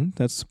content.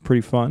 That's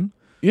pretty fun.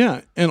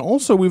 Yeah, and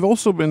also we've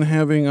also been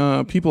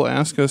having people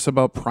ask us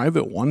about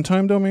private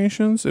one-time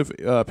donations if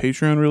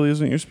Patreon really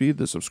isn't your speed,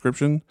 the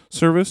subscription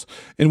service.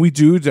 And we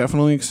do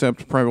definitely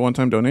accept private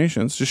one-time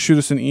donations. Just shoot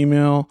us an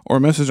email or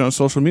a message on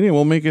social media.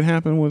 We'll make it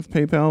happen with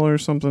PayPal or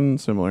something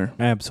similar.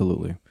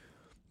 Absolutely.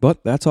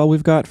 But that's all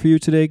we've got for you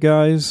today,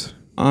 guys.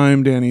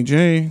 I'm Danny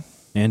J.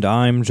 And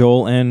I'm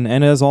Joel N.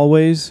 And as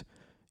always,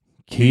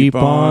 keep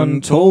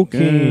on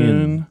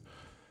Tolkien.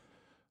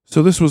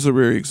 So this was a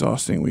very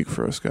exhausting week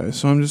for us, guys.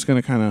 So I'm just going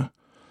to kind of...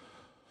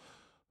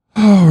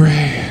 All right.